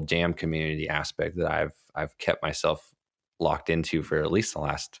of the whole jam community aspect that I've kept myself locked into for at least the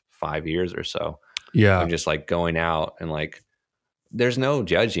last 5 years or so. Yeah. Of just like going out and like there's no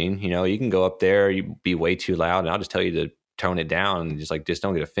judging. You can go up there, you be way too loud, and I'll just tell you to tone it down and just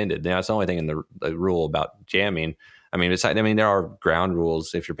don't get offended. That's the only thing in the rule about jamming. There are ground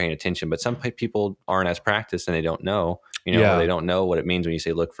rules if you're paying attention, but some people aren't as practiced and they don't know, or they Yeah. don't know what it means when you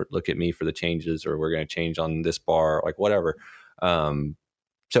say look at me for the changes, or we're going to change on this bar, like whatever.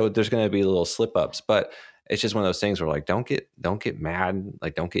 So there's going to be little slip ups, but it's just one of those things where like don't get mad,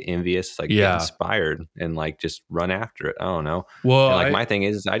 like don't get envious, like get Yeah. inspired and like just run after it. I don't know. Well, And like my thing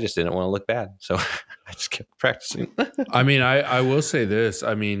is I just didn't want to look bad, so I just kept practicing. I will say this.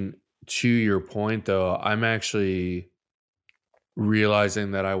 I mean, to your point though, I'm actually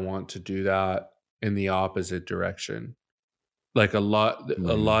realizing that I want to do that in the opposite direction. Like a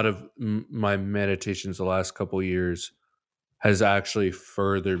Mm, lot of my meditations the last couple years has actually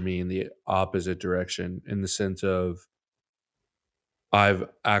furthered me in the opposite direction, in the sense of I've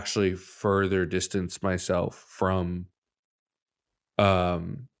actually further distanced myself from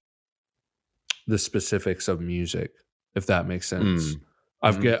um the specifics of music, if that makes sense. mm,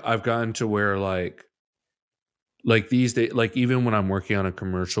 mhm, I've gotten to where like these days, like even when I'm working on a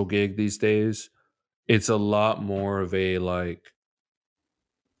commercial gig these days, it's a lot more of a like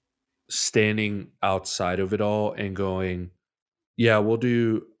standing outside of it all and going, yeah, I'll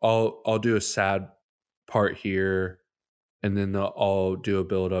do a sad part here, and then I'll do a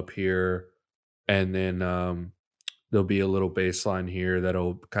build up here, and then there'll be a little bass line here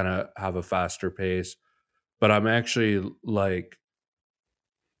that'll kind of have a faster pace. But I'm actually like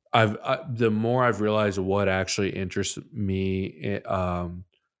the more I've realized what actually interests me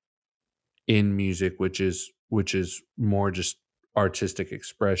in music, which is more just artistic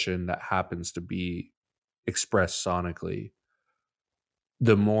expression that happens to be expressed sonically,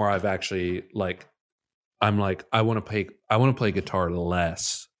 the more I've actually like I'm like I want to play guitar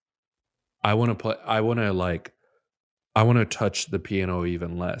less. I want to touch the piano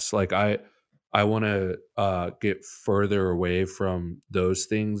even less. Like I want to get further away from those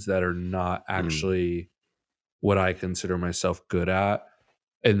things that are not Mm. actually what I consider myself good at.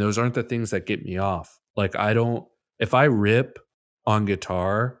 And those aren't the things that get me off. Like I don't if I rip on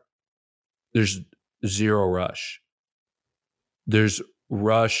guitar, there's zero rush. There's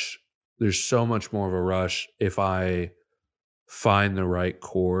rush, there's so much more of a rush if I find the right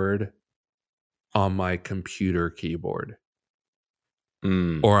chord on my computer keyboard,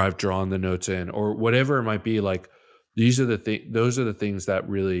 Mm. or I've drawn the notes in, or whatever it might be. Like those are the things that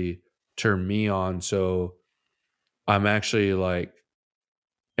really turn me on. So I'm actually like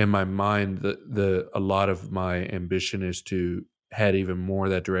in my mind, the a lot of my ambition is to head even more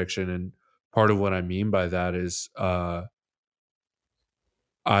that direction. And part of what I mean by that is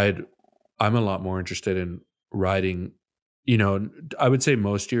I'd I'm a lot more interested in writing, I would say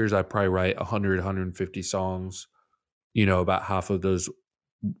most years I probably write 100, songs. About half of those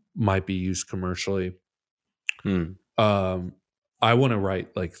might be used commercially. Mm. Um, I want to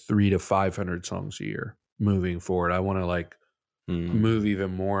write like 300 to 500 songs a year moving forward. I want to like Mm. move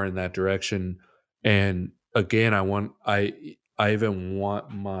even more in that direction. And again, I even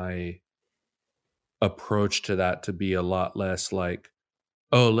want my approach to that to be a lot less like,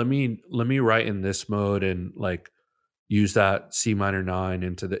 oh, let me write in this mode and like use that C minor 9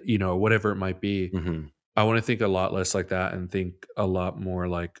 into the, whatever it might be. Mhm. I want to think a lot less like that and think a lot more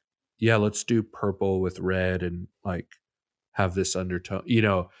like, yeah, let's do purple with red and like have this undertone,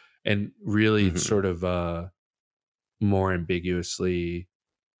 and really Mhm. sort of more ambiguously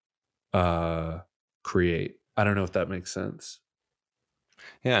uh create. I don't know if that makes sense.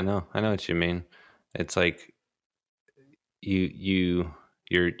 Yeah, no, I know what you mean. It's like you've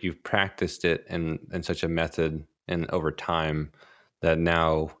practiced it in such a method and over time that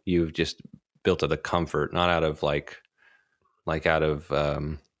now you've just built it a comfort, not out of like out of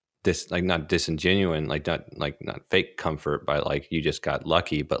this like not disingenuine, not fake comfort, but like you just got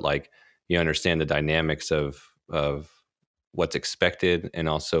lucky, but like you understand the dynamics of what's expected and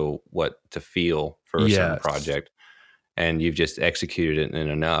also what to feel for a certain Yes. project, and you've just executed it in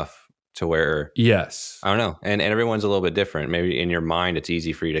enough to where Yes. I don't know. And everyone's a little bit different. Maybe in your mind, it's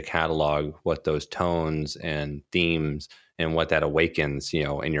easy for you to catalog what those tones and themes and what that awakens,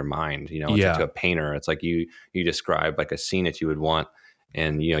 in your mind. It's like to Yeah. a painter. It's like you describe like a scene that you would want,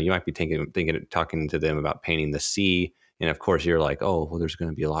 and you might be thinking, talking to them about painting the sea, and of course you're like, oh, well, there's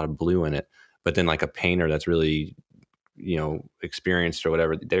going to be a lot of blue in it. But then like a painter that's really experienced or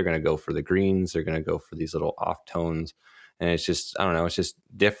whatever, they're going to go for the greens. They're going to go for these little off tones, and it's just I don't know. It's just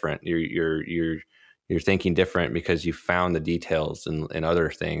different. You're thinking different because you found the details and other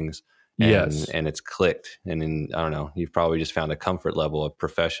things, and Yes. and it's clicked. And then I don't know. You've probably just found a comfort level of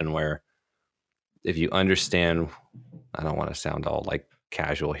profession where if you understand, I don't want to sound all like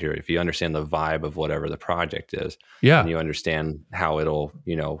casual here. If you understand the vibe of whatever the project is, and Yeah. you understand how it'll,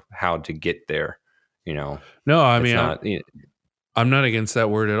 how to get there, you know, No, I it's mean, not. I'm not against that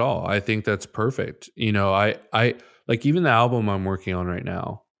word at all. I think that's perfect. I like even the album I'm working on right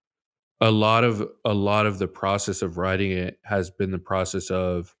now. A lot of the process of writing it has been the process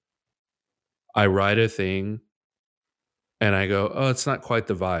of I write a thing and I go, "Oh, it's not quite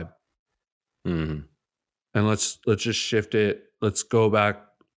the vibe." Mhm. And let's just shift it. Let's go back,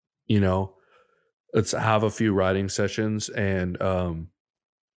 you know, let's have a few writing sessions and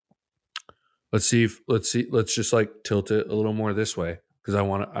let's just like tilt it a little more this way because I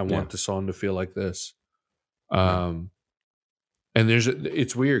Yeah. want the song to feel like this. Yeah. Um and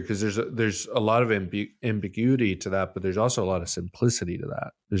it's weird because there's a lot of ambiguity to that, but there's also a lot of simplicity to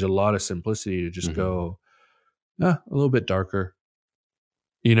that. There's a lot of simplicity to just Mhm. go, a little bit darker,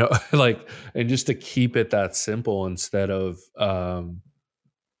 like, and just to keep it that simple instead of, but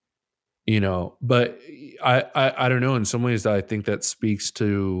I don't know. In some ways, I think that speaks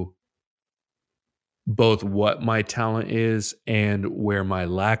to both what my talent is and where my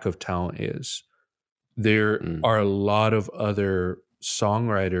lack of talent is. There Mm. are a lot of other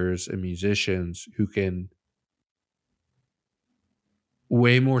songwriters and musicians who can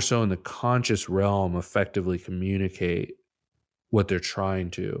way more so in the conscious realm effectively communicate what they're trying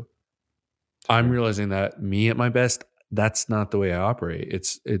to. I'm Sure. realizing that me at my best, that's not the way I operate.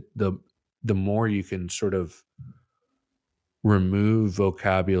 The more you can sort of remove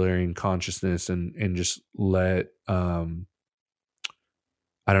vocabulary and consciousness and just let I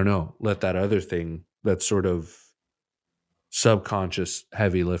don't know, let that other thing that sort of subconscious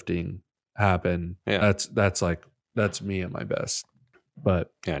heavy lifting happen. Yeah. That's me at my best.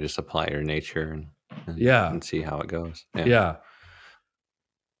 But Yeah. Just apply your nature yeah, and see how it goes. Yeah. yeah.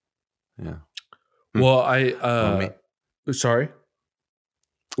 Yeah. Hmm. Well, I Well, me. sorry.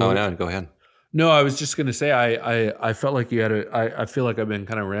 Oh, What? no. Go ahead. No, I was just gonna say I felt like you had I feel like I've been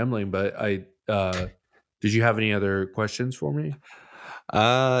kind of rambling, but did you have any other questions for me?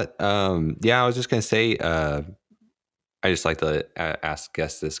 Yeah, I was just gonna say, I just like to ask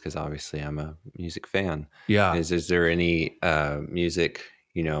guests this because obviously I'm a music fan. Yeah. Is there any music,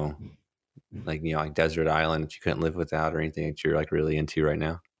 like Desert Island that you couldn't live without, or anything that you're like really into right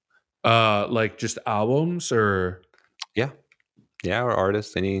now? Like just albums or Yeah, yeah, or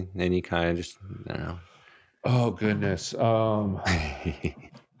artists, any kind of just I don't know. oh goodness. Part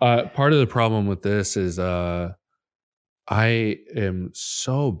of the problem with this is I am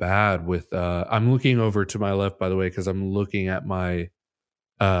so bad with I'm looking over to my left by the way because I'm looking at my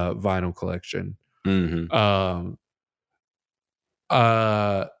vinyl collection. Hmm. Um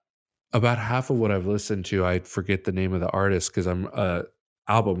uh about half of what I've listened to, I forget the name of the artist because I'm a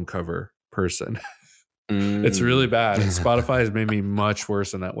album cover person. It's really Mm. bad. And Spotify has made me much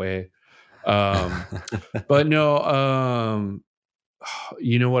worse in that way. Um but no,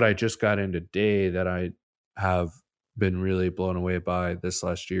 you know what I just got in today that I have been really blown away by this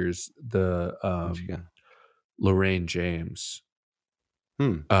last year's the What you got? Lorraine James.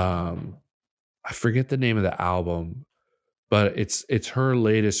 Hmm. Um I forget the name of the album, but it's her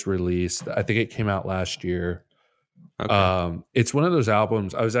latest release. I think it came out last year. Okay. It's one of those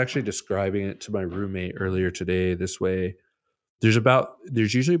albums. I was actually describing it to my roommate earlier today this way. There's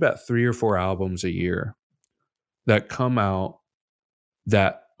usually about 3 or 4 albums a year that come out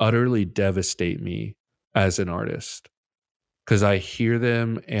that utterly devastate me as an artist because I hear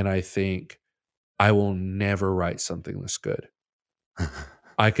them and I think I will never write something this good.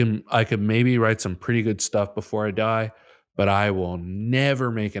 I can maybe write some pretty good stuff before I die, but I will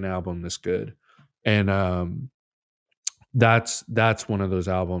never make an album this good. And that's one of those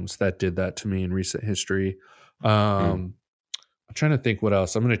albums that did that to me in recent history. Hmm. I'm trying to think what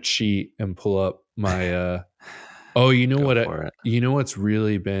else. I'm gonna cheat and pull up my oh, you know Go what for it. you know what's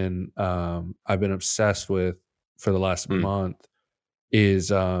really been I've been obsessed with for the last Hmm. month is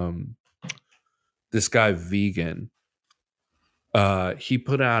this guy Vegan. He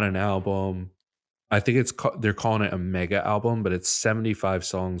put out an album. I think they're calling it a mega album, but it's 75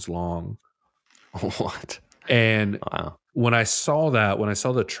 songs long. What? And Wow. when I saw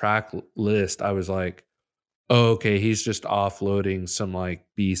the track list, I was like, oh, okay, he's just offloading some like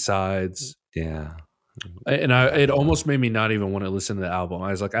B-sides. Yeah. And Bad it one. almost made me not even want to listen to the album.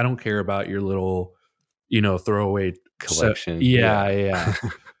 I was like, I don't care about your little, throwaway. So Collection. yeah, Yeah. yeah.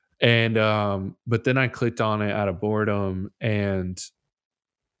 And but then I clicked on it out of boredom, and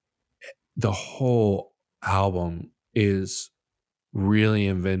the whole album is really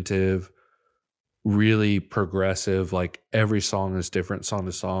inventive, really progressive. Like every song is different song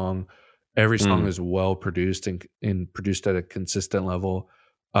to song. Every song Mm. is well produced and produced at a consistent level.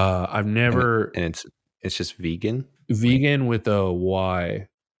 I've And never and it's just vegan? Like, vegan with a Y.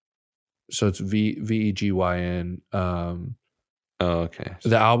 So it's VEGYN. oh, okay.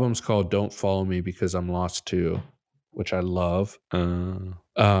 The album's called Don't Follow Me Because I'm Lost Too, which I love. Uh, yeah,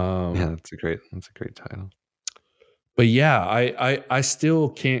 Um, that's a great title. but yeah, I still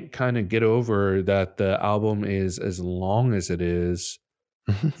can't kind of get over that the album is as long as it is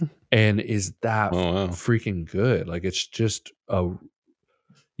and is that Oh, wow. freaking good. Like it's just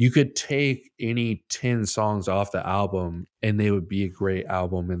you could take any 10 songs off the album and they would be a great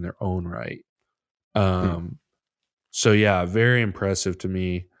album in their own right. Hmm, Um, so yeah, very impressive to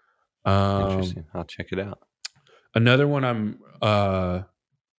me. Um, interesting. I'll check it out. another one I'm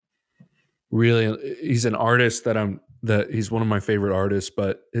really he's an artist that he's one of my favorite artists,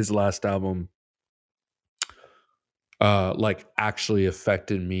 but his last album like actually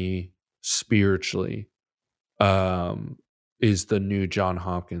affected me spiritually is the new John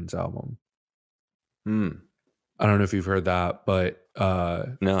Hopkins album. Hmm. I don't know if you've heard that, but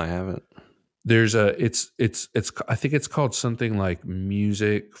No, I haven't. there's a it's I think it's called something like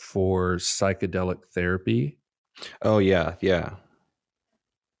Music for Psychedelic Therapy. Oh, yeah, yeah.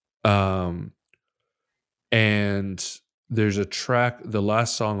 Um and there's a track, the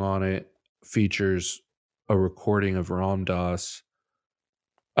last song on it features a recording of Ram Dass.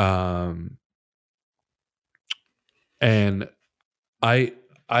 Um and I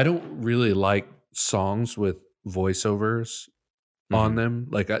I don't really like songs with voiceovers on Mhm. them.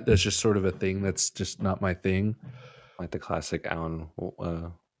 Like that's just sort of a thing that's just not my thing. Like the classic Alan,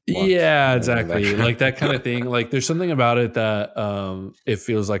 once Yeah, and then come back. exactly. Like that kind of thing. Like there's something about it that it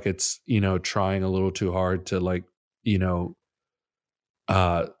feels like it's, trying a little too hard to like, you know,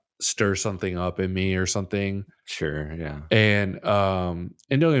 uh stir something up in me or something. Sure, yeah. And don't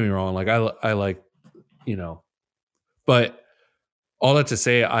get me wrong, like I like, you know, but all that to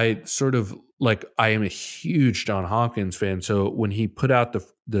say, I sort of like I am a huge John Hopkins fan. So when he put out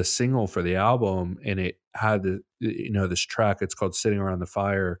the single for the album and it had this track, it's called "Sitting Around the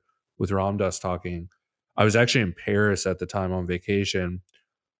Fire" with Ram Dass talking. I was actually in Paris at the time on vacation,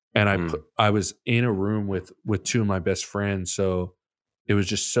 and Mm, I was in a room with two of my best friends. So it was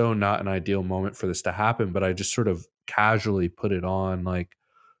just so not an ideal moment for this to happen. But I just sort of casually put it on, like,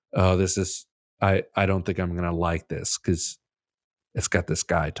 oh, this is I don't think I'm gonna like this because it's got this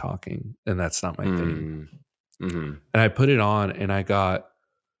guy talking and that's not my thing. mm, mhm. And I put it on and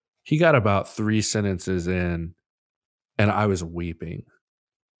he got about 3 sentences in and I was weeping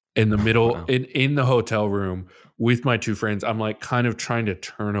in the middle Wow. in the hotel room with my two friends. I'm like kind of trying to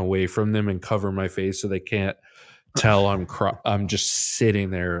turn away from them and cover my face so they can't tell I'm just sitting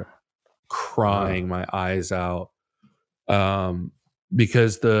there Wow. crying my eyes out. Um,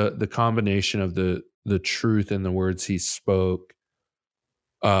 because the combination of the truth and the words he spoke,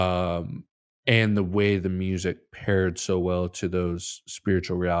 um, and the way the music paired so well to those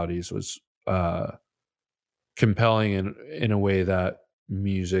spiritual realities was compelling in a way that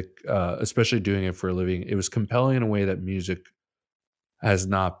music, especially doing it for a living, it was compelling in a way that music has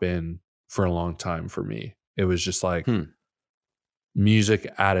not been for a long time for me. It was just like Hmm, music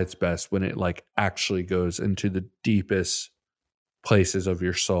at its best when it like actually goes into the deepest places of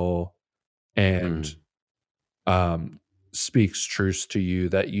your soul and mhm. um, speaks truths to you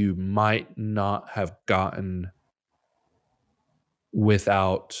that you might not have gotten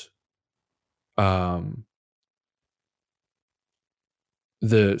without um,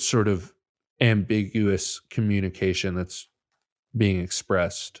 the sort of ambiguous communication that's being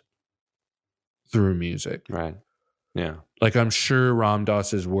expressed through music. Right. Yeah. Like I'm sure Ram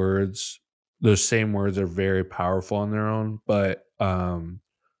Dass's words, those same words are very powerful on their own, but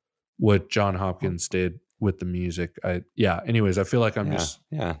what John Hopkins did with the music, anyways, I feel like I'm Yeah, just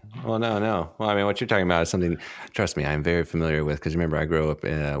yeah. Well, no, no. Well, I mean, what you're talking about is something, trust me, I'm very familiar with because remember, I grew up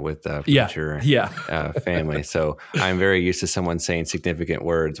with a yeah, preacher yeah. family. So I'm very used to someone saying significant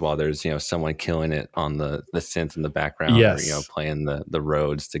words while there's, someone killing it on the synth in the background or, Yes. playing the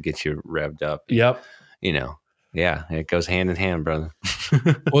roads to get you revved up. And, Yep. you know, yeah, it goes hand in hand, brother.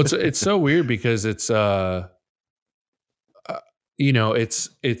 Well, it's so weird because uh,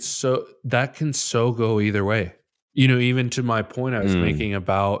 it's so that can so go either way. Even to my point I was Mm, making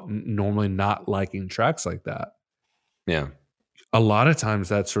about normally not liking tracks like that. yeah. A lot of times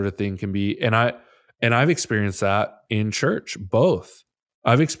that sort of thing can be, and I've experienced that in church, both.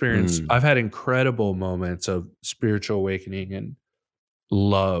 Mm, I've had incredible moments of spiritual awakening and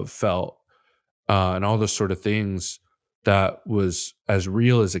love felt, and all those sort of things that was as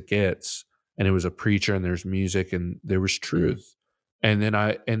real as it gets. And it was a preacher and there's music and there was mm, truth. And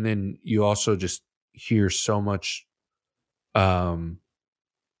then you also just hear so much, um,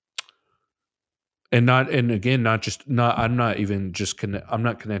 and not, and again, not just, not, I'm not even just, I'm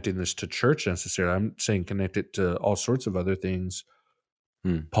not connecting this to church necessarily. I'm saying connect it to all sorts of other things,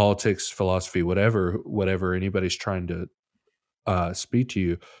 mm, politics, philosophy, whatever anybody's trying to speak to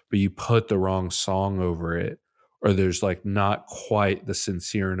you, but you put the wrong song over it, or there's like not quite the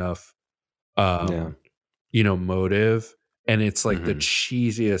sincere enough, yeah. um, motive, and it's like the Hmm.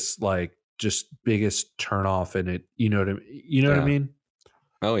 cheesiest, like just biggest turn off in it. You know what I Yeah. mean?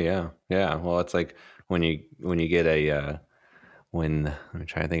 Oh, yeah. Yeah. Well, it's like when you get when I'm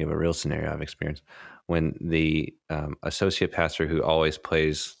trying to think of a real scenario I've experienced when the associate pastor who always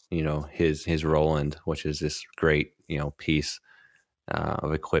plays, his Roland, which is this great, piece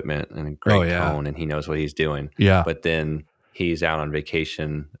of equipment and a Oh great yeah, tone, and he knows what he's doing. yeah, But then he's out on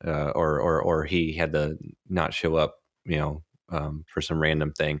vacation, or he had to not show up, for some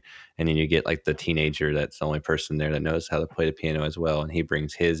random thing, and then you get like the teenager that's the only person there that knows how to play the piano as well, and he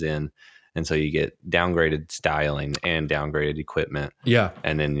brings his in, and so you get downgraded styling and downgraded equipment, yeah,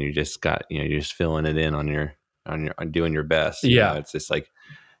 and then you just got, you're just filling it in on doing your best. yeah, It's just like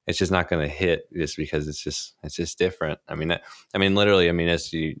it's just not going to hit just because it's just different. I mean, literally, I mean,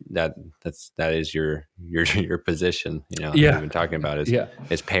 that is your position. We've yeah, been talking about yeah.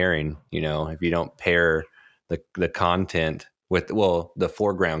 is pairing. If you don't pair the content with, well, the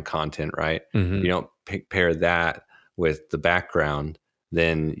foreground content, right? If Hmm. you don't pair that with the background,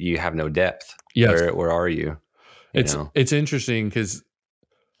 then you have no depth. Yes, Where are you? You know? it's interesting because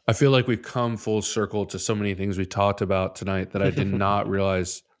I feel like we've come full circle to so many things we talked about tonight that I did not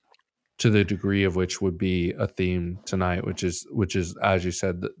realize to the degree of which would be a theme tonight, which is as you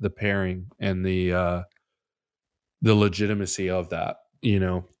said, the pairing and the legitimacy of that,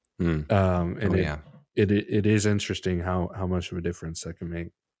 and it is interesting how much of a difference that can make.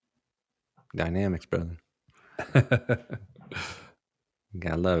 Dynamics, brother.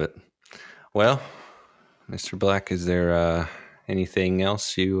 Gotta love it. Well, Mr. Black, is there anything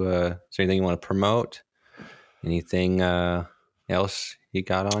else is there anything you want to promote? Anything else you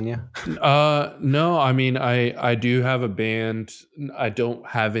got on you? No, I mean, I do have a band. I don't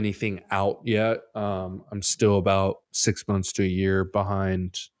have anything out yet. I'm still about 6 months to a year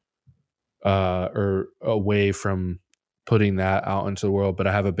behind or away from putting that out into the world, but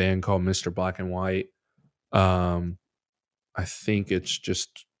I have a band called Mr. Black and White. I think it's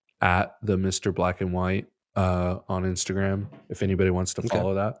just at the Mr. Black and White on Instagram, if anybody wants to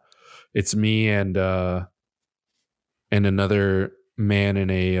follow that. It's me and another man in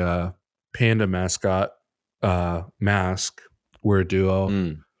a panda mascot mask. We're a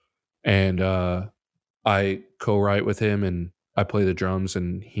duo. And I co-write with him, and I play the drums,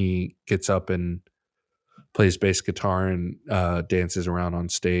 and he gets up and plays bass guitar and dances around on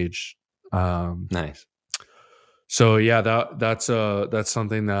stage. Nice. So yeah, that's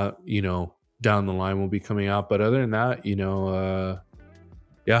something that, down the line will be coming out. But other than that,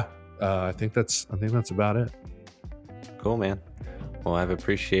 I think that's about it. Cool, man. Well, I've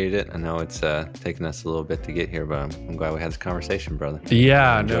appreciated it. I know it's taken us a little bit to get here, but I'm glad we had this conversation, brother.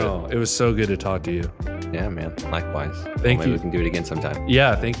 Yeah, no, it was so good to talk to you. Yeah, man. Likewise. Thank you. We can do it again sometime.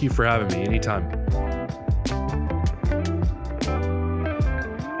 Yeah, thank you for having me anytime.